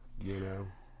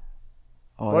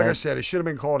 I said, it should have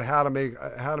been called How to Make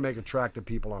Attractive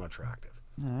People Unattractive.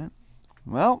 All right.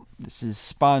 Well, this is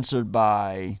sponsored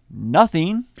by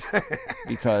nothing,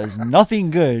 because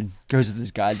nothing good goes with this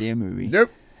goddamn movie.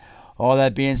 Nope. All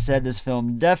that being said, this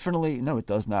film definitely... No, it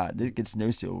does not. It gets no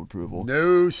seal of approval.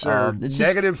 No, sir.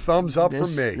 Negative thumbs up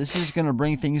from me. This is going to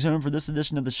bring things home for this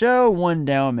edition of the show. One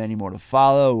down, many more to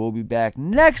follow. We'll be back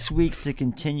next week to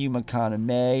continue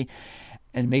McConaughey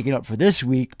and make it up for this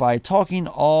week by talking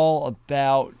all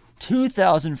about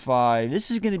 2005. This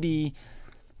is going to be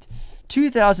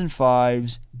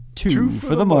 2005's Two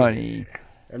for the Money.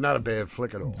 And not a bad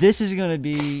flick at all. This is going to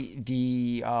be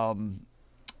the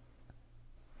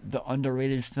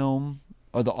underrated film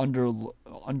or the underlooked.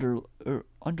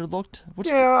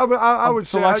 I would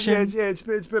selection? say it's a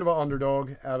bit of an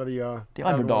underdog out of the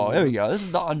underdog. There we go. This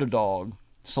is the underdog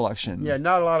selection. Yeah,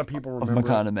 not a lot of people remember of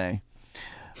McConaughey.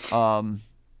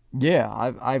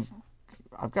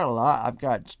 I've got a lot. I've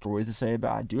got stories to say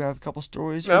about. I do have a couple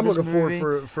stories. I'm looking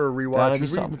forward for a rewatch. That'll be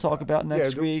something to talk about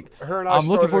next week. I'm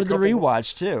looking forward to the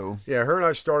rewatch too. Yeah, her and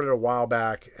I started a while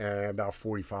back, and about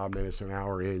 45 minutes, an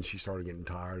hour in, she started getting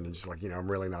tired, and just like,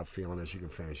 I'm really not feeling this. You can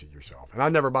finish it yourself. And I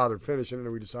never bothered finishing it,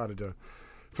 and we decided to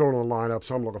throw it on the lineup.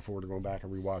 So I'm looking forward to going back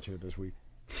and rewatching it this week.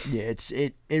 Yeah,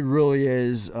 it really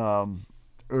is.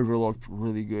 Overlooked,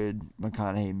 really good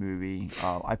McConaughey movie.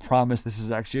 I promise this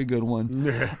is actually a good one.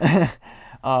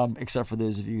 Except for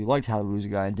those of you who liked How to Lose a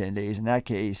Guy in 10 Days. In that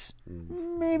case,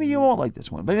 maybe you won't like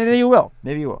this one, but maybe you will.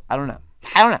 Maybe you will. I don't know.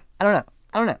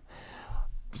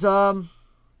 So,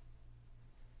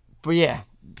 but yeah,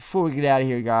 before we get out of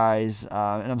here, guys,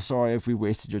 and I'm sorry if we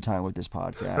wasted your time with this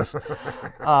podcast.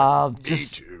 Me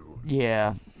too.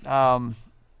 Yeah.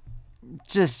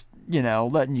 Just,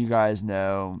 letting you guys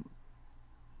know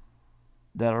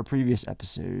that our previous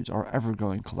episodes, our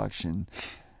ever-growing collection,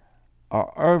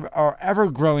 our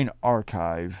ever-growing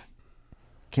archive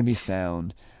can be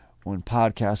found on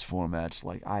podcast formats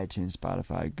like iTunes,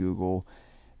 Spotify, Google,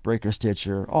 Breaker,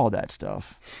 Stitcher, all that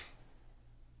stuff.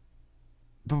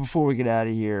 But before we get out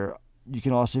of here, you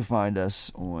can also find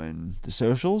us on the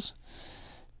socials,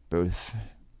 both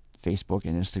Facebook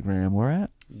and Instagram. We're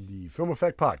at the Film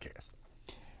Effect Podcast.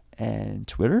 And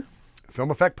Twitter.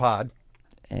 Film Effect Pod.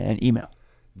 And email.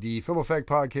 The Film Effect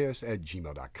Podcast at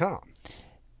gmail.com.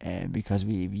 And because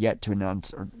we've yet to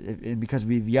announce, and because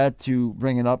we've yet to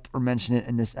bring it up or mention it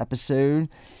in this episode,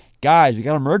 guys, we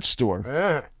got a merch store.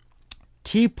 Yeah.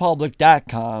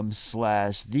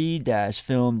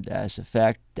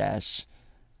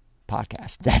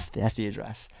 tpublic.com/the-film-effect-podcast. That's the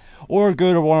address. Or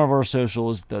go to one of our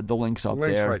socials. The link's up there.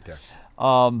 Link's right there.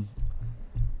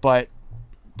 But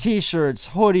t-shirts,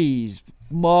 hoodies,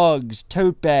 mugs,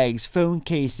 tote bags, phone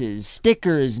cases,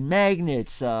 stickers,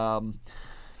 magnets,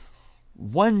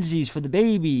 onesies for the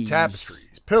babies,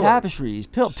 tapestries,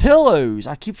 pillows.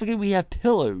 I keep forgetting we have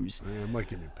pillows. Yeah, I might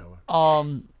give you a pillow.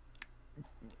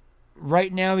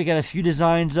 Right now we got a few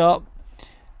designs up.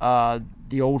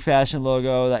 The old-fashioned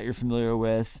logo that you're familiar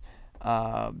with.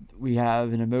 We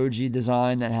have an emoji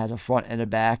design that has a front and a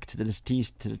back to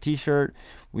the t-shirt.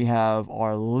 We have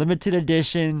our limited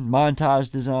edition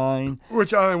montage design,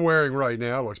 which I am wearing right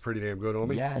now. Looks pretty damn good on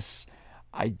me. Yes.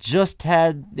 I just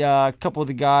had a couple of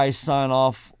the guys sign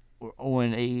off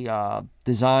on a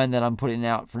design that I'm putting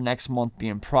out for next month,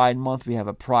 being Pride Month. We have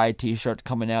a Pride t-shirt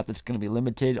coming out that's going to be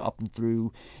limited up and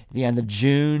through the end of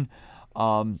June.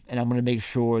 And I'm going to make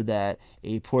sure that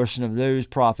a portion of those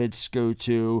profits go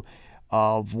to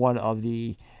one of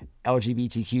the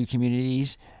LGBTQ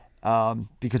communities,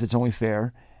 because it's only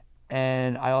fair.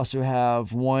 And I also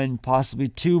have one, possibly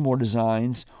two more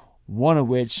designs, one of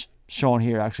which Sean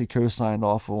here actually co-signed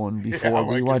off on before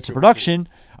we went to production,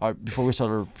 before we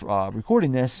started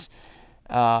recording this.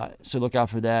 So look out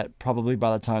for that. Probably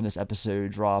by the time this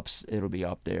episode drops, it'll be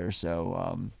up there.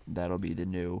 So that'll be the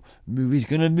new Movie's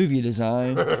Gonna Movie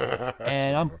design.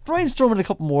 And I'm brainstorming a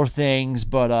couple more things,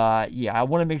 but yeah, I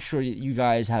want to make sure that you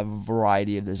guys have a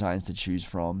variety of designs to choose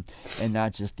from, and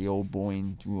not just the old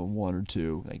boring one or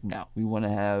two. Like, no, we want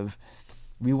to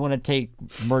take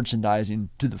merchandising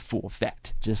to the full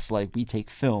effect, just like we take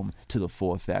film to the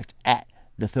full effect at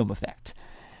the Film Effect.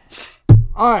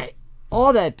 All right.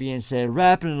 All that being said,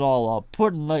 wrapping it all up,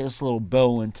 putting a nice little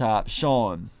bow on top.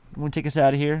 Sean, you want to take us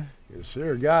out of here? Yes,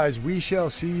 sir. Guys, we shall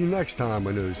see you next time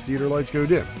when those theater lights go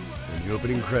dim and the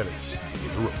opening credits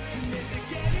hit the road.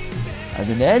 I've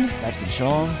been Ed. That's been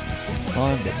Sean. It's been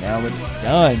fun, but now it's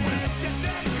done.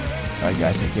 All right,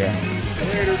 guys, take care.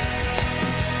 Later.